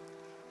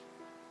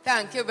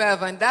 Thank you,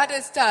 Bevan. That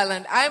is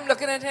talent. I'm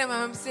looking at him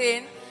and I'm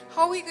saying,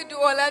 how he could do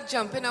all that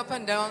jumping up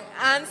and down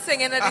and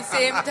singing at the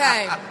same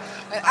time.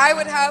 But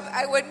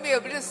I wouldn't be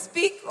able to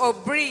speak or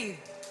breathe.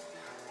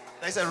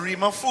 That's a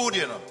Arima food,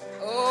 you know.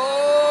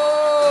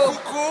 Oh.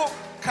 Cuckoo,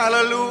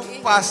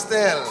 callaloo,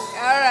 pastel.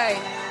 All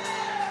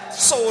right.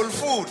 Soul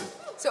food.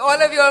 So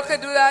all of you all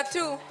could do that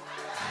too. All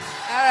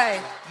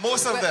right.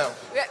 Most of them.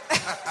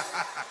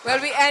 Well,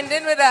 we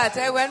ending with that.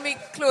 When we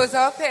close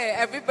off here,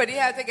 everybody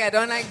has to get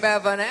on like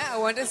Bevan. I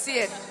want to see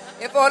it.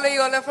 If all of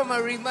you all are from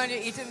Arima and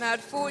you're eating that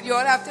food, you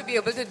all have to be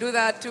able to do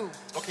that too.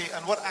 Okay,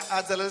 and what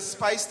adds a little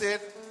spice to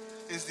it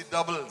is the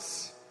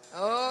doubles.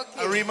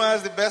 Okay. Arima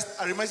is the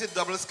best. Arima is the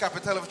doubles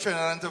capital of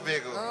Trinidad and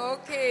Tobago.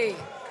 Okay.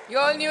 You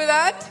all knew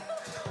that?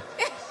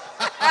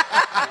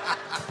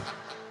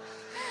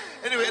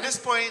 Anyway, at this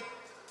point,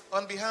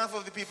 on behalf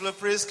of the People of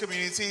Praise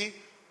community,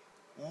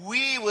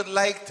 we would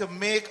like to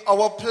make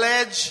our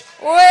pledge.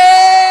 Way!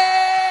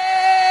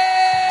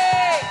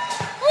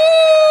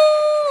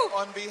 Woo!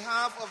 On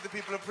behalf of the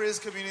People of Praise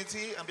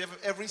community, on behalf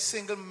of every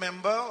single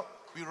member,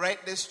 we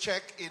write this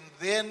check in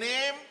their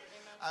name,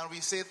 and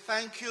we say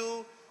thank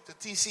you to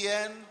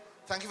TCN,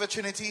 thank you for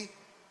Trinity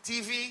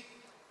TV,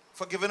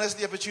 for giving us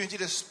the opportunity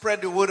to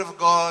spread the word of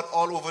God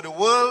all over the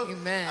world.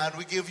 Amen. And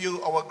we give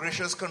you our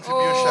gracious contribution.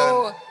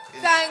 Oh,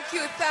 thank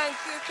you, thank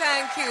you,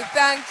 thank you,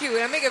 thank you.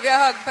 Let me give you a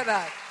hug for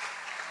that.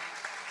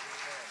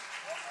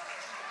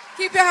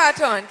 Keep your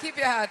hat on, keep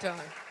your hat on.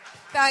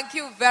 Thank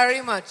you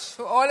very much.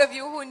 For all of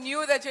you who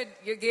knew that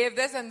you gave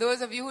this, and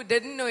those of you who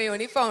didn't know, you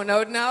only found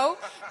out now,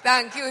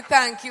 thank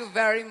you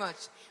very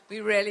much. We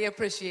really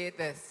appreciate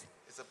this.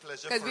 It's a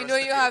pleasure. Because we know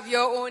you have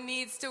your own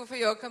needs too for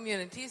your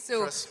community,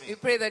 so we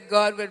pray that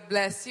God will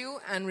bless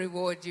you and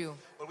reward you.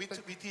 But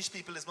we teach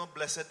people it's more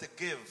blessed to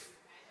give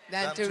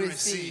than to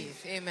receive.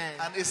 Amen.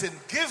 And it's in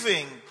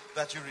giving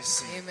that you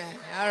receive. Amen.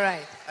 All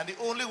right. And the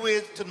only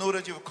way to know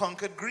that you've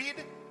conquered greed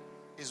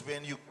is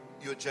when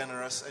you're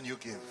generous and you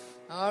give.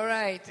 All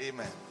right.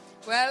 Amen.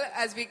 Well,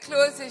 as we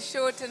close this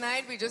show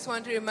tonight, we just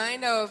want to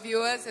remind our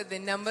viewers that the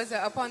numbers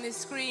are up on the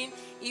screen.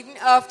 Even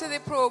after the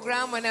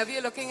program, whenever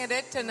you're looking at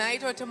it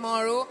tonight or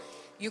tomorrow,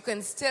 you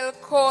can still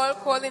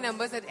call the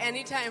numbers at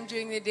any time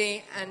during the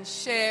day and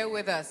share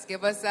with us.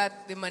 Give us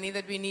the money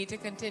that we need to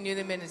continue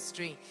the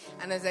ministry.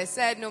 And as I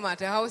said, no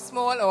matter how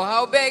small or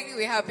how big,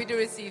 we're happy to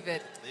receive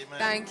it. Amen.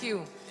 Thank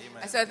you.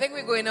 Amen. So I think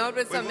we're going out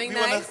with something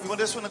nice. We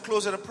just want to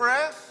close with a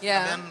prayer.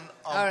 Yeah. And then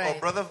All right. our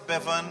brother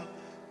Bevan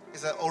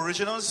is an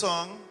original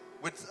song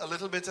with a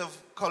little bit of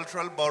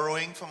cultural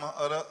borrowing from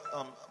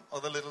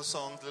other little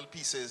songs, little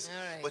pieces.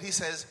 All right. But he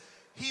says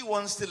he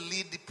wants to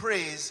lead the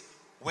praise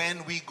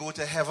when we go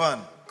to heaven.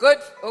 Good.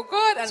 Oh,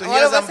 good. And So all he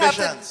has of us have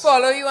to ambitions.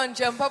 follow you and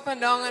jump up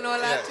and down and all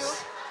that Yes.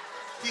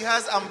 too. He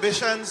has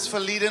ambitions for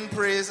leading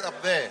praise up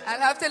there. I'll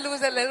have to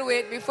lose a little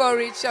weight before I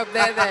reach up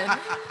there then.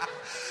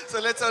 So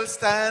let's all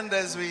stand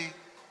as we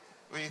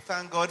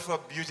thank God for a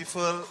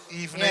beautiful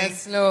evening.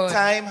 Yes, Lord.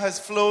 Time has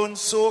flown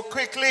so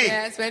quickly.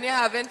 Yes, when you're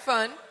having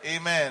fun.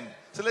 Amen.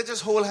 So let's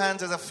just hold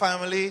hands as a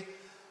family.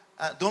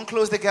 Don't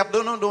close the gap.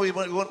 No. We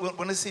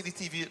want to see the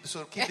TV.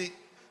 So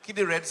keep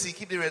the Red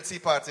Sea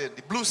parted.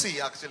 The Blue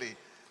Sea, actually.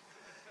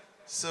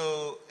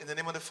 So, in the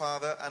name of the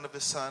Father, and of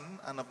the Son,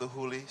 and of the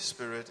Holy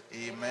Spirit,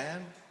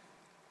 amen.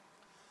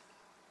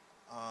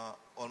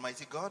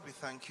 Almighty God, we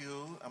thank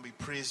you and we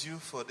praise you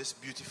for this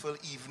beautiful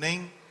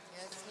evening.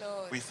 Yes,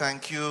 Lord. We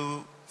thank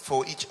you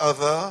for each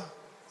other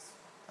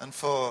and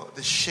for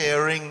the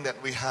sharing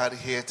that we had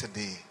here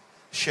today.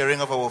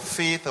 Sharing of our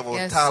faith, of our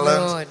Yes,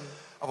 talent, Lord.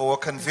 of our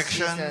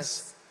convictions,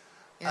 Jesus.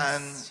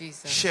 and Yes,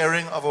 Jesus.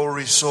 sharing of our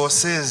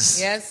resources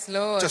Yes,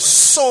 Lord. to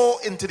sow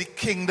into the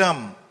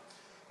kingdom.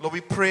 Lord,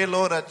 we pray,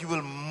 Lord, that you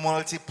will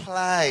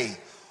multiply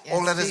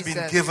all that has been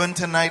Jesus. given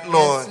tonight,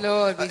 Lord. Yes,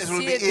 Lord. We That it will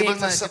see be it able being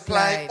to supply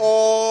multiplied.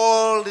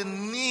 all the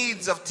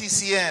needs of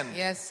TCN.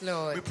 Yes,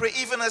 Lord. We pray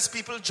even as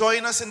people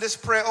join us in this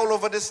prayer all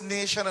over this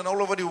nation and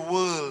all over the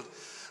world,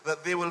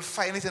 that they will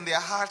find it in their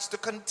hearts to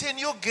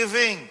continue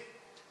giving.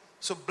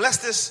 So bless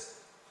this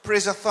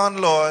praise-a-thon,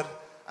 Lord,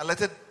 and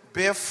let it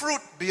bear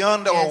fruit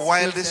beyond our Yes,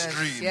 wildest Jesus.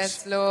 dreams.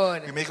 Yes,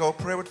 Lord. We make our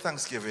prayer with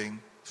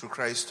thanksgiving through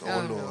Christ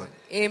our Oh, Lord.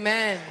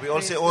 Amen. We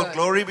all say, Praise all God.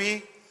 glory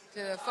be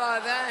To the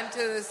Father, and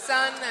to the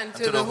Son, and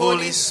to the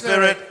Holy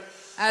Spirit,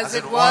 as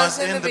it was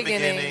in the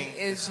beginning,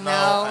 is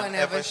now, and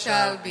ever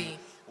shall be,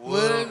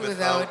 world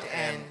without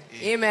end.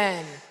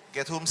 Amen.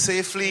 Get home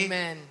safely.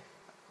 Amen.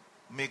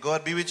 May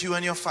God be with you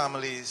and your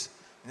families.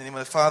 In the name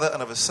of the Father,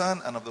 and of the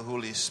Son, and of the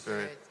Holy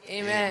Spirit.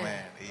 Amen.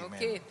 Amen.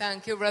 Okay,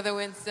 thank you, Brother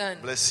Winston.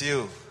 Bless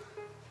you.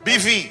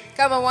 BV.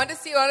 Come, I want to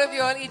see all of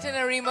you all eating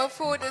Arima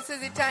food. This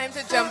is the time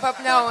to jump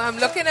up now. I'm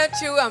looking at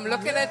you. I'm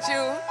looking at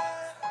you.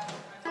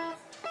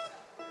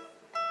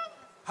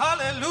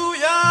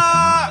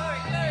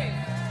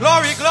 Hallelujah.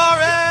 Glory,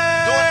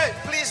 glory.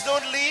 Please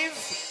don't leave.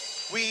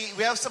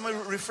 We have some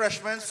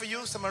refreshments for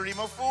you, some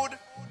Arima food.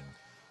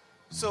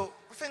 So,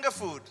 finger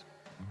food.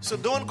 So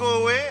don't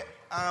go away.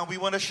 We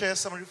want to share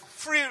some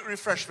free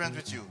refreshments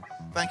with you.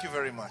 Thank you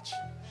very much.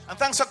 And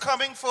thanks for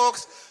coming,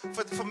 folks,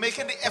 for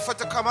making the effort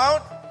to come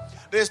out.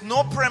 There's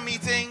no prayer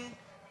meeting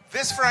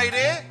this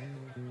Friday.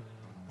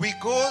 We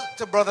go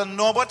to Brother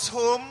Norbert's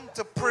home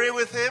to pray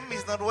with him.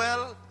 He's not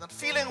well, not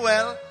feeling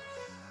well.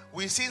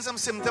 We've seen some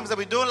symptoms that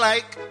we don't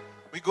like.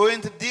 We go in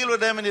to deal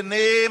with them in the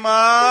name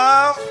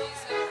of...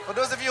 For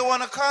those of you who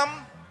want to come,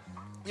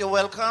 you're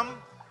welcome.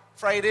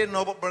 Friday,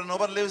 Brother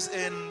Norbert lives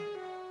in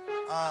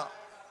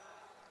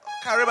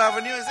Carib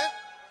Avenue, is it?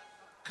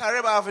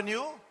 Carib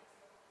Avenue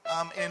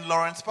in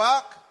Lawrence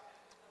Park.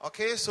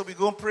 Okay, so we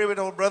go and pray with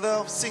our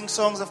brother, sing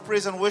songs of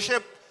praise and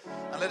worship,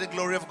 and let the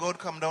glory of God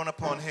come down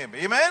upon him.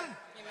 Amen?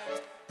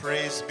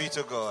 Praise be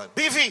to God.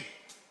 BV.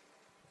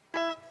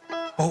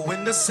 Oh,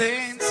 when the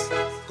saints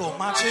go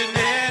marching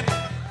in.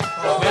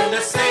 Oh, when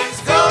the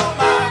saints go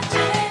marching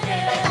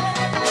in.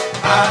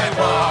 I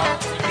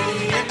want to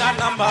be in that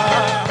number.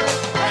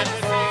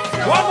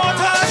 One more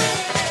time.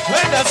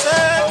 When the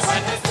saints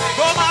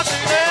go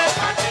marching in.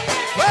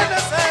 When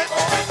the saints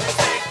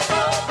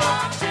go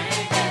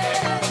marching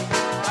in.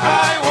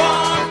 I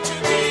want to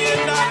be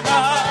in that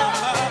number.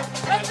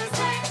 When the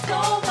saints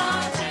go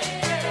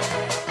marching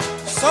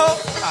in. So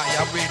I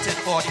am waiting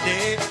for the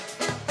day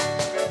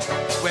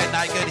when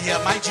I can hear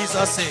my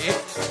Jesus say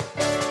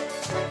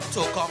to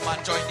come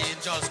and join the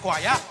angels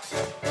choir,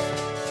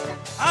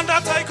 and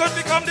that I could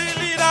become the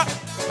leader.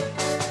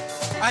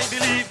 I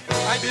believe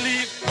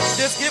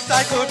this gift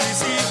I could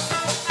receive.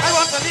 I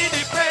want to lead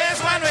the praise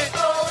when we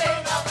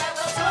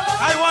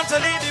I want to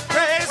lead the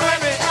praise when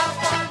we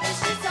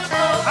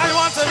I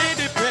want to lead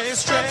the praise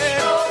straight.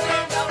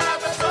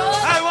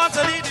 I want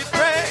to lead the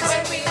praise.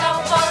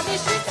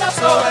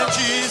 So when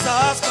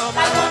Jesus comes,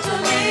 I want to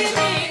lead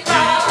the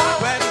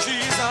crowd. When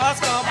Jesus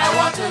comes, I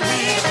want to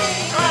lead the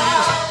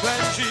crowd.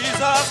 When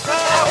Jesus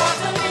comes, I want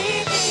to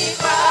lead the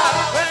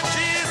crowd. When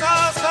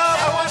Jesus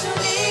comes, I want to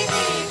lead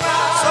the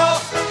crowd. So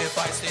if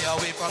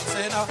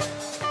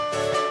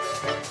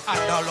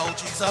allow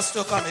Jesus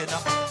to come in.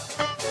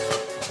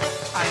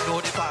 I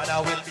know the Father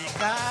will be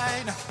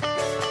kind,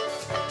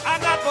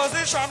 and that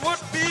position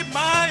would be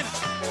mine.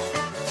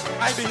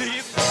 I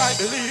believe,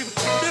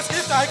 this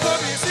gift I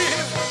could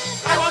receive.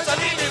 I want to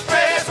lead the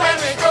praise when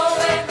we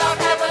going down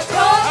heaven's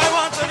road. I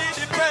want to lead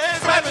the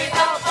praise when we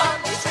out on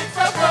the streets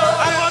of gold.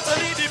 I want to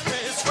lead the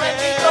praise when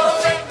we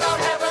going down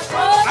heaven's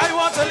road. I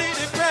want to lead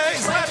the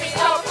praise When we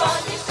out on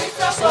the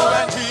streets of so gold.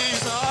 when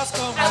Jesus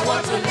comes, I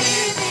want to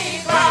lead the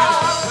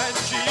crowd. when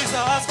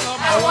Jesus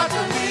comes, I want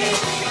to lead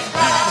the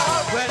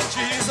crowd. when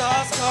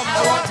Jesus comes, I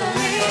want to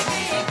lead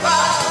the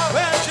crowd.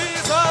 when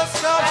Jesus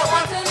comes, I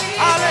want to lead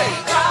Ale,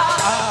 the crowd.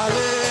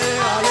 ale,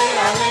 ale,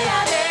 ale,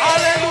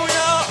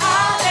 hallelujah,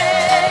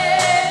 Hallelujah.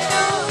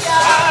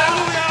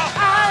 hallelujah,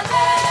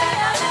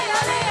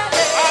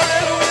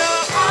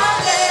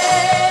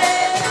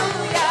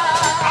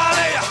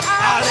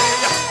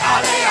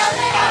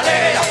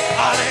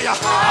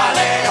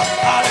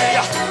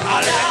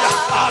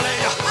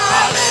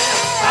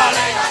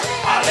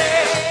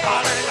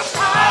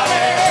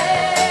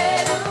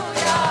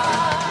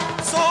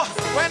 So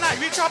when I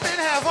reach up in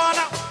heaven,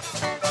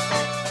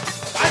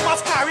 I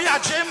must carry a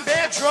djembe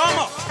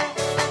drum.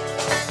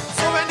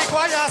 So when the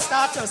choir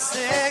start to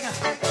sing,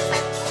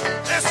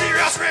 the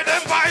serious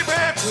rhythm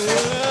vibrate.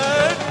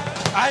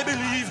 I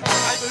believe,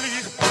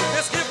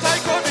 this gift I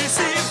could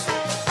receive.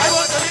 I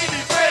want to lead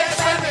the praise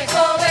when we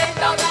going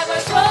down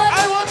heaven's road.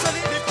 I want to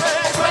lead the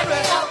praise when we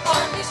Out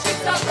on the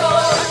streets of I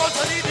gold. want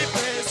to lead the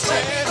praise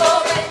When we when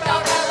going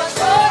down heaven's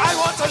road. I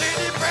want to lead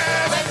the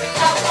praise. When we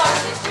out on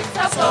the streets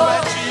of So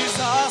when gold.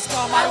 Jesus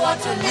comes, I want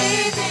to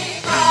lead the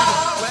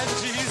crowd. when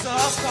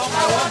Jesus comes,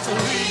 I want to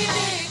lead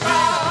the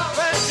crowd.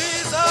 when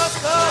Jesus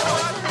comes,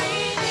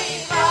 Lead the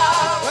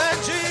crowd. when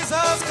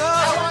Jesus I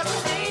comes. want to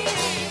lead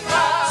the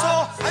crowd. So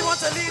I want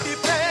to lead the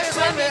praise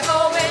When we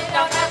going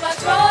down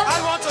heaven's road. I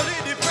want to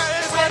lead the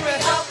praise When we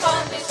out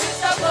on the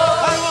streets of gold.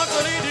 I want to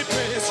lead the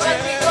praise When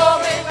we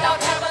going down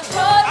heaven's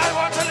road. I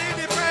want to lead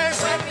the praise.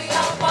 When we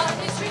out on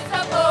the streets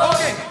of gold.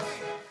 Okay.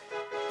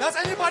 Does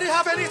anybody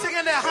have anything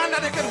in their hand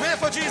that they can wave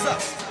for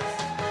Jesus?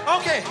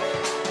 Okay.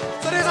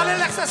 So there's a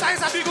little exercise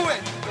that we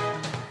doing.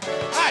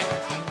 Alright.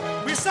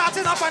 We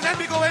starting up and then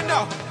we going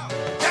down.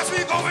 Yes,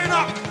 we going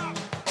up.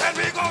 Then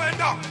we going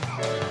down.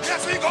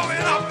 Yes, we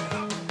going up.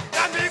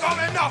 Then we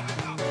going down.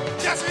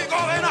 Yes, we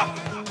going up.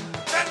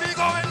 Then we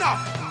going down.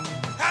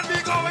 And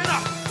we going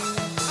up.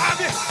 And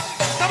we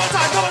double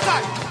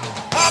time.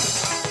 Up,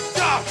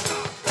 down,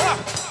 up,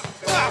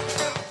 down,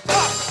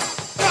 up,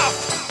 down,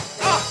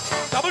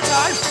 up. Double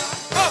time.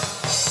 Up,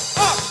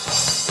 up,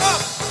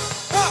 up,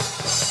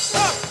 up,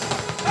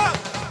 up, up.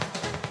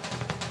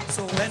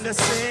 So when the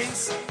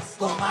saints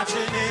go marching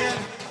in,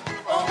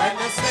 Oh, when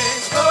the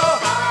saints go,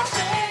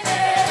 marching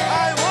in.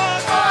 I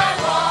want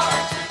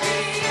to be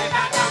in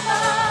that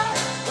number.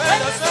 when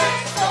the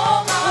saints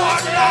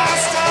one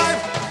last time.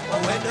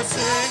 When the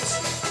saints,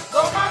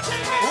 Go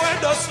marching in. when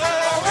the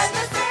saints,